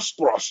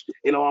prosperous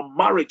in our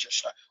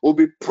marriages. Will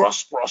be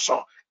prosperous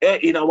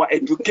in our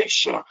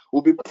education,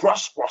 will be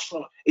prosperous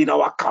in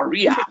our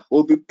career,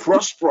 will be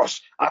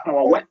prosperous at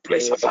our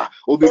workplaces,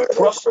 will be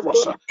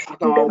prosperous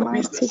at our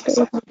businesses,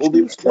 will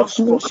be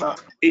prosperous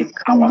in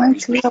our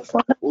businesses,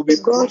 will be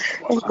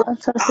prosperous in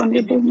our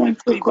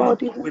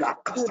with our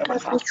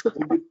customers,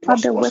 will be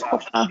prosperous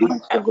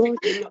in every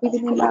area of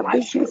our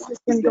lives.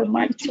 In the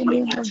mighty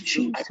name of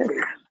Jesus, I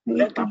pray.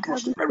 Let that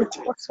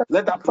prosperity,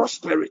 let that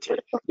prosperity,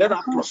 let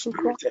that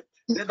prosperity,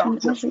 let that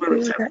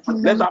prosperity,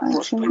 let that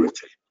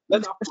prosperity.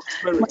 Let our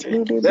prosperity,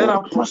 let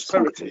our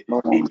prosperity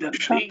in the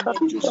name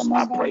of Jesus,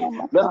 I pray.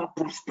 Let our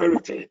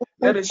prosperity,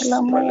 let it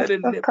spread, let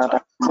it lift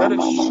up, let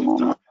it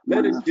shift up,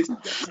 let it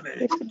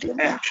destiny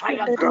a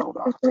higher ground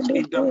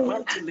in the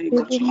mighty name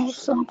of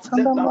Jesus.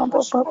 Let that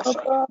prosperous,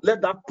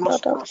 let that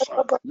prosperous,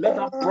 let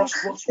that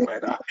prosperous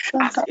word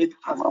as it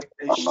has been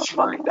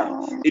enshrined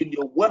in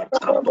your word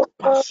come to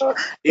pass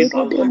in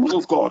my life,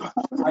 oh God.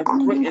 I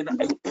pray and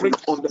I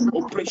operate on the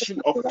operation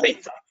of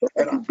faith.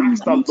 And I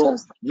ask the Lord,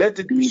 let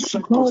it be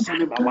so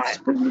concerning my life.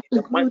 In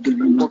the mighty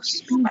name of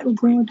Jesus, I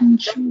pray.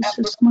 Let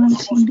every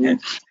prosperous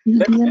end,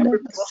 let every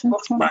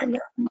prosperous mind,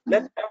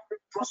 let every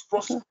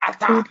prosperous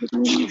attack,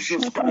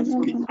 Jesus Christ,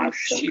 be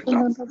achieved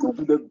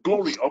to the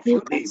glory of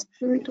your name.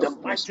 In the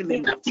mighty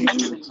name of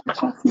Jesus,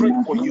 I pray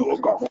for you, oh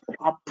God.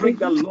 I pray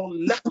that, Lord,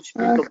 let the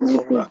Spirit of the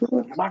Lord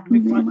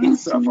magnify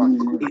itself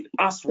in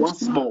us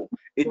once more.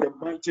 In the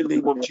mighty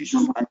name of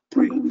Jesus, I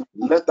pray.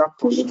 Let that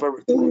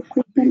prosperity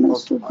be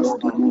unto us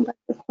now.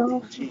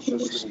 In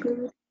Jesus'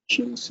 name.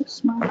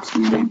 Jesus' mighty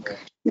name.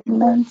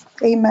 Amen.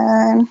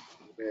 Amen.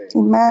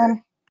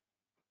 Amen.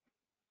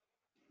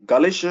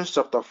 Galatians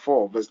chapter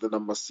 4, verse the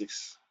number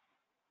 6.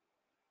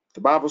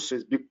 The Bible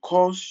says,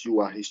 because you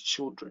are his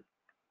children,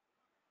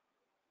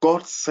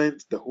 God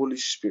sent the Holy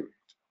Spirit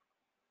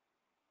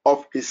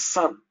of his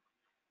Son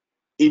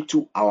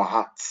into our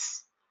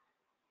hearts.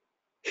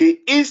 He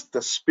is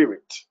the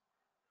Spirit.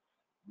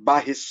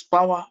 By his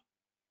power,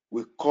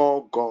 we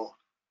call God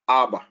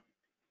Abba.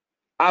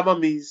 Abba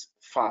means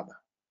Father.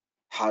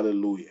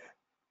 Hallelujah.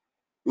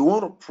 We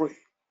want to pray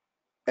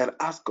and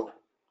ask God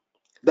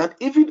that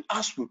even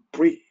as we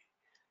pray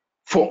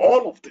for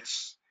all of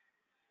this,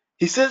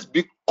 he says,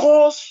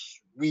 because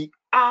we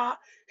are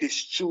his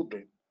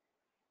children,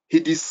 he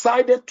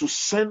decided to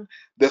send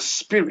the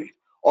Spirit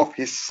of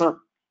his Son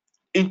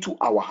into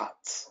our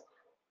hearts.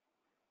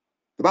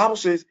 The Bible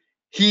says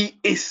he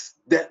is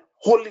the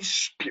Holy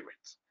Spirit.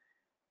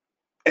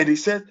 And he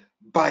said,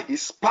 by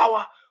his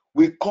power,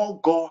 we call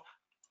God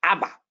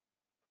Abba.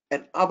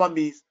 And Abba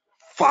means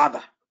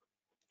Father.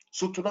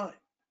 So tonight,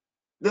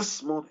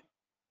 this morning,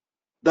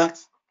 that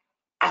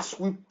as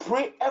we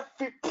pray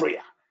every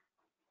prayer,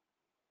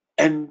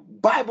 and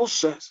Bible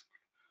says,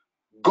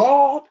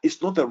 God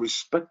is not a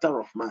respecter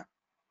of man.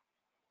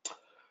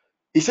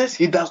 He says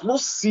he does not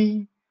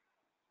see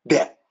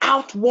the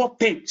outward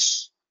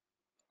things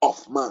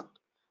of man,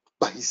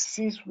 but he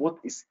sees what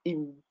is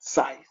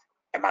inside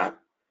a man.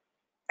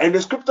 And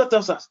the scripture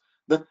tells us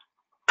that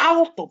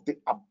out of the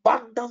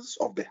abundance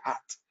of the heart,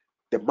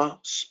 the mouth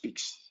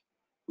speaks.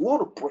 We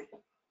want to pray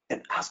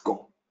and ask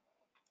God,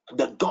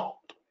 that God,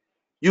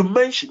 you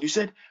mentioned, you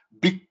said,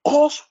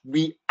 because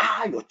we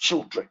are your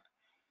children,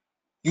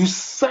 you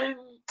sent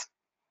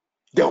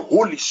the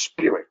Holy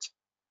Spirit.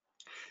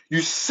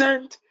 You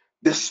sent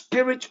the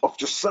Spirit of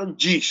your Son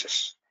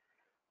Jesus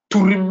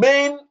to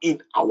remain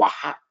in our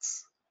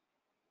hearts.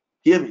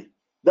 Hear me.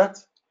 That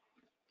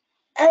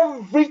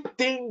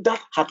everything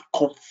that had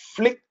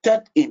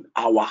conflicted in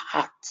our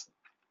heart,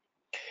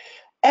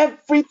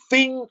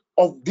 everything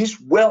of this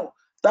world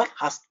that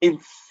has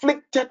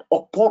inflicted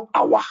upon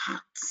our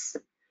hearts,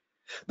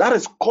 that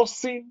is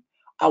causing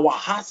our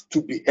hearts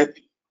to be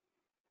heavy,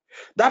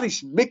 that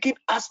is making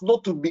us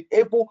not to be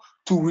able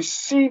to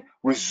receive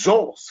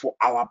results for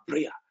our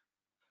prayer.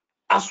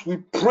 As we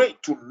pray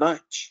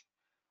tonight,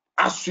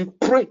 as we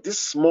pray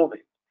this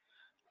morning,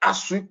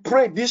 as we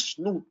pray this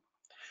noon,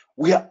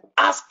 we are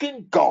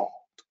asking God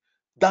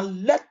that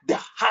let the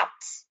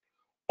hearts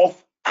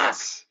of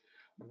us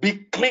be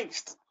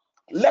cleansed.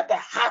 Let the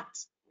heart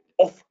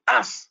of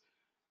us,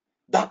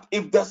 that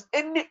if there's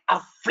any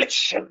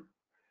affliction,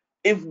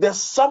 if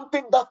there's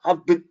something that has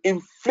been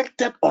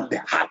inflicted on the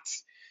heart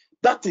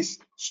that is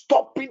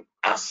stopping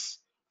us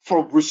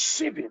from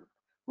receiving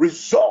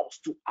results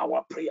to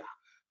our prayer,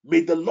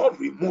 may the Lord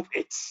remove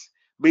it.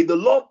 May the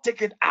Lord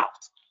take it out.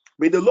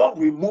 May the Lord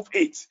remove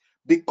it,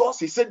 because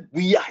he said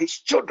we are his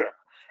children.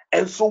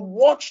 And so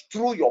watch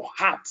through your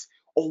heart,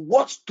 or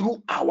watch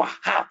through our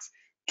heart,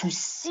 to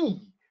see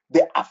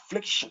the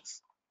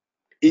afflictions.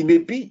 It may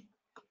be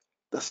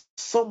that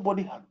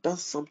somebody has done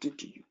something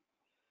to you,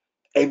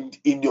 and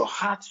in your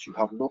heart you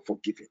have not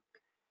forgiven.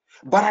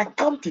 But I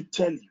come to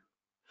tell you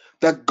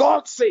that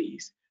God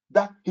says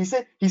that he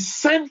said he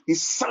sent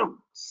his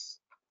son's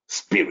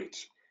spirit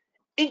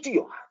into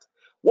your heart.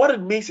 What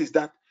it means is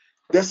that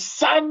the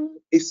son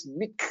is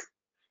meek,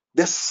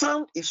 the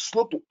son is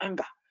slow to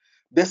anger,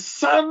 the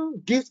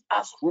son gives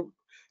us room,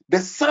 the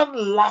son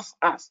loves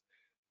us.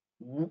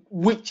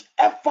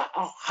 Whichever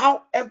or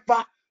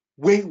however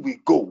way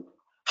we go,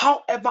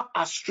 however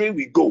astray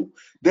we go,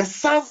 the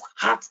son's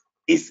heart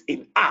is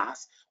in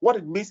us. What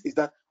it means is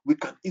that we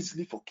can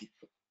easily forgive.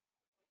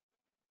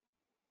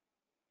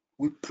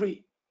 We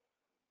pray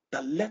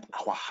that let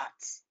our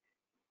hearts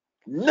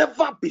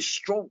never be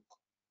strong.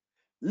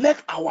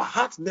 Let our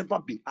hearts never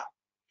be hard.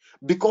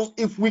 Because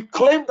if we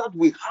claim that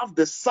we have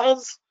the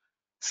son's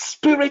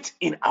spirit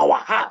in our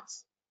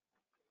hearts,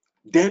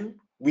 then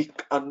we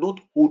cannot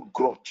hold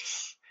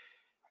grudges.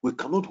 We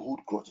cannot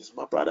hold grudges.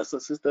 My brothers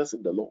and sisters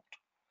in the Lord,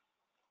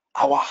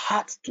 our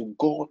heart to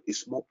God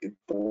is more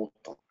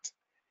important.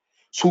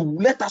 So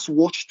let us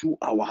watch through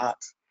our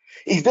heart.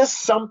 Is there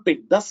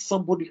something that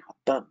somebody has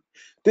done?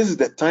 This is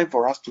the time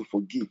for us to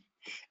forgive.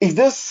 Is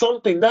there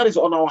something that is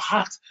on our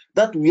heart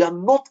that we are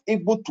not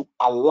able to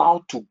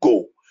allow to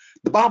go?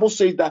 The Bible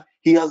says that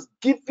he has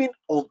given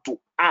unto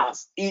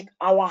us in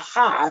our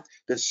heart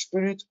the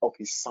spirit of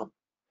his son.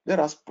 Let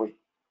us pray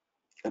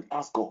and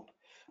ask God,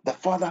 the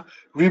Father,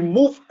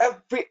 remove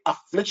every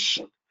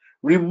affliction,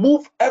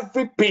 remove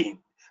every pain,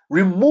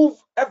 remove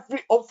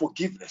every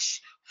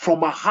unforgiveness from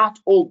my heart,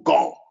 oh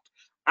God,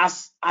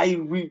 as I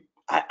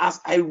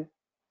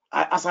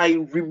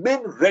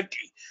remain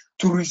ready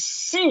to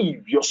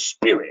receive your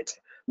spirit.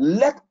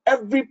 Let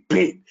every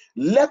pain,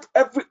 let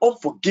every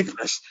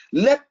unforgiveness,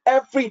 let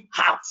every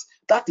heart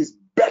that is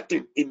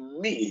burdened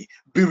in me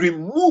be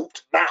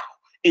removed now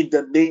in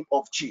the name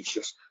of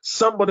Jesus.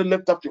 Somebody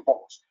lift up your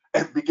voice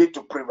and begin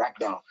to pray right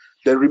now.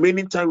 The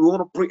remaining time we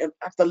want to pray and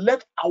ask that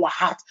let our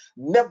heart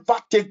never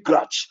take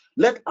grudge.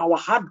 Let our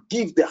heart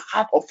give the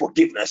heart of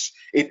forgiveness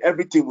in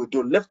everything we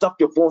do. Lift up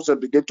your voice and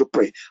begin to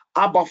pray.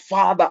 Abba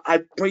Father,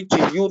 I pray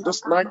to you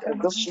this night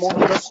and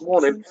this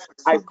morning.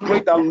 I pray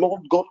that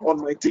Lord God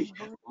Almighty,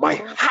 my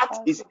heart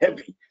is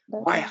heavy.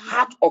 My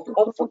heart of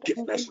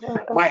unforgiveness.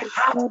 My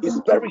heart is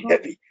very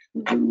heavy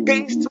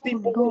against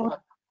people who have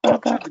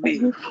tortured me,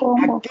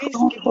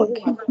 against people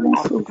who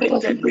have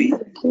afflicted me.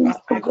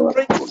 But I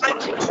pray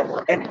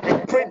tonight and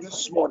I pray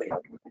this morning.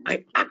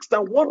 I ask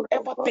that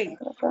whatever thing,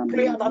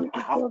 prayer that I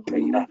have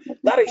prayed,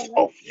 that is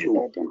of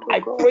you, I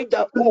pray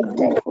that, oh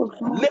God,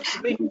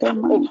 lift me up,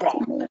 oh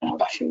God,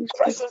 by your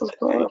presence and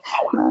by your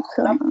power,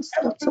 that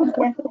every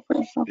work of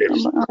the Spirit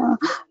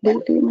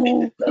in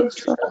the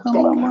nature of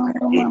God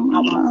in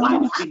our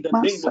lives, in the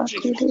name of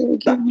Jesus,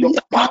 that your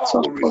power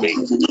will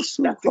remain,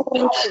 that your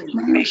power will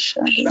remain,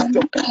 that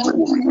your power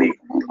will remain.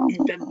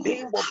 In the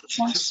name of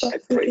Jesus, I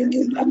pray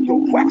that your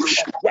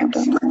works of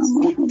works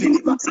will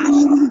deliver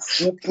us,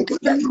 will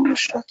protect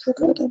us,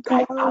 will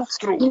guide us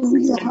through,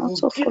 and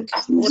will give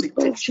us what it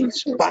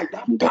takes by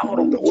that power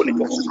of the Holy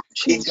Ghost.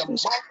 In the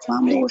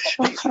mighty name of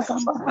Jesus,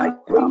 I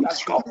pray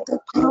that God,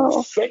 you will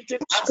strengthen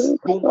us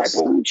bone by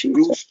bone.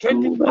 You will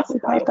strengthen us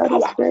by your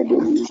power. You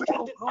will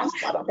strengthen us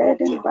by the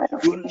anointing.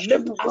 You will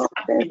lift us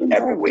up in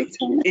every way,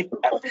 in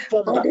every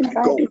form that we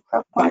go,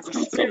 by the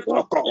Spirit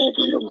of God.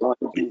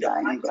 In the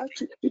mighty name of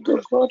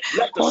Jesus,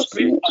 let the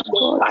Spirit of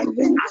God guide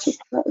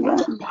us by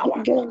the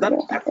power, that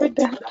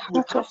everything that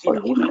we have in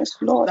our hearts,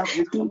 that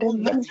we cannot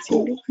let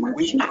go.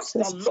 We ask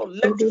the Lord,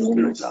 let your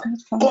Spirit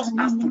cause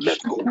us to let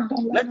go.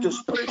 Let your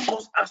Spirit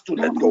cause us to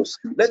let go.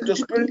 Let your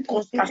Spirit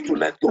cause us to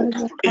let go.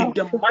 In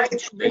the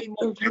mighty name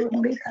of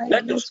Jesus,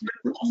 let your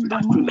Spirit cause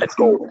us to let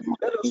go.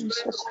 Let your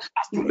Spirit cause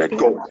us to let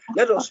go.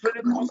 Let your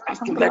Spirit cause us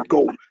to let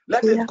go.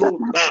 Let it go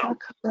now.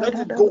 Let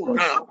it go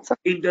now.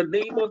 In the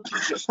name of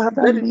Jesus,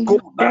 let it go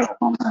now.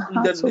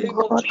 In the name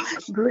of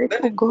Jesus,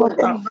 let it go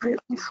now.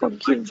 In the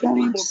mighty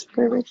name of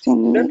Jesus,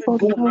 let it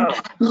go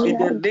now. In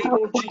the name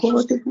of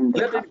Jesus,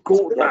 let it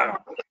go now.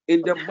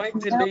 In the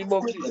mighty name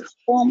of every Jesus,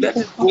 form let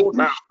of it go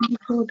now.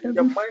 God, In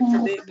the every mighty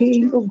form of name of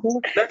pain, oh Jesus,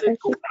 God, let it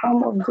go every now.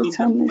 form of In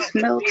the bitterness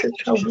mighty name melted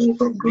of Jesus. away,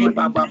 oh God,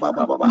 in the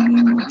mighty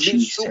name of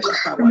Jesus.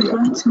 And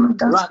grant me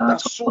that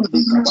heart of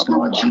forgiveness,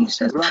 Lord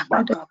Jesus,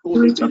 by the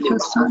Spirit of your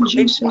Son,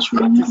 Jesus.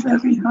 Heart is Remove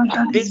every heavy heart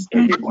that is against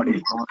dead, oh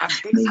anybody, God.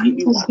 May against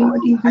you, oh anyone. God,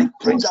 I even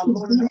pray cause, that oh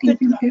Lord, God, take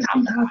even that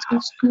every heart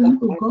of that stone,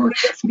 oh my God,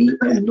 prayers will be, be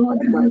oh heard, Lord,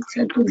 my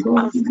erected, prayers oh will be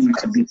God, even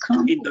answered. to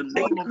become, In oh the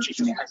God, name of a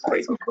Jesus, clean I heart,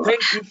 pray. oh God.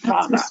 Thank you, That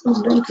Father. is, oh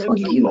Lord,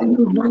 Thank you, forgiven, Lord,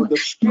 oh for Lord, the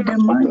in the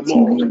Spirit of the mighty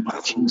Lord name of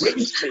has Jesus.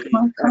 raised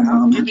me and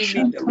has Makamama given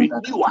me the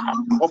Shantala renewal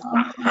of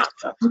my Mama. heart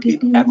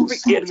in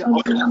every area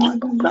of my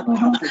life that I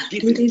have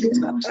forgiven,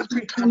 that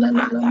every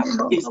heart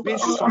is being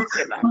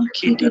softened.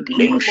 In the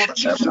name of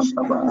Jesus,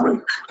 I pray.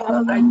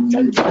 Father, Father, I may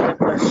you thank you give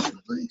and I me bless the you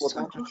for grace,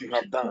 oh that God, which you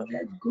have to done.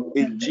 let go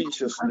In and let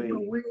you Jesus' have your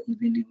name. way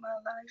even in my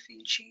life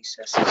in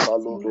Jesus' name.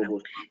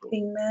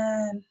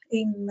 Amen.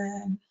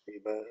 Amen.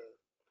 Amen.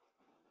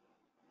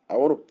 I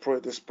want to pray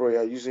this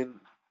prayer using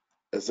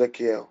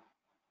Ezekiel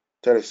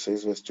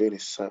 36, verse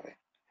 27.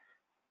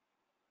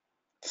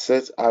 It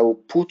says, I will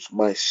put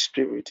my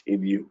spirit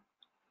in you.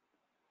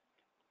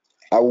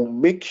 I will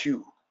make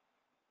you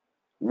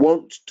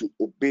want to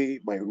obey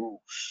my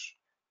rules.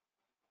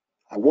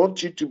 I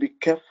want you to be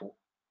careful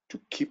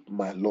to keep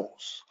my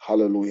laws.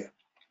 Hallelujah.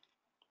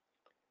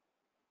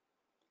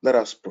 Let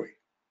us pray.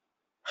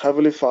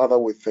 Heavenly Father,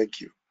 we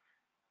thank you.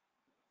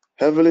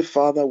 Heavenly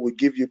Father, we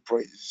give you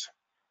praise.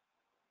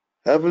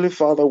 Heavenly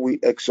Father, we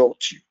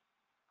exalt you.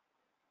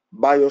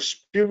 By your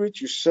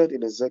spirit, you said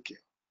in Ezekiel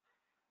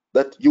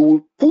that you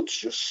will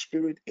put your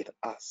spirit in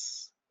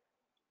us.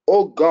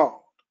 Oh God,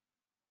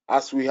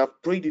 as we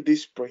have prayed in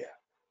this prayer,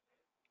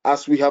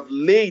 as we have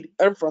laid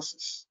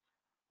emphasis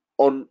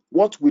on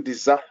what we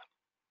desire,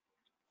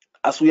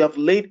 as we have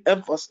laid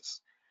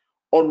emphasis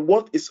on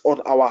what is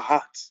on our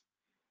hearts,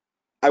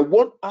 I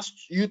want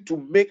you to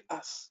make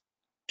us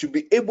to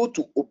be able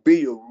to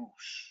obey your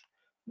rules,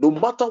 no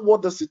matter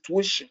what the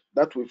situation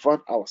that we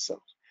find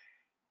ourselves.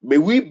 May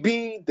we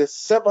be the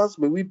servants,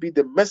 may we be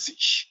the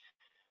message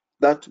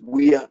that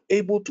we are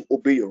able to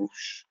obey your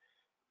rules.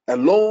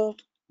 And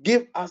Lord,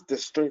 give us the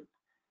strength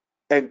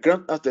and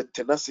grant us the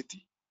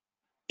tenacity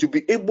to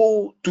be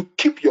able to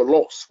keep your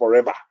laws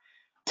forever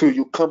till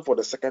you come for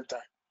the second time.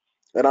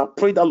 And I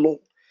pray that, Lord,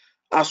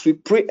 as we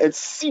pray and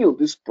seal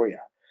this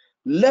prayer,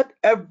 let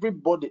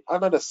everybody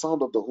under the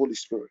sound of the Holy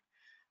Spirit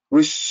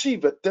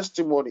receive a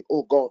testimony,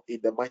 oh God, in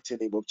the mighty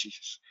name of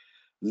Jesus.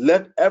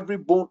 Let every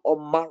bone or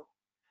marrow,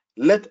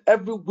 let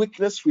every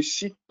weakness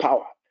receive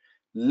power.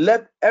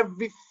 Let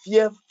every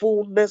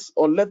fearfulness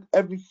or let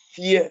every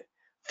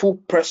fearful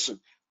person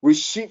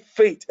receive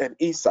faith and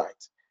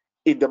insight.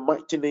 In the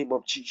mighty name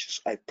of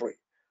Jesus, I pray.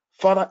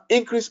 Father,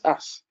 increase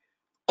us,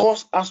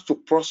 cause us to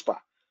prosper,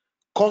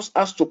 cause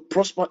us to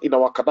prosper in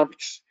our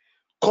academics,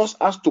 cause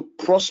us to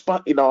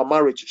prosper in our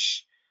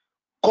marriages,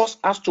 cause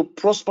us to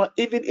prosper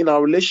even in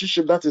our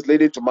relationship that is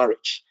leading to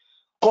marriage,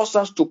 cause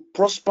us to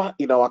prosper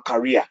in our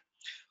career,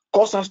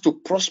 cause us to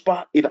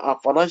prosper in our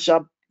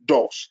financial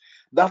doors,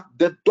 that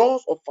the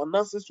doors of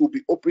finances will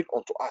be opened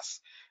unto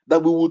us,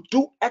 that we will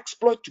do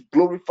exploit to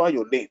glorify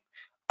your name,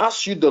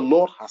 as you, the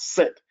Lord, has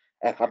said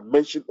and had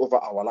mentioned over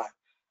our life.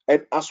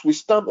 And as we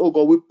stand, oh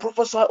God, we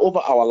prophesy over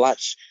our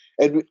lives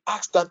and we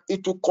ask that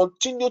it will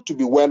continue to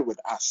be well with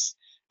us.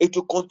 It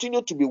will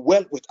continue to be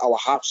well with our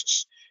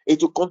houses.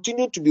 It will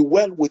continue to be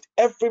well with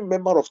every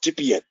member of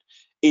TPN.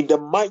 In the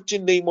mighty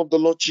name of the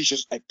Lord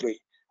Jesus, I pray.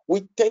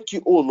 We thank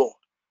you, oh Lord.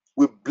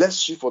 We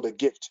bless you for the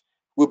gift.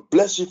 We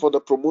bless you for the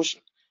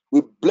promotion.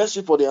 We bless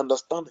you for the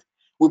understanding.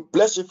 We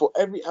bless you for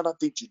every other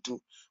thing you do.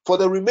 For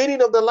the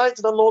remaining of the light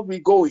that, Lord, we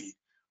go in.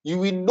 You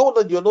will know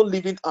that you're not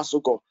leaving us, oh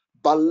God.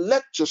 But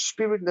let your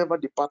spirit never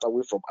depart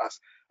away from us.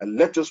 And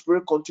let your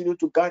spirit continue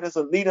to guide us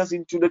and lead us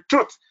into the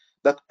truth.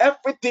 That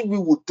everything we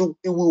will do,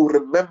 it will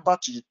remember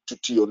to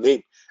your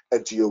name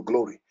and to your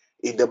glory.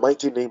 In the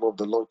mighty name of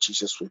the Lord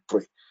Jesus, we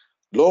pray.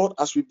 Lord,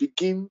 as we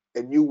begin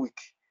a new week,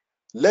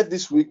 let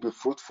this week be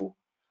fruitful.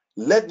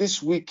 Let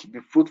this week be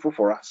fruitful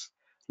for us.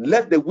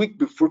 Let the week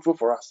be fruitful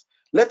for us.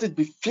 Let it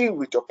be filled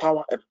with your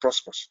power and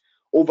prosperous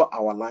over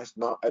our lives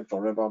now and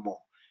forevermore.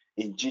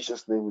 In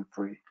Jesus' name we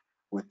pray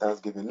with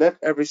thanksgiving. Let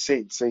every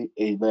saint say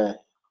amen.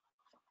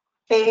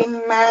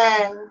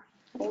 Amen.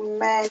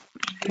 Amen.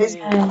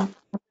 Amen.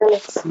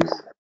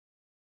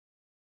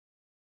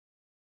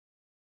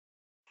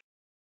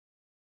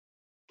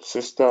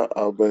 Sister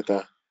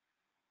Alberta,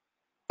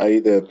 are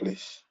you there,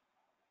 please?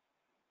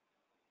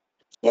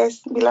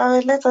 Yes,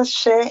 beloved, let us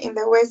share in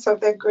the words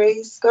of the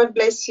grace. God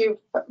bless you,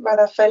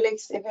 Brother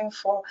Felix, even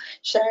for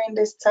sharing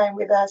this time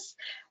with us.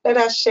 Let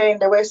us share in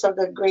the words of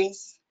the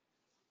grace.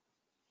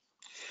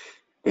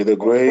 May the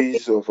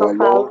grace of our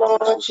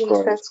Lord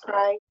Jesus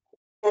Christ,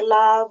 the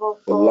love of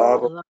the God,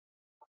 love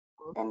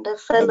and the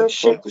and the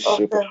fellowship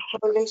of fellowship the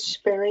Holy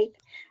Spirit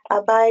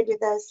abide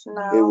with us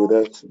be now with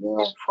us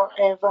now and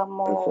forevermore.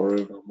 and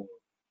forevermore.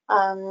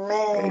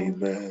 Amen.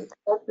 Amen.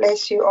 God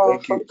bless you all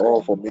Thank for you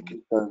all praying. for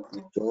making time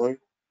to join,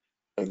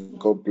 and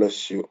God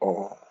bless you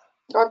all.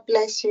 God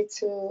bless you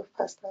too,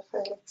 Pastor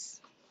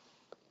Felix.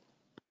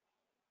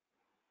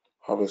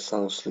 Have a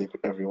sound sleep,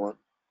 everyone.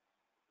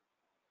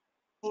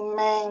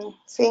 Amen.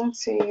 Same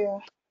to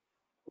you.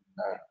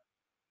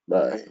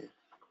 Bye.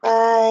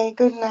 Bye.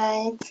 Good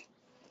night.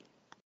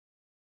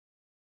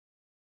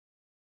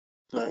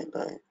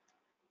 Night.